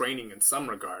training in some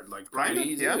regard.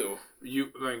 Brian,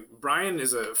 Brian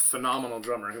is a phenomenal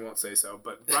drummer. He won't say so,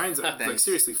 but Brian's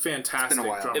seriously fantastic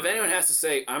drummer. If anyone has to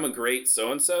say I'm a great so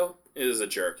and so, it is a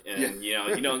jerk, and you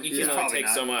can only take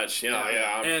so much.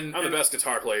 I'm the best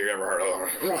guitar player you ever heard of.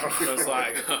 It's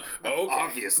okay.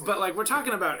 Obviously, but we're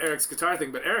talking about Eric's guitar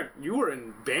thing. But Eric, you were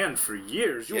in band for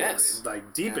years. You were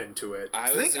deep into it.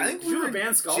 I think we were a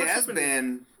band scholarship jazz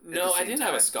band. No, I didn't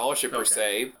have a scholarship per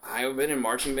se. I've been in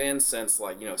marching band since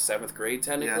 7th grade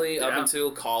technically, up until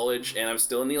college, and I'm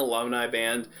still in the alumni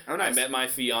band. Oh, nice. I met my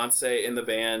fiance in the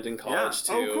band in college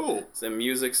too. Oh, cool. So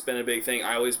music's been a big thing.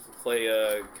 I always play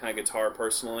kind of guitar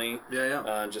personally.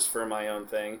 Just for my own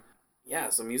thing. Yeah,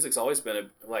 so music's always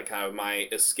been kind of my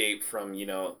escape from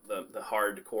the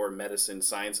hardcore medicine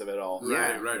science of it all.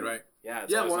 Right. Yeah,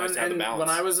 it's always nice to have the balance.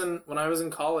 When I was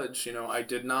in college, I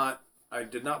did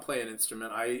not play an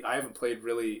instrument. I haven't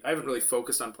really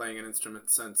focused on playing an instrument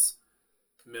since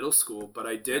middle school, but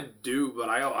I did do. But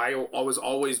I was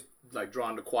always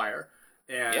drawn to choir.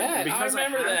 And because I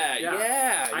remember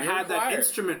that. I had that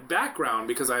instrument background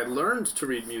because I had learned to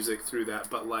read music through that.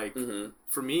 But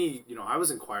for me, I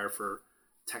was in choir for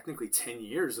technically 10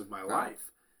 years of my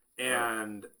life,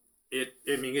 and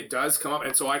it does come up,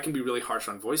 and so I can be really harsh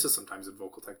on voices sometimes in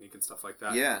vocal technique and stuff like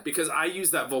that. Yeah, because I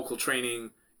use that vocal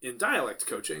training in dialect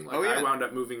coaching. I wound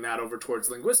up moving that over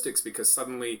towards linguistics because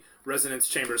suddenly resonance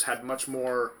chambers had much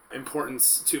more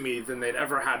importance to me than they'd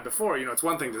ever had before. It's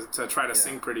one thing to try to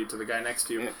sing pretty to the guy next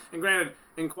to you. And granted,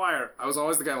 in choir, I was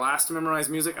always the guy last to memorize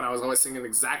music, and I was always singing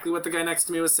exactly what the guy next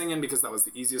to me was singing because that was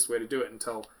the easiest way to do it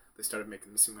until they started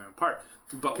making me sing my own part.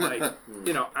 But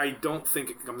I don't think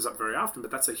it comes up very often,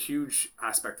 but that's a huge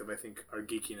aspect of, I think, our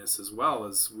geekiness as well,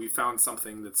 is we found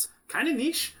something that's kind of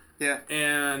niche. Yeah.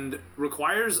 And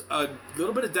requires a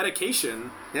little bit of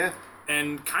dedication. Yeah.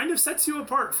 And kind of sets you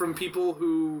apart from people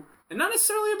who, and not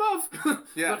necessarily above,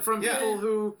 but from people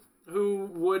who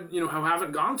would, who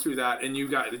haven't gone through that, and you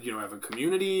got, have a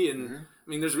community, and I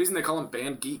mean, there's a reason they call them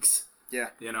band geeks. Yeah.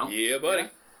 Yeah, buddy.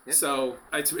 So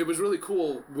it was really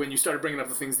cool when you started bringing up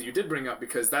the things that you did bring up,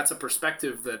 because that's a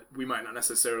perspective that we might not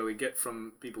necessarily get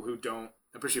from people who don't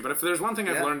appreciate. But if there's one thing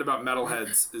I've learned about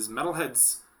metalheads, is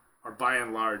metalheads are by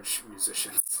and large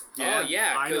musicians. Yeah,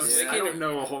 because I don't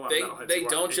know a whole lot of metalheads. They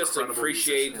don't just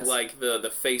appreciate like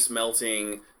the face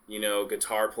melting,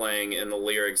 guitar playing and the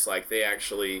lyrics. Like they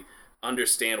actually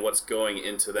understand what's going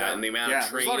into that and the amount of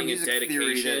training and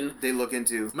dedication they look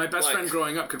into. My best friend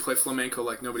growing up could play flamenco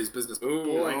like nobody's business. But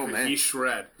boy, could he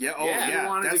shred. Yeah, He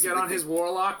wanted to get on his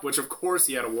warlock, which of course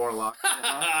he had a warlock.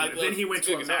 Then he went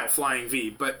to a metal flying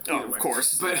V, but of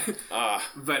course.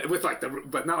 But with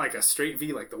but not like a straight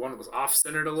V, like the one that was off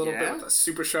centered a little bit with the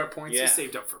super sharp points. He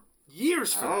saved up for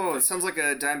years for that. Oh, it sounds like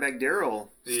a Dimebag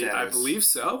Darrell status. I believe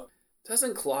so.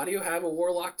 Doesn't Claudio have a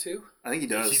warlock too? I think he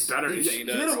does. He better. He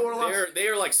does. He had a warlock. They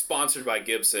are like sponsored by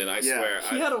Gibson. I swear.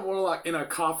 He had a warlock in a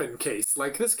coffin case.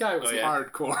 Like this guy was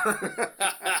hardcore.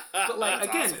 But like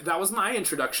again, that was my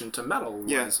introduction to metal.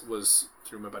 Was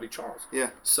through my buddy Charles. Yeah.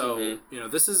 So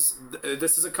this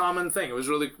is a common thing. It was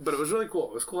really cool.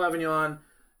 It was cool having you on,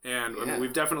 and I mean,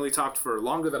 we've definitely talked for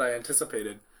longer than I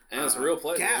anticipated. And it's a real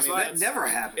pleasure. That never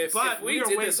happened. If we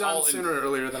did this all sooner or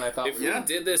earlier than I thought. If we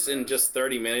did this in just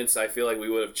 30 minutes, I feel like we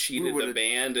would have cheated the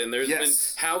band. And there's been,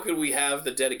 how could we have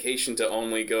the dedication to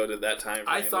only go to that time frame?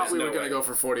 I thought we were going to go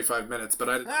for 45 minutes, but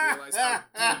I didn't realize how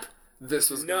deep this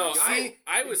was. No,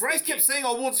 I was. Bryce kept saying,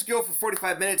 "Oh, we'll just go for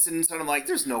 45 minutes," and so I'm like,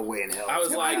 "There's no way in hell."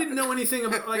 I didn't know anything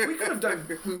about. Like, we could have done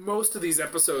most of these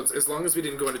episodes as long as we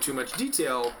didn't go into too much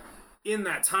detail. In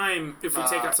that time, if we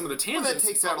take out some of the tangents, that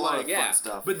takes out a lot of fun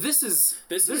stuff. But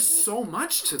there's so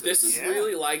much to this. This is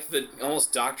really like the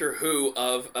almost Doctor Who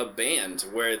of a band,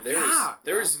 where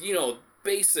there's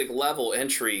basic level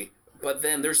entry, but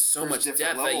then there's so much depth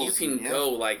that you can go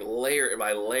like layer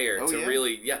by layer to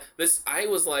really This I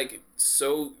was like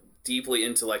so deeply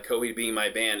into like Coheed being my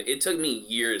band. It took me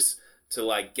years to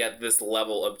like get this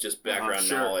level of just background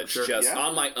knowledge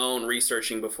on my own,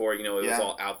 researching before it was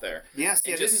all out there. And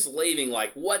just slaving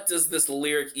like, what does this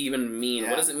lyric even mean?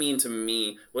 What does it mean to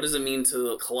me? What does it mean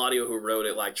to Claudio who wrote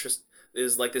it? Like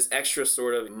is like this extra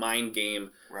sort of mind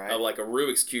game of like a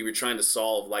Rubik's Cube you're trying to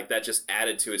solve, like that just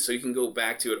added to it, so you can go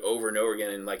back to it over and over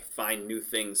again and like find new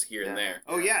things here and there.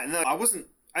 Oh yeah, no,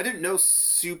 I didn't know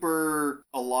super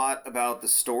a lot about the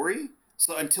story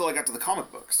until I got to the comic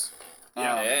books.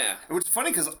 Which is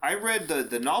funny because I read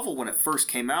the novel when it first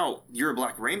came out, Year of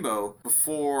Black Rainbow,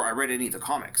 before I read any of the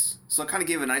comics. So it kind of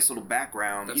gave a nice little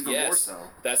background, more so.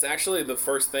 That's actually the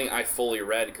first thing I fully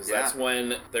read, because that's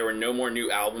when there were no more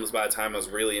new albums by the time I was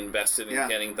really invested in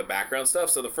getting the background stuff.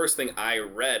 So the first thing I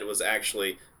read was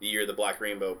actually the Year of the Black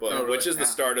Rainbow book, which is the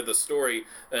start of the story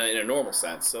in a normal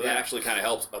sense. So that actually kind of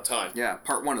helps a ton. Yeah,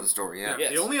 part one of the story,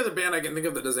 The only other band I can think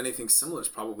of that does anything similar is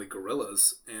probably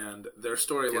Gorillaz, and their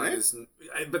storyline is...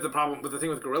 But the thing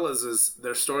with Gorillaz is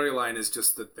their storyline is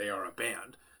just that they are a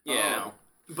band. Yeah.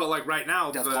 But like right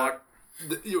now... Deathclock.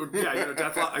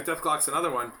 Deathclock's another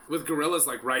one. With Gorillaz,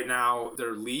 like right now, the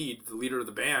leader of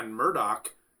the band,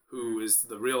 Murdoch, who is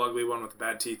the real ugly one with the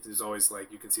bad teeth, who's always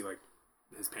like, you can see like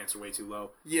his pants are way too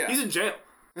low. Yeah. He's in jail.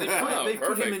 They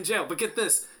put him in jail. But get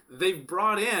this, they've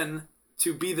brought in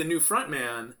to be the new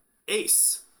frontman,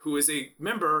 Ace, who is a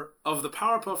member of the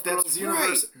Powerpuff Girls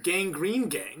universe Gangrene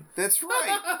Gang. That's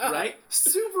right. Right?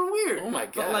 Super weird. Oh my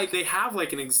god. But like they have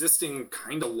like an existing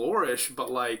kind of lore-ish,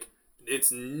 but like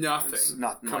it's nothing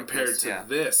compared to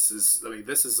this.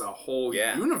 This is a whole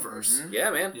universe. Mm-hmm. Yeah,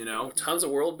 man. Tons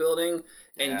of world building.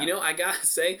 And I gotta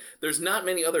say, there's not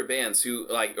many other bands who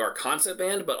like are concept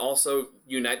band, but also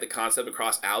unite the concept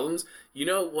across albums. You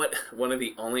know what? One of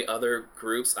the only other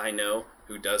groups I know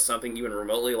who does something even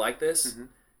remotely like this. Mm-hmm.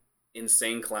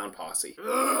 Insane Clown Posse.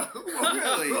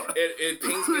 Really? It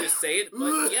pains me to say it,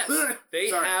 but yes, they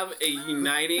have a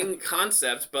uniting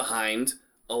concept behind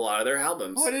a lot of their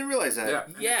albums. Oh, I didn't realize that.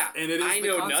 Yeah. And it is I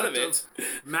know none of it.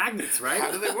 Magnets, right?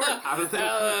 How do they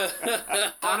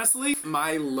work? Honestly,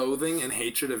 my loathing and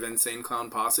hatred of Insane Clown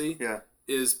Posse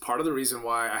is part of the reason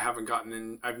why I haven't gotten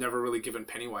in. I've never really given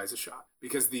Pennywise a shot.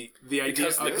 Because the idea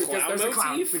of the clown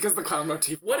motif? Because the clown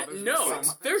motif. What? No,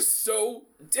 they're so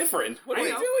different. What are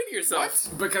you doing to yourself?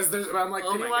 What? Because I'm like,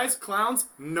 Pennywise, clowns,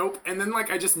 nope. And then like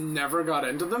I just never got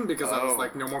into them because I was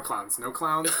like, no more clowns. No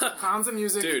clowns. Clowns and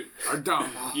music are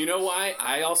dumb. You know why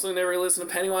I also never listened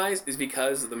to Pennywise? Is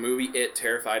because the movie It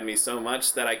terrified me so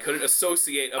much that I couldn't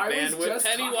associate a band with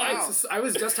Pennywise. I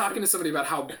was just talking to somebody about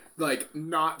how like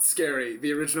not scary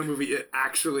the original movie It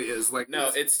actually is. Like, no,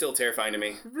 it's still terrifying to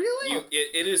me. Really?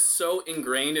 It is so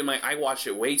ingrained in I watched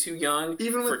it way too young.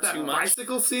 Even with for that too much.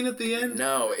 bicycle scene at the end?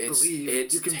 No, it's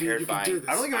terrifying.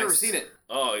 I don't think I've ever seen it.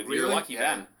 Oh, you're Really? lucky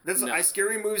then. That's No.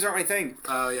 Scary movies aren't my thing.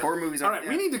 Yeah. Horror movies All aren't.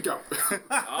 right, we need to go.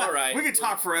 All right. We could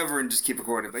talk forever and just keep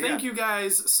recording, but Thank you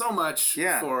guys so much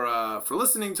for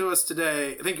listening to us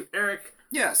today. Thank you, Eric.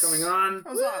 Yes. Coming on.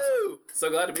 That was awesome. So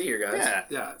glad to be here, guys. Yeah.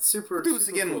 Yeah, super. We'll do this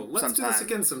super again cool. Let's do this sometime.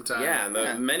 again sometime. Yeah, and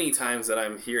the many times that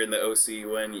I'm here in the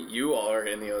OC when you all are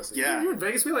in the OC. Yeah. You're in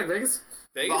Vegas. We like Vegas.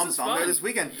 Vegas is I'm fun. there this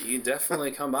weekend. You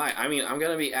definitely come by. I mean, I'm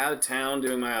going to be out of town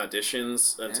doing my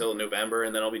auditions until November,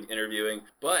 and then I'll be interviewing.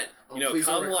 But, Please,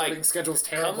 our recording schedule's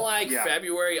terrible. come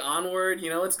February onward,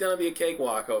 it's going to be a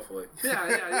cakewalk, hopefully.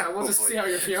 Yeah. We'll just see how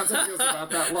your fiance feels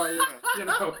about that while you're,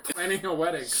 planning a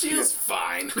wedding. She's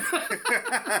fine.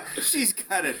 She's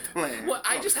got it planned. Well,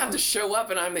 I just have to show up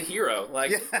and I'm the hero.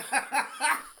 Like,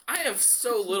 I have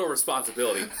so little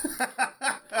responsibility.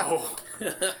 Oh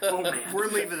man. We're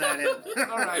leaving that in.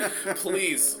 All right.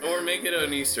 Please, or make it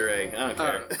an Easter egg. I don't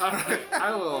care. All right.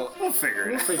 I will. We'll figure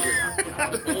it out. Figure it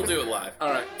out. We'll do it live. All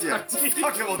right. Yeah.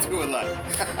 Fuck it, we'll do it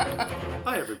live.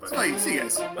 Bye, everybody. Bye. See you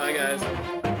guys. Bye,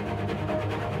 guys.